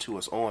you listen to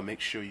us on,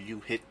 make sure you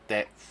hit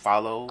that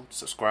follow,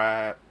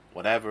 subscribe,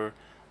 whatever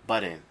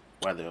button,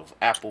 whether it was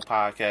Apple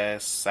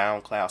Podcasts,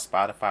 SoundCloud,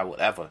 Spotify,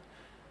 whatever.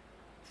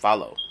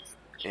 Follow.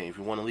 And if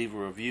you want to leave a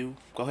review,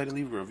 go ahead and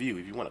leave a review.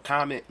 If you want to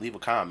comment, leave a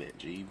comment.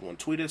 G. If you want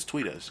to tweet us,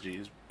 G.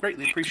 It's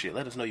greatly appreciate it.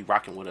 Let us know you're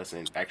rocking with us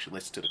and actually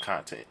listen to the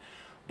content.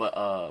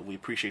 But we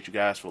appreciate you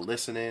guys for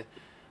listening.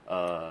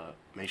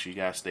 Make sure you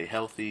guys stay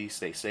healthy,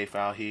 stay safe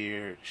out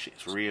here.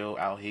 Shit's real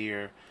out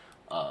here.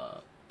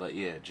 But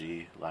yeah,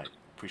 G,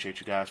 appreciate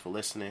you guys for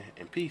listening,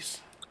 and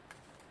peace.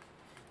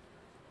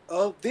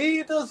 Oh,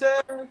 Be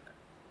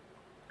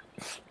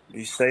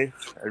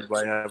safe.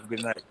 Everybody have a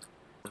good night.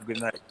 Have a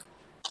good night.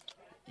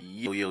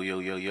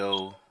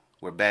 Yo.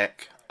 We're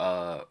back.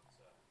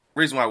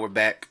 Reason why we're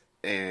back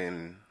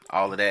and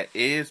all of that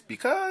is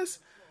because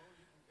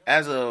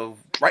as of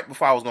right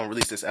before I was going to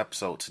release this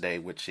episode today,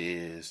 which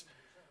is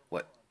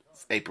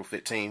April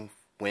 15th,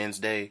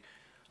 Wednesday,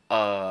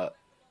 it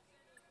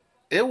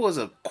was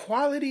a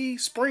quality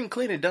spring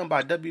cleaning done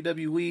by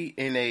WWE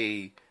in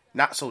a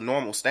not so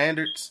normal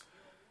standards.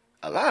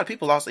 A lot of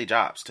people lost their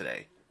jobs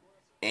today.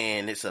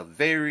 And it's a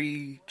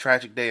very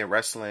tragic day in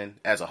wrestling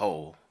as a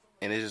whole.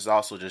 And it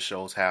also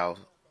shows how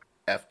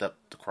effed up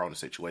the corona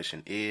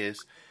situation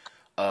is.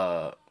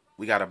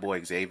 We got our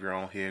boy Xavier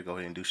on here. Go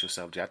ahead and introduce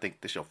yourself. I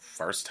think this is your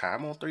first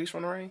time on Threes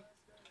from the Ring?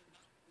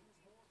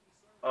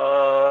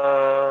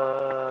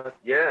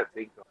 Yeah, I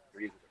think on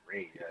Threes from the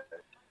Ring, yeah.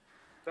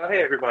 So,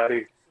 hey,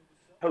 everybody.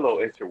 Hello,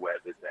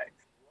 interweb. It's X.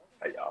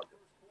 How y'all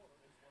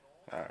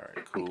doing?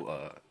 Alright,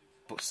 cool.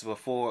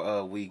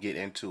 Before we get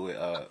into it,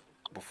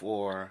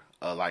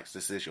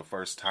 this is your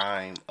first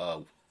time,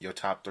 your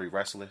top 3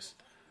 wrestlers?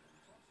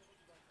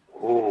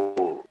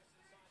 Ooh.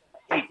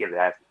 I hate getting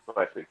asked this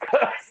question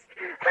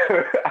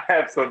because I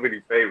have so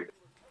many favorites.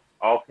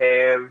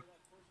 Offhand,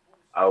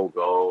 I will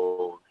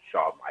go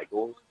Shawn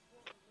Michaels.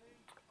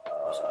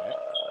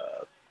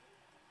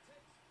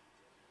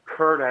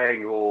 Kurt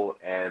Angle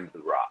and The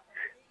Rock.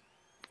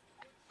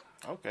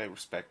 Okay,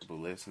 respectable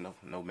list.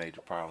 No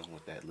major problems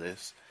with that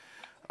list.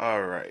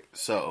 All right,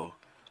 so,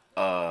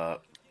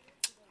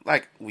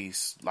 like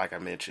I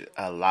mentioned,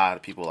 a lot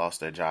of people lost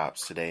their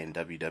jobs today in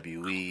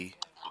WWE.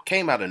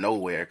 Came out of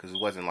nowhere because it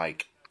wasn't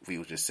like we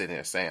were just sitting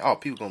there saying, "Oh,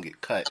 people gonna get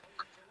cut."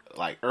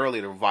 Like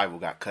earlier, the Revival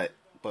got cut,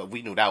 but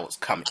we knew that was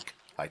coming.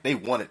 Like they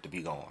wanted to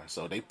be gone,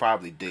 so they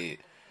probably did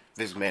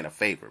this man a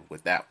favor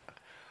with that one.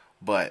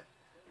 But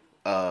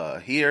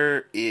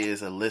here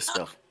is a list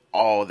of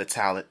all the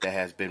talent that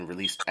has been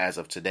released as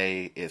of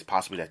today. It's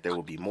possible that there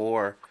will be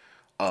more.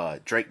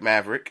 Drake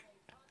Maverick,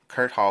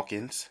 Kurt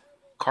Hawkins,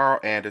 Carl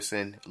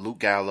Anderson, Luke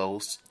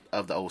Gallows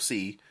of the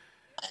OC,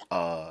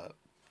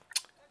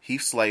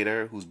 Heath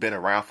Slater, who's been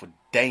around for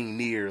dang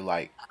near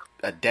like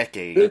a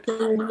decade.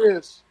 15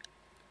 years.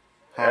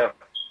 Huh? Yeah.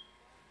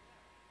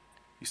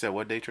 You said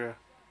what, Daytra?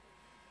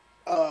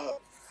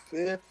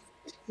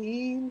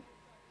 15.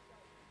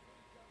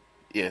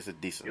 Yeah, it's a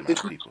decent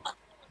amount of people.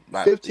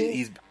 About 15.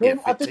 he's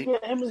I think 15.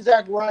 him and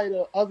Zack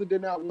Ryder, other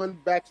than that one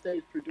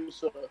backstage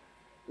producer,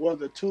 were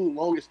the two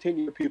longest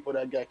tenured people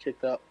that got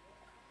kicked out.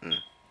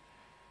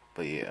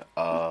 But yeah,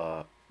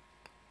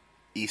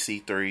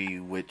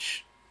 EC3,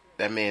 which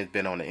that man's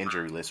been on the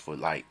injury list for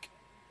like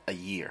a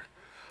year.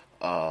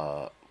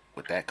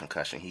 With that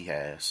concussion he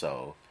has,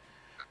 so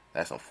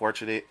that's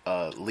unfortunate.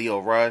 Leo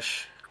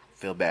Rush,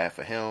 feel bad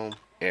for him.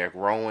 Eric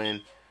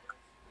Rowan,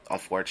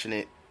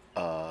 unfortunate.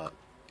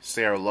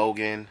 Sarah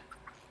Logan,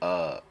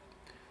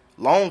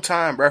 long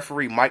time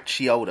referee Mike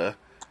Chioda,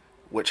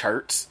 which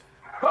hurts.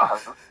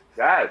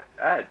 that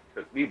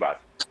took me by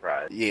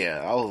surprise.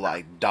 Yeah, I was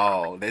like,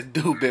 dog, that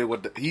dude been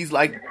with he's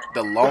like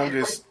the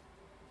longest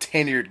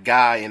tenured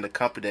guy in the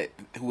company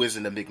who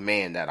isn't a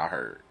McMahon that I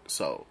heard.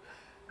 So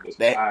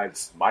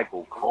Besides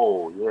Michael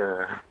Cole,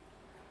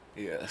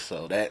 yeah,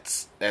 so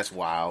that's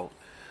wild.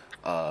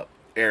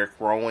 Eric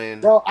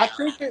Rowan. Bro, I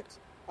think it's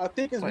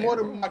more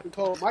than Michael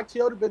Cole. Mike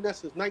Chioda been there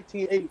since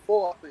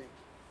 1984, I think.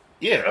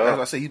 Yeah, as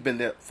I say, he's been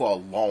there for a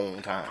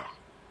long time.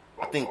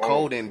 I think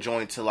Cole didn't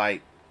join till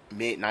like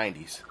mid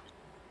 '90s.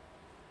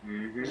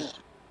 Mm-hmm.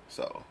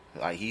 So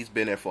like he's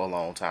been there for a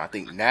long time. I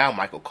think now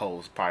Michael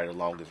Cole's probably the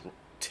longest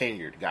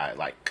tenured guy,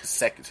 like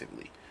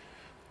consecutively.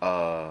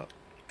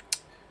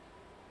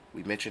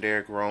 We mentioned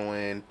Eric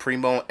Rowan,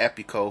 Primo and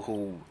Epico,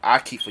 who I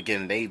keep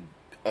forgetting they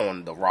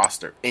on the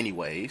roster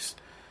anyways.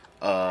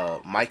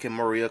 Mike and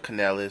Maria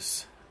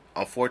Kanellis.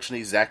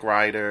 Unfortunately, Zack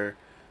Ryder,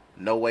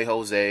 No Way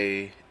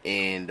Jose,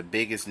 and the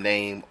biggest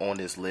name on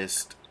this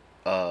list,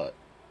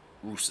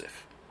 Rusev.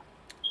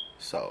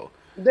 So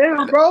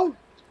damn, bro.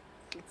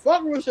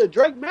 Fuck Rusev,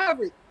 Drake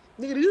Maverick.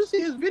 Nigga, did you see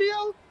his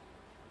video?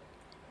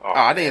 Oh,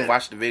 I didn't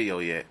watch the video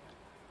yet.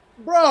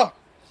 Bro,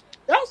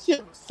 that shit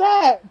was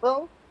sad,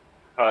 bro.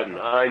 Cutting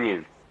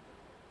onions.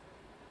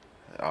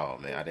 Oh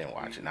man, I didn't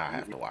watch it. Now I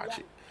have to watch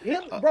it.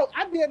 Yeah, bro,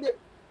 I did it.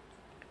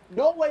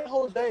 No Way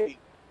Jose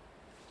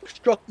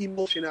struck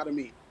emotion out of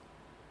me.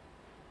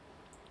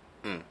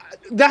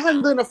 That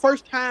has been the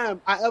first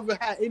time I ever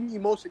had any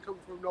emotion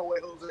coming from No Way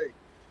Jose.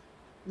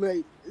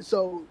 Like,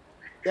 so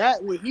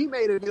that when he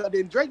made it,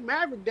 then Drake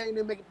Maverick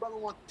didn't make a brother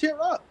want to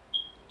tear up.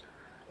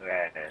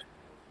 Man,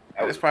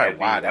 That's probably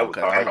why though, was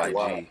because I'm hard.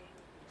 like, gee,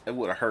 it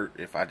would have hurt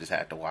if I just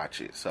had to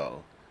watch it.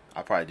 So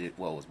I probably did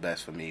what was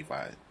best for me if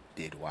I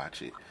did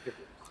watch it.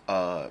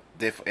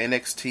 Then for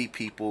NXT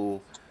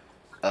people,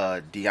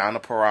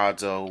 Deonna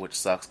Purrazzo, which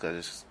sucks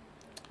because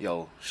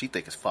she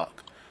thick as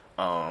fuck.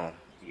 Yeah.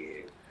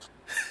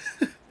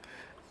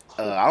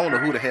 I don't know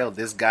who the hell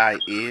this guy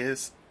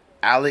is.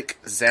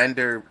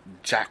 Alexander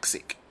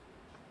Jaksic.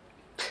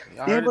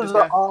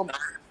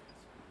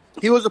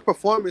 He was a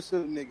performance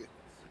nigga.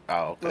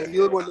 Oh, okay. Like, he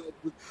was one of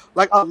the,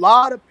 like a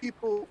lot of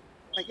people.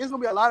 Like, there's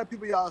gonna be a lot of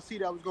people y'all see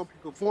that was gonna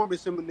be performing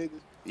some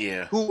niggas.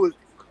 Yeah. Who was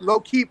low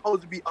key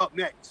supposed to be up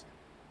next.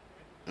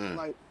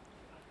 Like.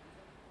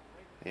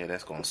 Yeah,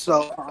 that's gonna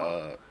suck.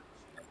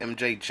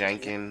 MJ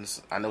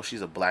Jenkins. I know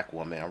she's a black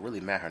woman. I'm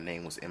really mad her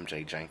name was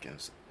MJ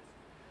Jenkins.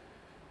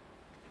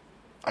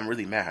 I'm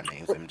really mad her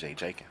name's MJ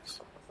Jenkins.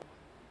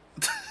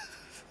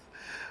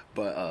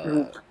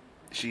 But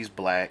she's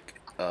black.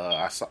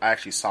 I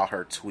actually saw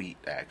her tweet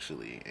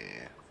actually.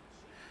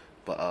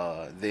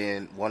 But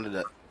then one of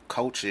the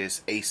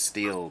coaches, Ace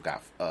Steel,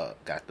 got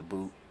the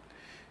boot.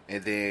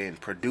 And then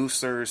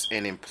producers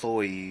and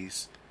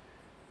employees.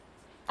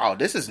 Oh,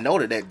 this is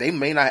noted that they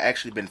may not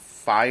actually been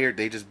fired.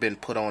 They just been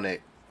put on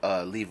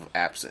a leave of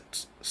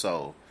absence.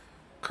 So,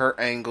 Kurt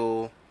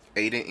Angle,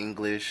 Aiden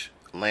English,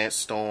 Lance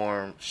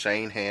Storm,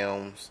 Shane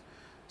Helms,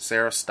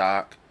 Sarah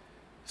Stock,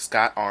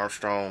 Scott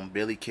Armstrong,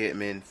 Billy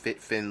Kidman,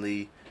 Fit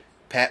Finley,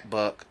 Pat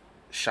Buck,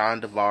 Sean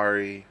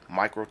Davari,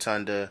 Mike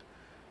Rotunda,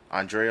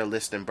 Andrea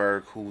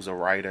Listenberg, who's a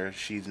writer.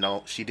 She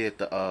did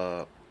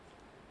the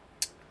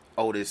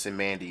Otis and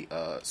Mandy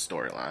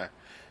storyline,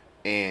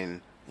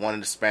 and one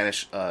of the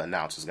Spanish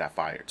announcers got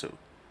fired too.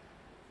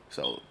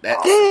 So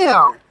that's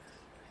damn.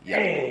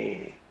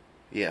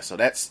 Yeah. So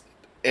that's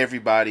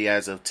everybody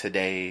as of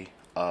today.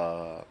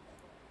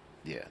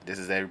 This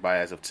is everybody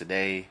as of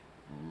today.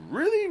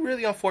 Really,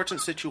 really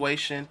unfortunate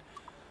situation.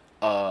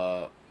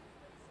 You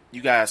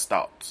guys'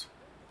 thoughts?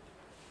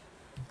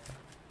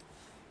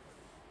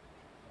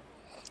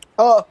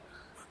 I'll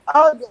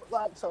go,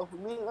 like, so for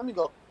me, let me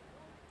go.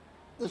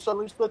 So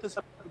let me split this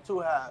up into two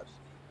halves.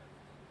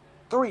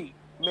 3,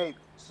 maybe.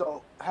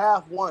 So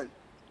half one,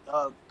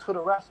 to the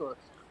wrestlers.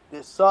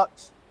 This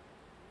sucks.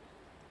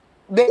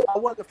 I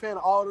wasn't a fan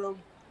of all of them.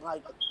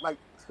 Like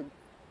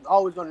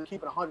always going to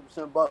keep it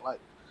 100%. But like,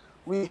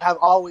 we have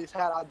always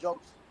had our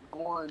jokes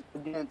going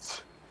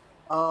against,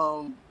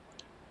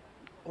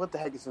 what the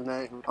heck is his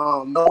name?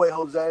 No Way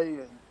Jose,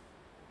 and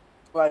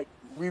like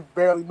we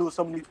barely knew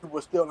some of these people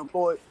were still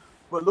employed.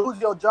 But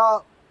losing your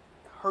job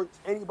hurts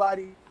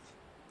anybody.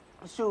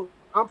 Shoot,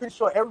 I'm pretty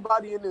sure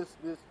everybody in this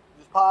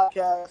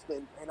podcast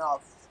and our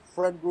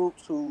friend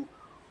groups who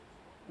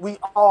we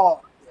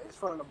all is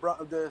feeling the brunt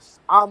of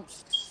this. I'm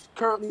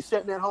currently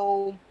sitting at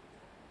home,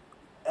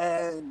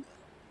 and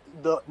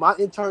my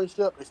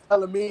internship is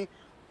telling me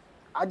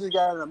I just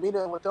got in a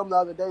meeting with them the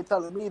other day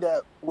telling me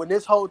that when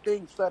this whole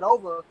thing set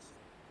over,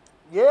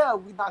 yeah,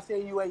 we're not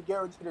saying you ain't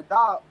guaranteed a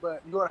job,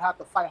 but you're gonna have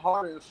to fight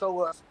harder and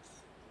show us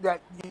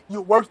that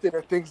you're worth it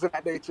and things of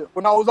that nature.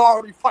 When I was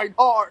already fighting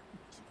hard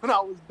when I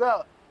was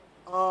there.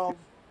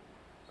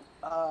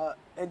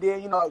 And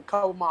then,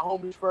 cover my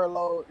homies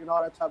furlough and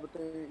all that type of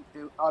thing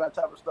and all that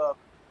type of stuff.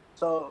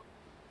 So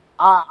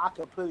I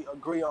completely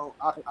agree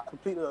I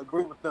completely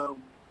agree with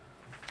them.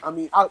 I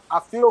mean, I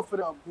feel for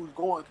them who's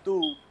going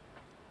through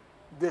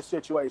this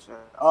situation.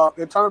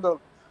 In terms of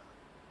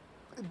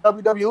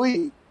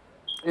WWE,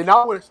 and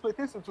I want to split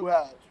this into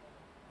halves.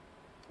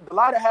 The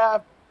latter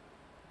half,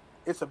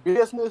 it's a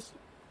business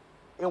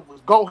and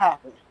what's gonna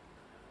happen.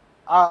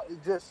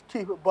 Just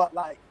keep it, but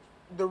like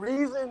the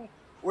reason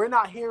we're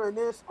not hearing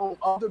this on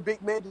other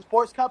big major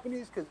sports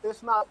companies because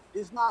it's not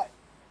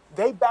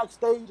they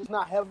backstage is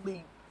not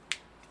heavily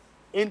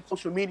in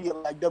social media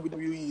like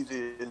WWE's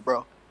is,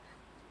 bro.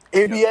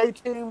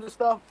 NBA teams and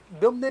stuff,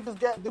 them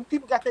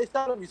people got their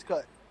salaries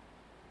cut.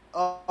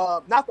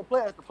 Not the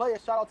players. The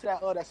players, shout out to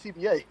that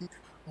CBA,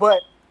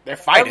 but they're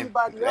fighting.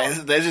 Everybody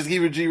else, let's just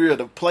keep it G real.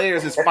 The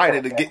players is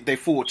fighting to get their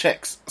full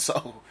checks.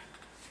 So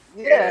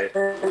yeah,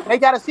 they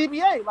got a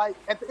CBA. Like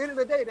at the end of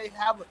the day,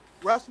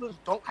 wrestlers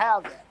don't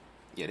have that.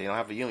 Yeah, they don't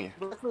have a union.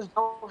 Wrestlers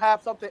don't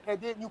have something,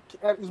 and then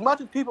as much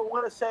as people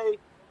want to say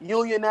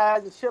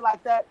unionize and shit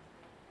like that,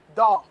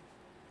 dog.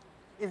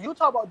 If you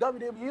talk about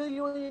WWE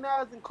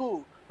unionizing,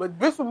 cool. But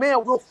Vince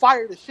McMahon will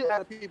fire the shit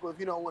out of people if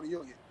you don't want a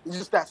union. It's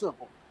just that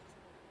simple.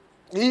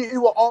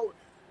 WWE will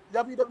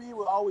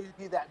always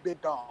be that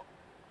big dog.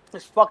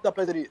 As fucked up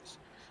as it is.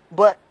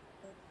 But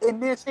in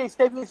this case,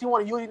 if you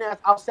want to unionize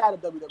outside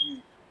of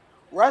WWE,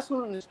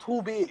 wrestling is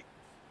too big.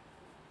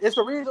 It's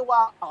the reason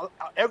why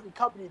every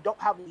company don't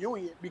have a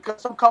union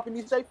because some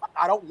companies say,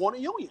 I don't want a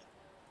union.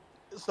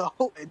 So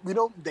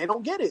they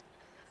don't get it.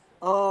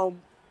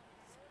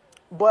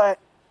 But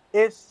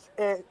it's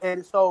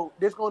and so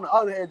this going to the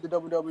other end of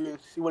WWE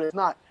see what it's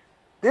not.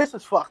 This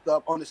is fucked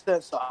up on the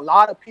sense of a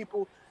lot of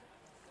people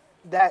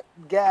that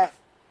got.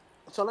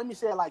 So let me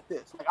say it like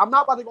this: like, I'm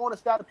not about to go on the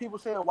side of people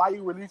saying why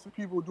you releasing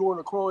people during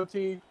the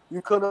quarantine.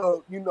 You could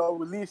have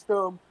released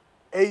them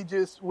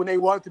ages when they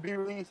wanted to be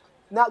released.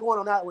 Not going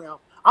on that realm.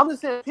 I'm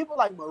just saying people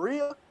like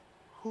Maria,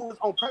 who was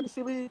on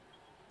pregnancy leave,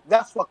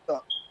 that's fucked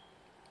up.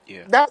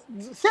 Yeah. That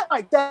shit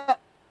like that,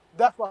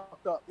 that's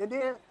fucked up. And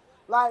then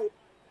like.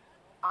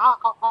 I'm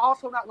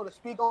also not going to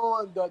speak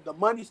on the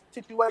money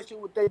situation,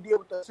 what they did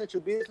with the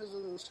essential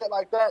businesses and shit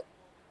like that.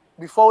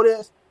 Before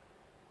this,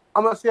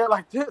 I'm going to say it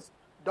like this.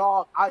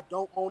 Dog, I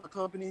don't own a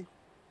company.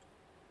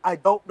 I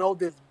don't know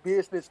this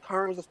business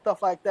terms and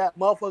stuff like that.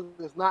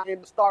 Motherfuckers is not in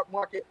the stock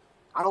market.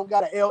 I don't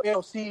got an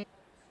LLC.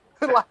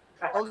 Like,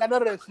 I don't got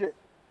none of that shit.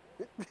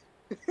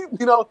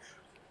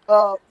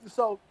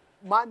 So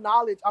my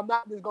knowledge, I'm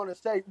not just going to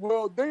say,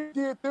 well, they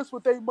did this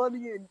with their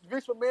money and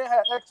Vince McMahon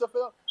had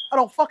XFL. I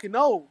don't fucking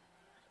know.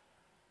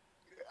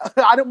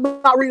 I'm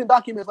not reading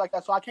documents like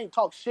that, so I can't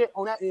talk shit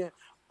on that end.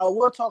 I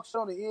will talk shit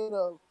on the end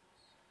of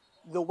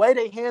the way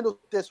they handled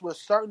this with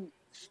certain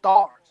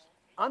stars.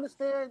 I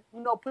understand,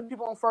 putting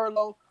people on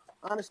furlough.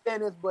 I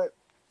understand this, but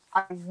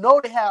I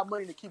know they have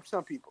money to keep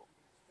some people.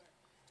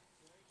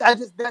 That's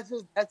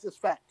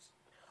just facts.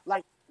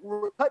 Like,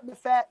 we're cutting the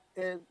fat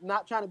and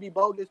not trying to be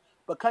bogus,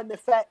 but cutting the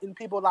fat in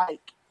people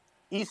like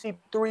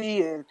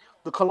ep73 and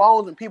the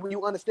Colognes and people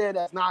you understand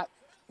that's not,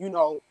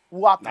 not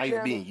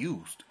even being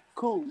used.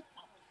 Cool.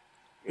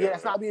 Yeah,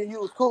 it's not being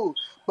used. Cool.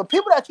 But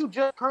people that you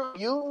just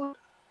currently use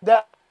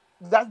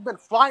that's been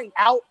flying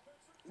out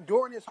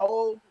during this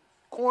whole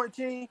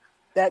quarantine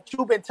that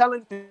you've been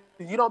telling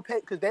you don't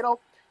pay because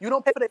you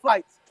don't pay for their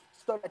flights.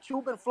 So that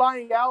you've been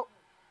flying out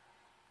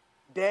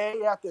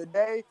day after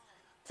day,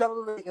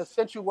 telling them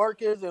essential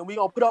workers and we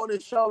gonna put on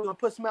this show, we're gonna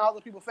put smiles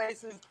on people's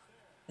faces.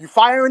 You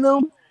firing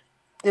them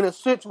in a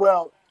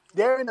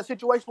they're in a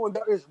situation where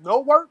there is no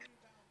work.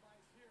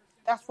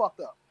 That's fucked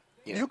up.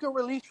 Yeah. You can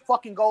release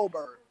fucking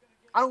Goldberg.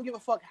 I don't give a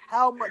fuck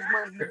how much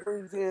money he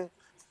brings in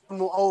from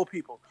the old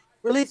people.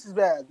 Release his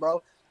bad,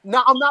 bro.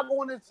 Now, I'm not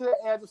going into the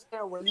edge of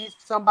saying release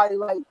somebody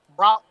like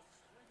Brock,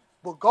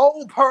 but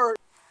Goldberg,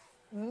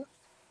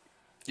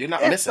 you're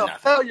not missing nothing.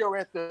 It's a failure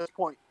at this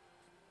point.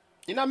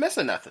 You're not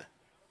missing nothing.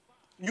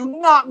 You're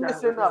not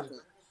missing nothing.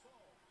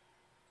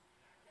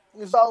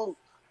 So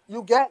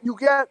you got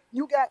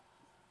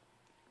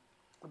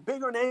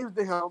bigger names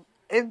than him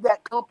in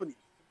that company.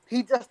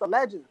 He's just a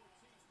legend.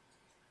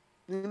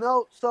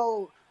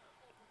 So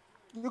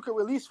you can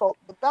release folks.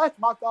 But that's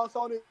my thoughts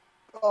on it.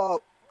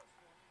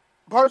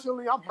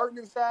 Personally, I'm hurting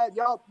inside.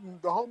 Y'all,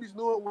 the homies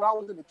knew it when I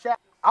was in the chat.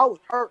 I was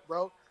hurt,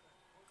 bro.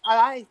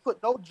 I ain't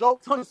put no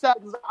jokes on the side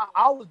because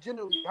I was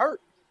genuinely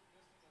hurt.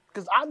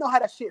 Because I know how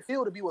that shit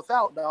feel to be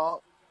without,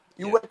 dog.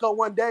 You wake up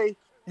one day,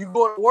 you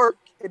go to work,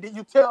 and then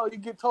you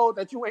get told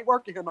that you ain't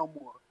working here no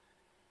more.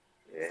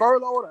 Yeah.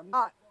 Furloughed or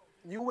not,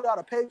 you without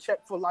a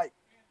paycheck for like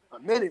a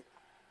minute.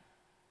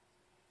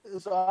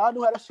 So I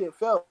knew how that shit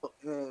felt.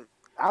 And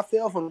I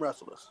fell from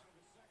wrestlers.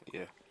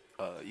 Yeah.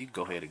 You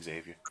go ahead,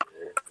 Xavier.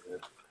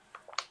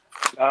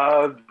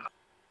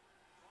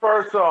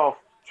 First off,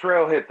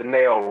 Trail hit the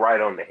nail right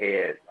on the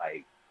head.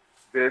 Like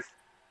this,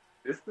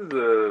 this is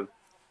a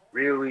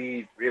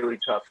really, really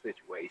tough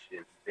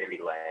situation,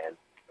 Disneyland.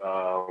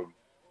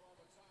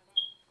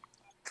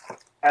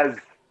 As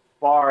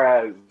far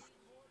as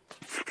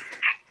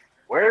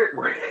where,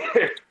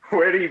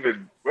 where to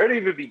even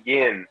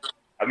begin?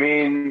 I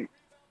mean,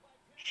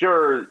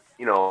 sure,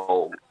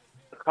 a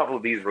couple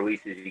of these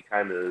releases, you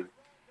kind of,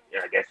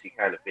 I guess you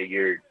kind of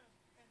figured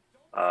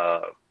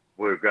uh,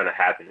 were going to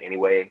happen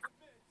anyway.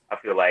 I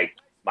feel like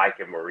Mike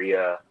and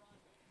Maria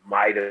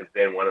might have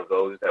been one of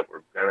those that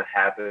were going to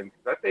happen.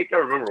 Because I think I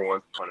remember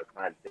once upon a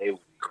time they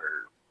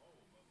were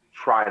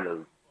trying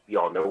to be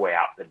on their way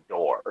out the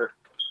door.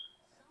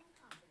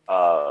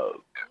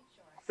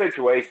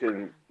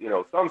 Situations,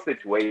 some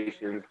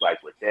situations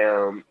like with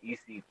them,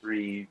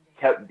 EC3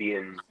 kept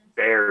being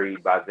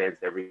buried by Vince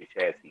every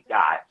chance he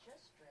got.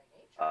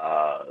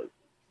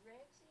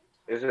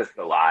 It's just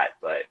a lot,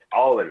 but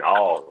all in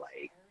all,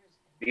 like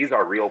these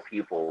are real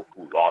people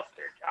who lost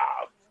their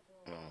jobs,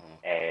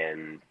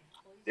 and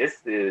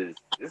this is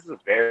a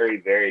very,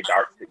 very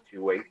dark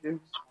situation.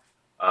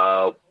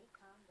 I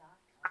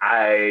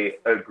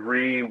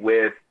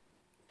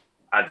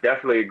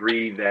definitely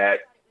agree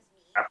that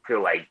I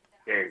feel like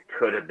there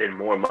could have been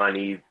more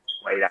money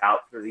laid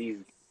out for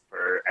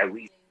at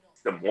least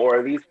some more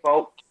of these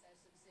folks.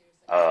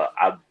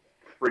 I'm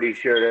pretty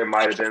sure there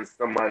might have been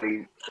some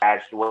money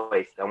stashed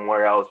away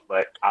somewhere else,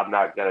 but I'm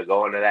not going to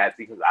go into that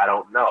because I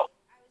don't know.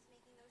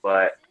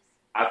 But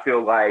I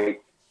feel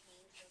like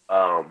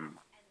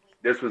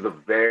this was a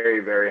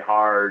very, very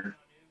hard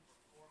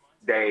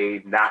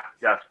day, not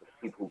just for the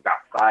people who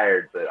got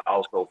fired, but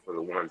also for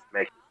the ones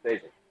making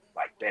decisions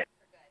like Vince.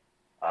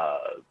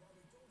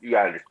 You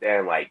got to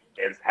understand, like,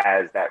 Vince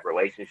has that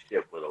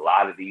relationship with a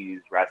lot of these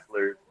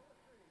wrestlers.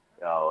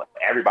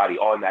 Everybody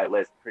on that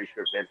list, pretty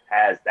sure Vince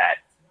has that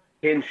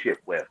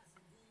kinship with.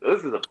 So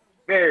this is a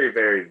very,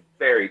 very,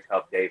 very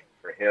tough day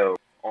for him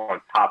on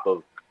top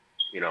of,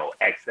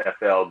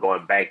 XFL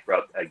going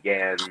bankrupt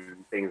again,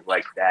 things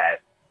like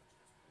that.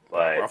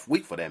 But rough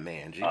week for that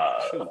man, G.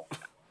 Man,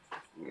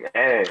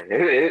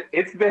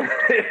 it's been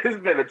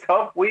a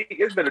tough week.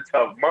 It's been a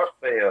tough month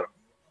for him.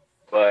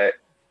 But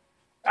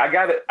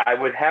I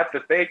would have to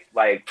think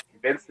like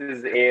this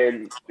is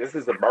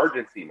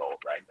emergency mode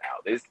right now.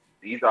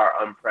 These are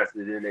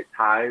unprecedented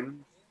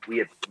times. We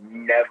have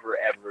never,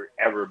 ever,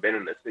 ever been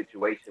in a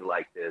situation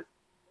like this.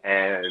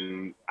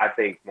 And I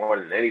think more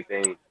than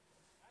anything,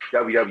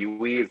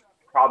 WWE is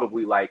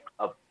probably like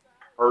a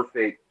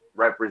perfect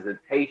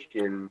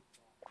representation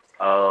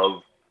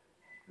of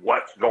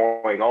what's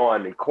going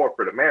on in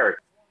corporate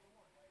America.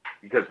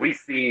 Because we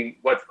see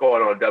what's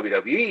going on in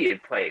WWE in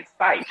plain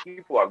sight.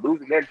 People are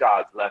losing their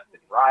jobs left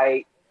and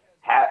right.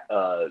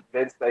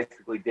 Vince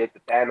basically did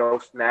the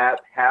Thanos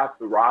snap. Half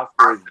the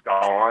roster is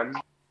gone.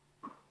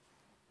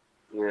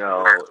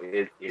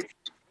 It's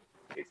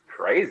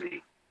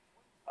crazy.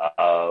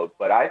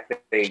 But I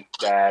think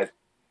that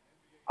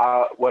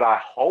what I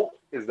hope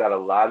is that a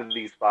lot of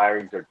these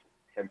firings are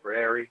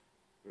temporary.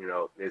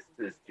 This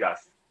is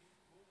just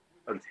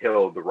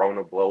until the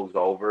Rona blows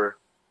over.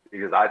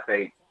 Because I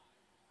think,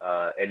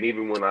 and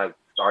even when I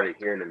started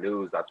hearing the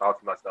news, I thought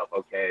to myself,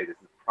 okay, this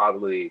is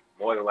probably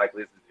more than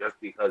likely this is just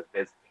because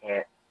Vince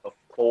can't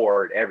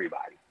afford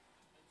everybody.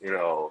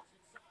 You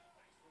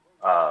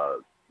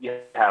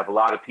have a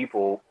lot of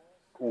people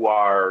who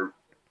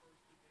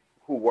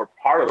were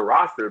part of the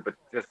roster, but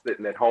just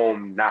sitting at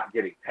home not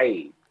getting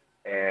paid.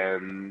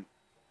 And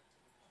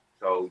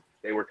so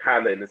they were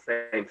kind of in the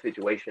same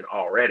situation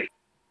already.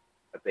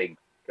 I think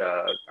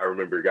I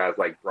remember guys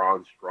like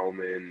Braun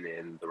Strowman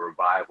and the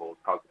Revival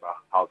talked about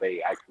how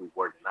they actually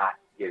were not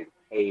getting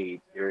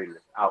paid during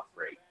this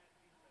outbreak.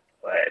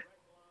 But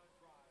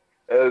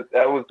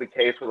that was the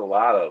case with a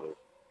lot of them.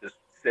 Just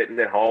sitting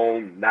at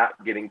home,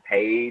 not getting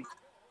paid,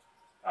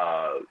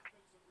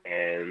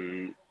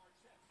 and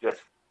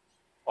just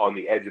on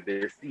the edge of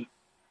their seat.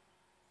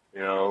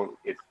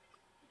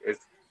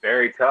 It's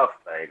very tough,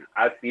 and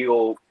I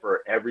feel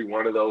for every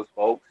one of those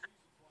folks.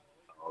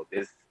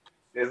 This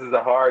is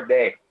a hard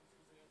day.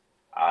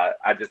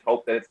 I just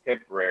hope that it's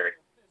temporary.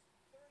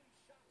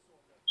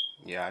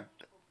 Yeah, I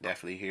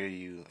definitely hear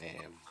you.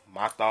 And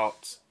my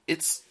thoughts,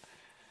 it's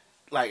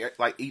like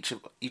each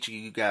of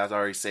you guys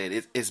already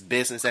said, it's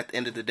business at the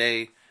end of the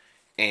day.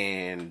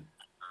 And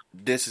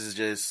this is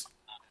just,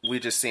 we're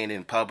just seeing it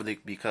in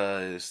public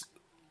because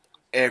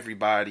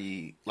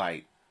everybody,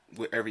 like,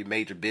 every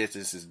major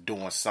business is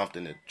doing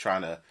something to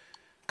trying to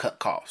cut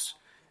costs.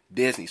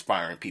 Disney's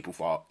firing people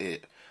for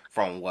it.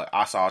 From what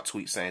I saw a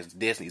tweet saying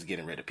Disney's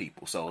getting rid of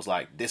people. So it's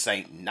like, this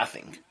ain't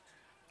nothing.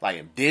 Like,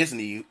 if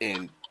Disney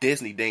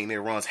dang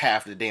near runs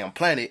half the damn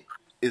planet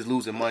is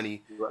losing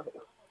money, Right.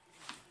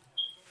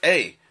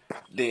 Hey,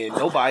 then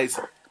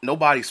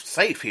nobody's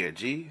safe here,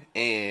 G.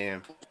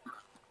 And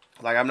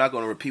like, I'm not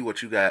gonna repeat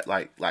what you got.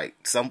 Like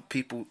some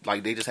people,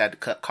 like, they just had to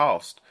cut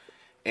costs.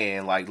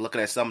 And like,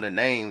 looking at some of the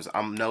names,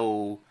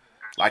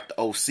 like the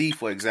OC,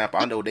 for example,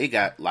 I know they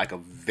got like a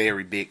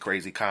very big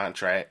crazy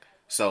contract.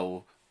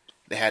 So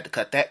they had to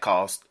cut that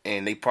cost,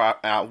 and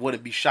I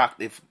wouldn't be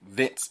shocked if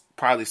Vince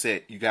probably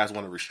said, "You guys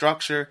want to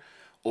restructure,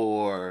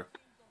 or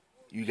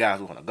you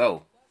guys want to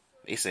go."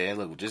 They said,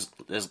 "Look, just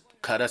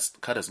cut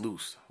us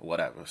loose, or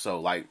whatever." So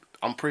like,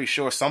 I'm pretty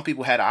sure some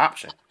people had an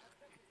option.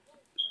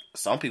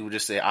 Some people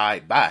just said, "All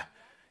right, bye,"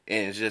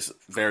 and it's just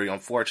very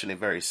unfortunate,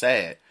 very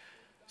sad,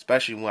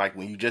 especially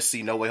when you just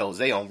see No Way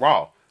Jose on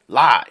Raw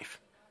live.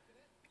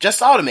 Just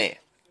saw the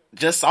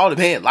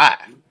man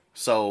live.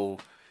 So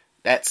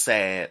that's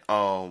sad.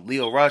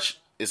 Leo Rush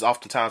is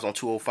oftentimes on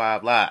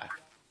 205 Live.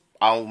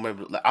 I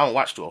don't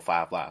watch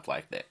 205 Live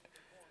like that.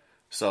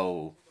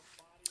 So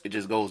it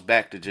just goes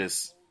back to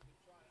just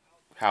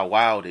how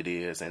wild it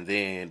is. And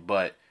then,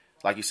 but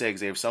like you said,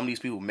 Xavier, some of these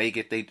people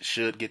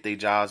should get their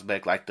jobs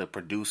back, like the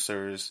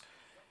producers,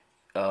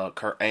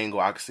 Kurt Angle.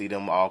 I can see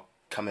them all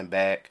coming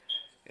back,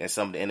 and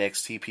some of the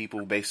NXT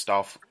people based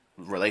off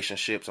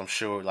relationships. I'm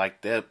sure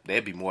like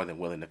they'd be more than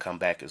willing to come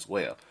back as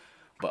well.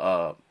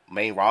 But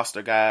main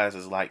roster guys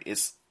is like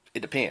it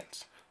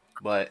depends.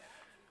 But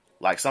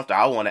like something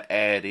I want to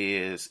add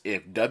is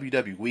if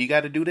WWE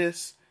got to do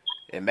this,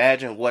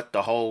 imagine what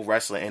the whole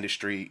wrestling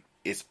industry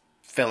is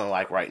feeling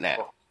like right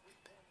now.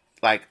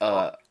 Like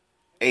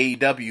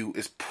AEW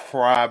is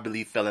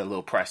probably feeling a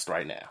little pressed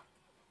right now.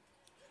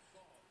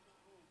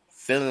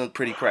 Feeling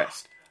pretty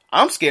pressed.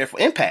 I'm scared for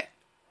Impact.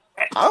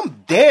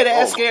 I'm dead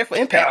ass scared for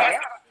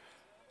Impact.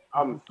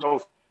 I'm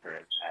so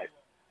scared.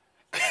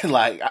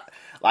 like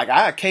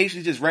I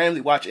occasionally just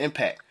randomly watch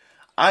Impact.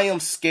 I am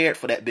scared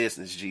for that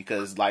business, G,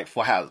 because like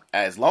for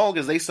as long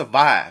as they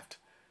survived,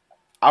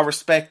 I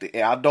respect it,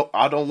 and I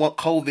don't want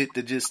COVID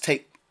to just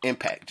take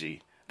Impact,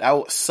 G. That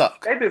would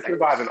suck. They've been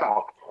surviving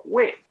all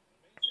quick.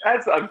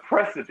 That's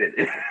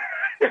unprecedented.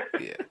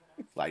 Yeah,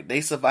 like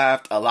they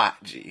survived a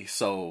lot, G.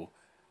 So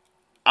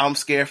I'm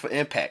scared for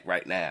Impact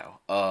right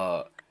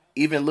now.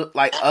 Even look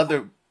like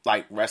other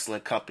like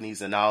wrestling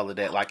companies and all of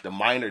that, like the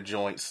minor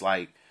joints,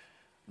 like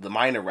the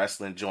minor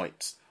wrestling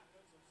joints.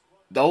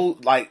 Though,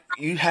 like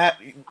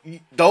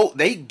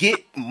they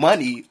get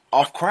money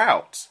off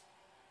crowds.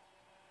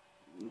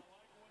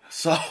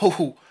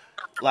 So,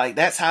 like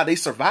that's how they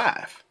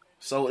survive.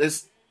 So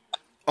it's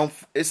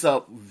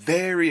a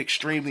very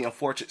extremely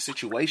unfortunate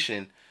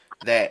situation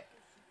that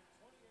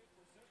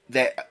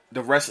the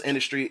wrestling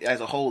industry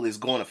as a whole is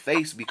going to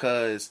face,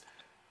 because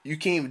you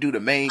can't even do the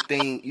main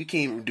thing. You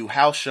can't even do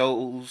house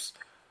shows.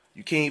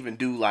 You can't even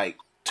do like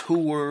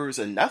tours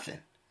and nothing.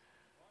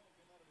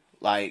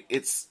 Like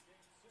it's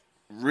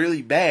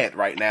really bad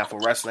right now for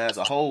wrestling as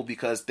a whole,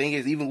 because thing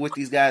is, even with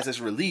these guys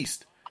that's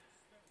released,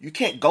 you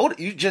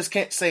just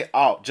can't say,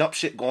 "Oh, jump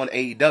shit going to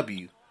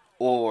AEW,"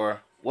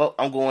 or "Well,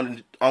 I'm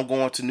going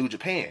to New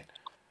Japan."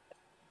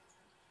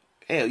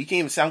 Hell, you can't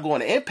even say I'm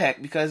going to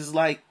Impact, because it's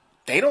like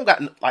they don't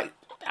got like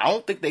I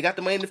don't think they got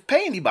the money to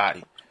pay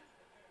anybody.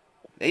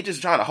 They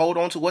just trying to hold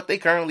on to what they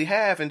currently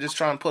have and just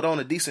trying to put on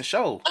a decent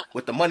show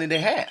with the money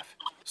they have.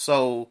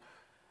 So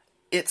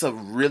it's a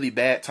really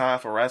bad time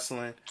for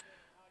wrestling.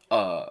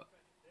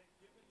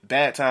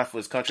 Bad time for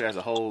this country as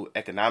a whole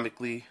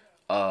economically.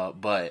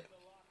 But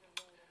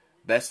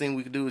best thing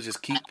we can do is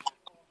just keep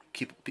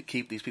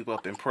these people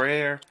up in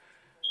prayer.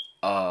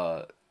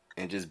 And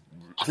just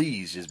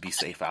please just be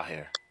safe out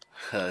here,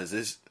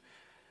 because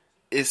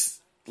it's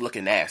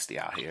looking nasty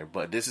out here.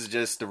 But this is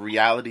just the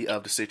reality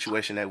of the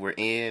situation that we're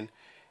in,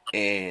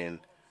 and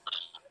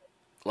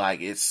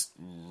like it's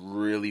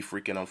really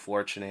freaking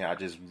unfortunate. I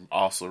just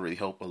also really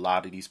hope a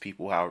lot of these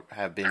people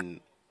have been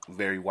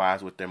very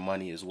wise with their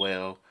money as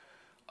well.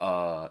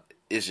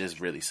 It's just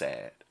really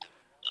sad.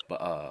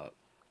 But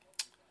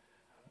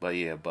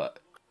yeah, but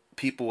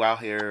people out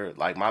here,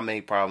 like my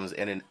main problem is,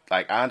 and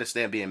like I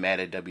understand being mad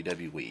at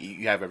WWE.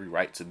 You have every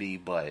right to be,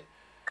 but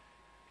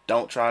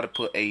don't try to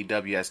put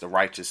AEW as the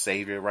righteous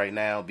savior right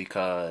now,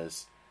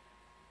 because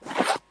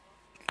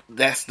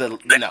that's no.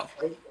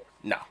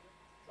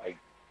 Like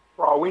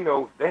for all we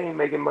know, they ain't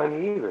making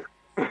money either.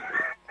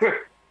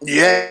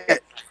 Yeah,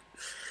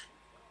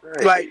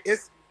 Right. like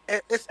it's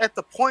at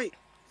the point.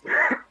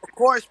 Of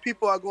course,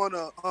 people are going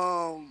to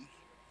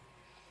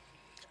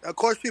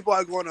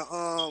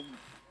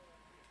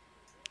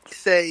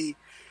say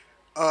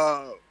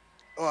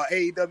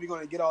AEW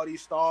going to get all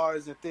these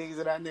stars and things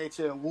of that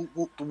nature, and whoop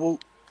whoop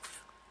whoop.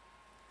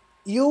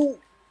 You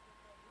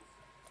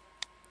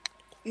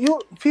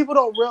people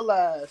don't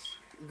realize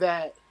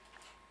that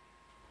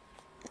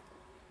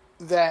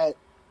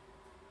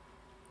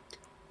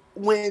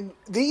when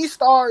these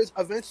stars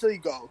eventually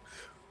go,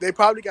 they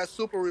probably got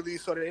super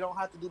released so that they don't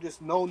have to do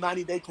this no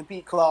 90-day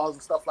compete clause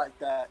and stuff like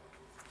that.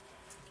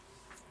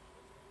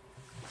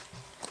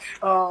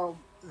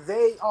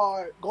 They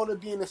are going to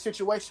be in a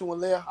situation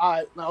when they're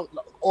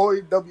or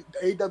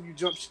AEW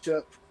jump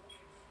ship.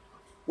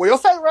 Well, your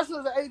favorite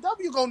wrestlers at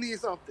AEW gonna need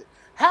something.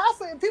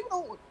 Half of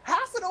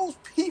those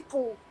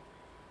people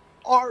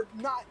are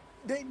not.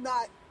 They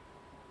not.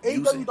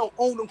 AEW don't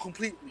own them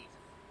completely.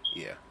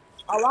 Yeah.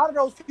 A lot of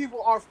those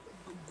people are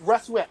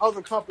wrestling at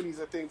other companies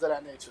and things of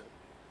that nature.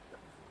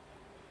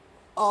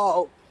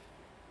 So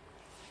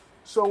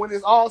when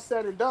it's all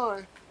said and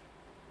done,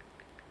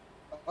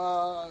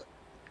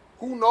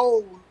 who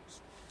knows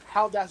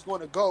how that's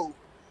going to go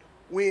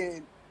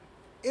when,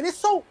 and it's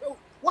so.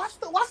 What's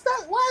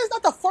that? Why is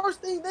that the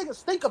first thing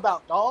niggas think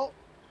about, dog?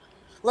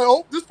 Like,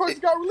 oh, this person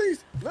got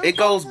released. It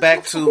goes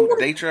back to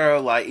they try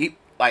like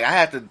I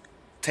had to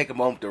take a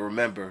moment to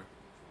remember.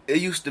 It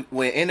used to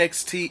when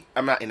NXT.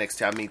 I'm not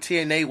NXT. I mean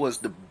TNA was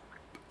the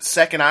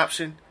second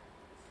option.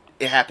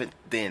 It happened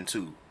then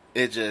too.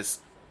 It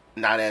just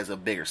not as a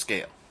bigger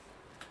scale.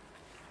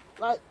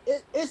 Like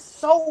it's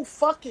so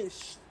fucking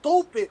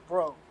stupid,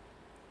 bro.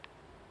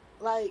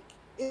 Like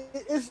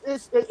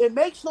it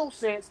makes no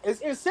sense.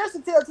 It's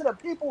insensitive to the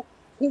people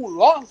who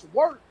lost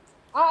work.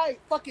 I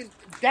fucking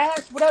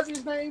Dash, whatever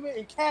his name is,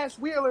 and Cash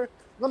Wheeler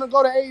gonna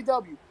go to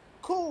AEW.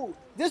 Cool.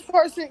 This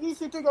person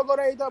EC3 gonna go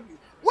to AEW.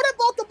 What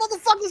about the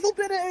motherfuckers who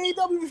been in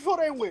AEW before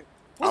they went?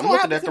 I'm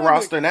looking at the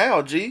roster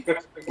now, G.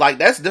 Like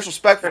that's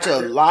disrespectful to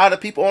a lot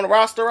of people on the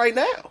roster right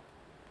now,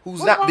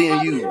 who's not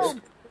being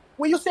used.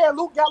 When you said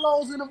Luke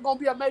Gallows and them gonna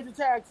be a major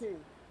tag team,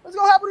 what's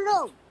gonna happen to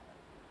them?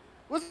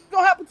 What's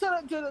gonna happen to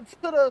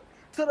the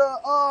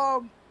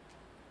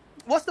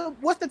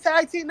what's the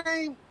tag team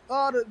name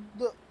of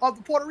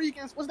the Puerto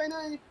Ricans? What's their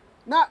name?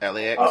 Not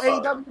LAX.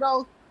 AEW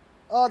though.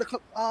 What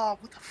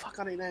the fuck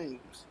are their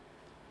names?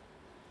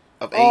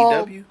 Of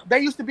AEW? They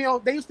used to be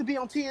on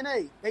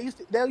TNA. They used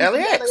to be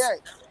LAX.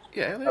 LAX.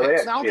 Yeah,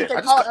 LAX. I don't think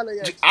they call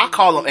LAX. I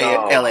call them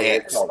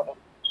LAX.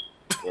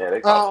 Yeah,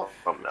 they call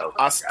something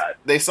else.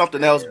 They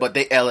something else, but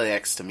they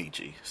LAX to me,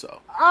 G.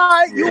 So.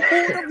 Alright, you moved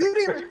them. You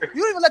didn't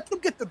even let them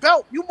get the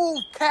belt. You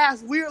moved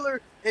Cash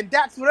Wheeler and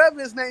Dax, whatever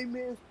his name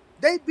is.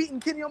 They beating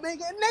Kenny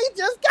Omega and they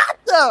just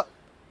got them.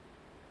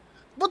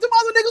 But them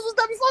other niggas was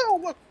there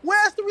before.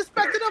 Where's the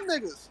respect to them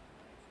niggas?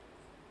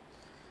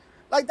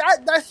 Like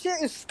that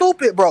shit is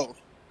stupid, bro.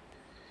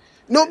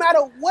 No matter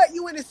what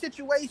you in a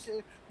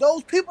situation,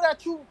 those people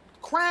that you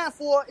crying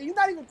for, and you're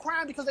not even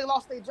crying because they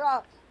lost their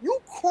job. You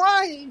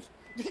crying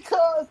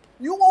because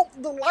you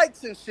want the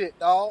likes and shit,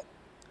 dog.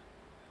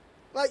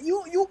 Like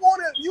you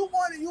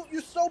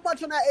so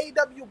much on that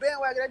AEW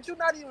bandwagon that you're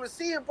not even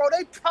seeing, bro.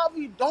 They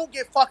probably don't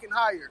get fucking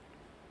hired.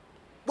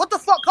 What the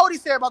fuck Cody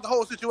said about the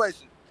whole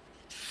situation?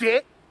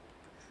 Shit.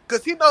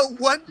 Cause he know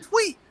one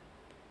tweet.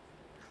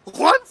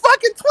 One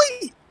fucking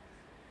tweet.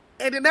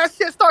 And then that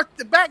shit starts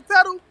to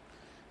backpedal.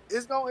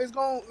 It's going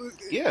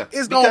yeah.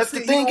 It's because the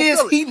thing is,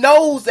 he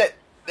knows that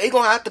they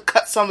gonna have to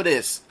cut some of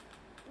this.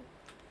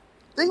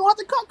 They gonna have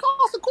to cut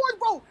costs, of course,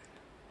 bro.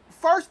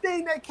 First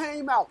thing that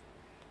came out,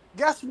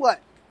 guess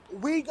what?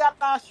 We got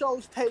our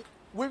shows taped.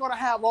 We're gonna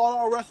have all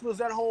our wrestlers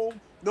at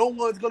home. No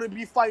one's gonna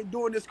be fighting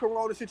during this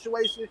corona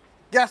situation.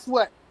 Guess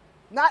what?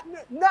 Not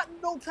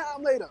no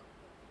time later.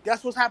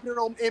 Guess what's happening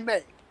in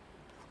May?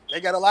 They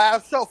got a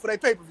live show for their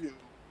pay-per-view.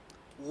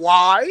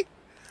 Why?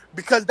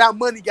 Because that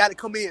money got to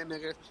come in,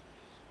 nigga.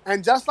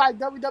 And just like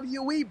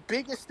WWE,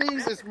 biggest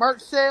things is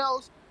merch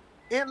sales,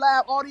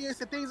 in-lab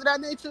audience, and things of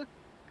that nature.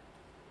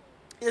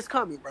 It's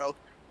coming, bro.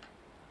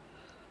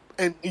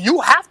 And you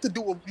have to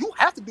do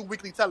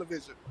weekly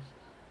television.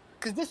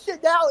 Because this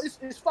shit now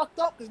is fucked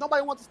up because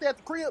nobody wants to stay at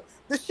the crib.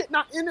 This shit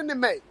not ending in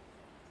May.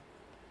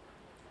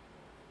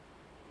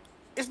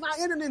 It's not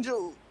ending in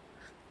June.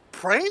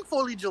 Praying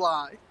for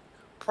July.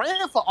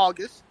 Praying for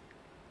August.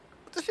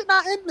 But this shit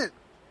not ending.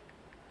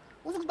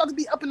 We're about to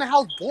be up in the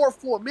house bored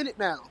for a minute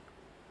now.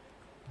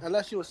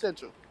 Unless you're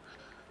essential.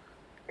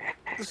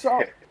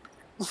 So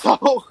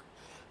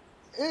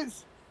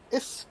it's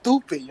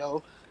stupid,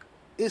 yo.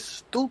 It's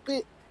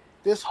stupid.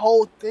 This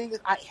whole thing.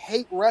 I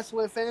hate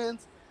wrestling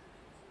fans.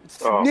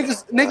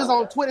 Niggas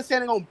on Twitter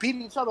saying they're gonna beat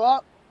each other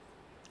up.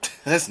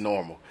 That's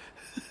normal.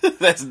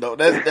 That's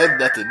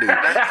nothing new.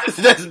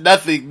 That's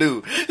nothing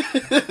new.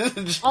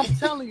 I'm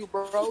telling you,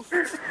 bro.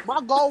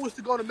 My goal was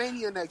to go to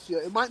Mania next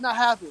year. It might not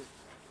happen,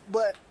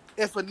 but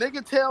if a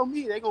nigga tell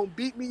me they gonna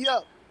beat me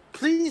up,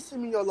 please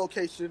send me your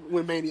location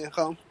when Mania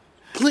come.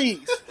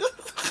 Please.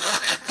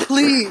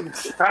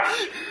 Please.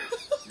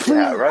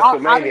 Yeah,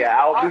 WrestleMania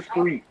out the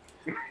street.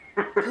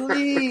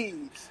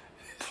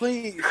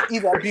 Please.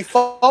 Either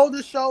before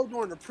the show,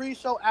 during the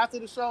pre-show, after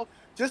the show.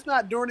 Just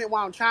not doing it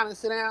while I'm trying to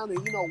sit down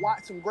and,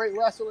 watch some great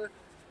wrestling.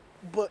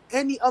 But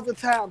any other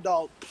time,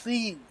 dog,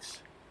 please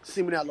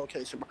send me that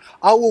location, bro.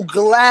 I will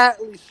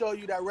gladly show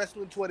you that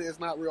wrestling Twitter is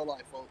not real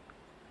life, folks.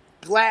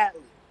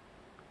 Gladly.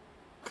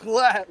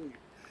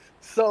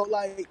 So,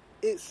 like,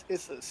 it's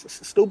a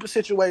stupid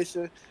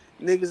situation.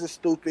 Niggas are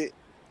stupid.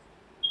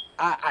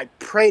 I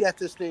pray that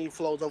this thing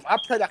flows over. I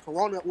pray that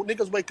Corona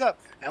niggas wake up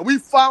and we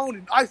found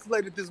and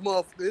isolated this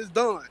motherfucker. It's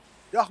done.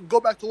 Y'all can go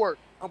back to work.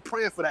 I'm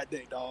praying for that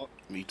day, dog.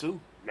 Me too.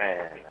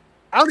 Man.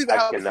 I don't even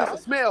have a sense of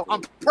smell.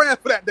 I'm praying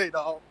for that day,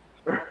 dog.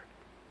 I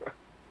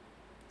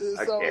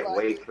can't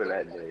wait for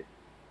that day.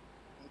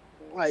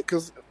 Like,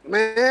 because,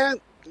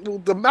 man,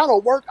 the amount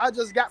of work I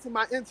just got from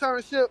my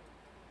internship,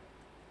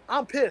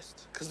 I'm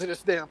pissed because of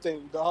this damn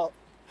thing, dog.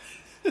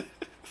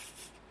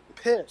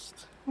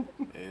 Pissed. Yeah,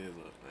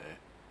 look, man.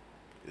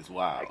 It's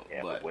wild. I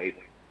can't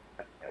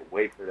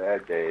wait for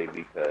that day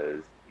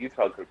because you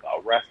talking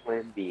about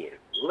wrestling being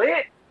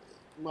lit.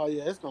 Oh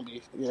yeah, it's gonna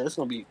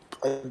be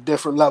a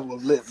different level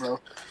of lit, bro.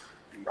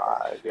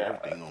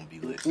 Everything gonna be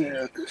lit.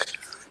 Yeah.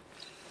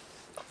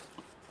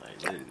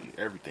 Like literally,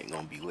 everything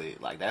gonna be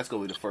lit. Like that's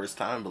gonna be the first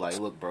time. But like,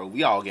 look, bro,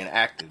 we all getting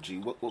active. G,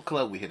 what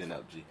club we hitting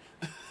up? G.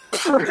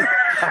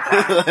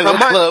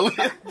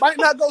 Might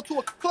not go to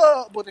a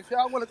club, but if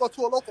y'all want to go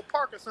to a local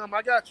park or something,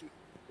 I got you.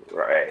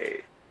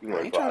 Right. You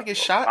ain't trying to get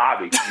shot.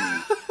 Barbecue.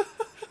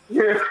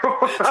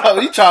 So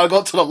you trying to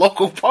go to the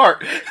local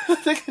park?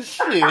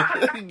 Shit,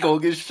 you gonna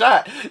get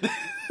shot.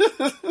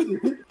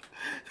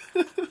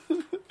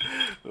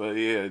 Well,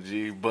 yeah,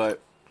 G.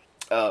 But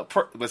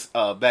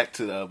back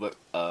to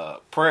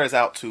prayers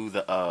out to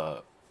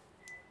the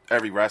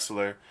every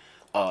wrestler.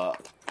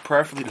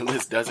 Prayerfully, the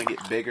list doesn't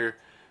get bigger.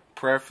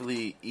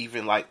 Prayerfully,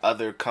 even like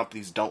other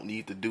companies don't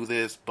need to do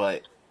this,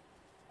 but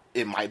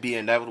it might be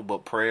inevitable.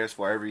 But prayers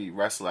for every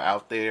wrestler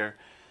out there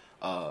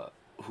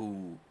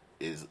who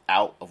is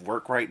out of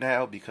work right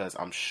now, because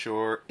I'm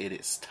sure it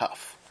is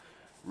tough,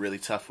 really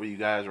tough for you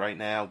guys right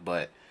now.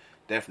 But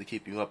definitely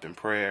keep you up in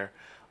prayer.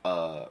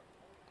 Yeah,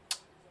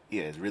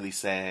 it's really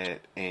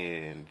sad,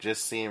 and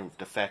just seeing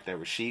the fact that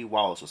Rasheed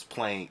Wallace was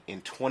playing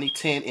in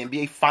 2010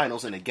 NBA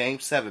Finals in a Game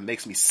 7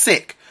 makes me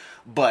sick.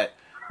 But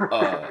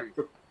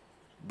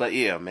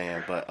yeah,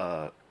 man.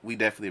 But we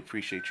definitely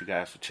appreciate you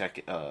guys for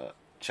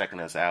checking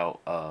us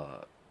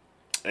out.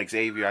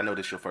 Xavier, I know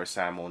this is your first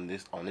time on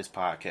this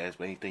podcast,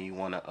 but anything you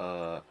want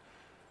to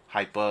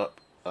hype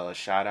up,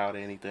 shout out,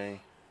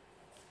 anything?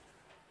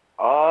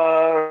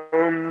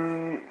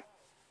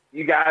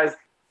 You guys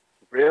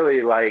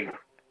really like.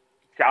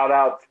 Shout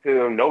out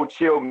to No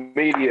Chill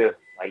Media.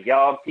 Like,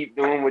 y'all keep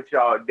doing what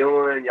y'all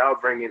doing. Y'all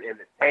bringing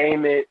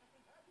entertainment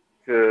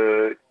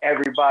to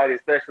everybody,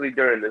 especially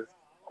during this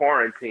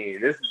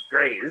quarantine. This is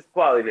great. This is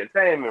quality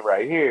entertainment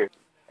right here.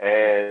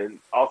 And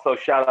also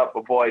shout out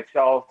my boy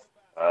Charles.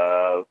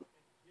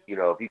 You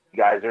know, if you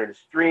guys are in the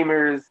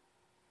streamers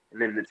and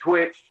then the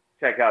Twitch,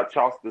 check out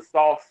Charles the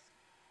Sauce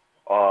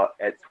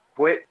at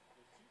Twitch.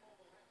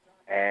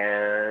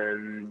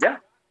 And yeah.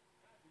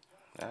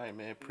 All right,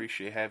 man.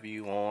 Appreciate having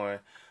you on.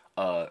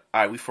 All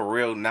right, we for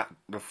real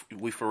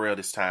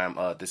this time.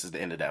 This is the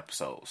end of the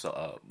episode.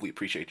 So we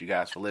appreciate you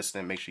guys for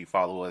listening. Make sure you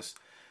follow us,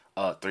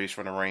 Threes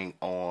from the Ring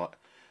on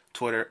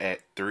Twitter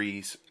at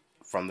Threes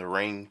from the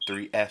Ring,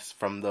 3S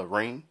from the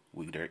Ring.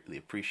 We greatly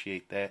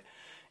appreciate that.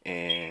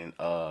 And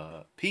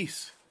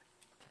peace.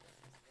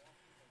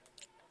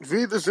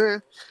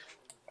 Wiedersehen.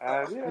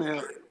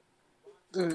 Yeah.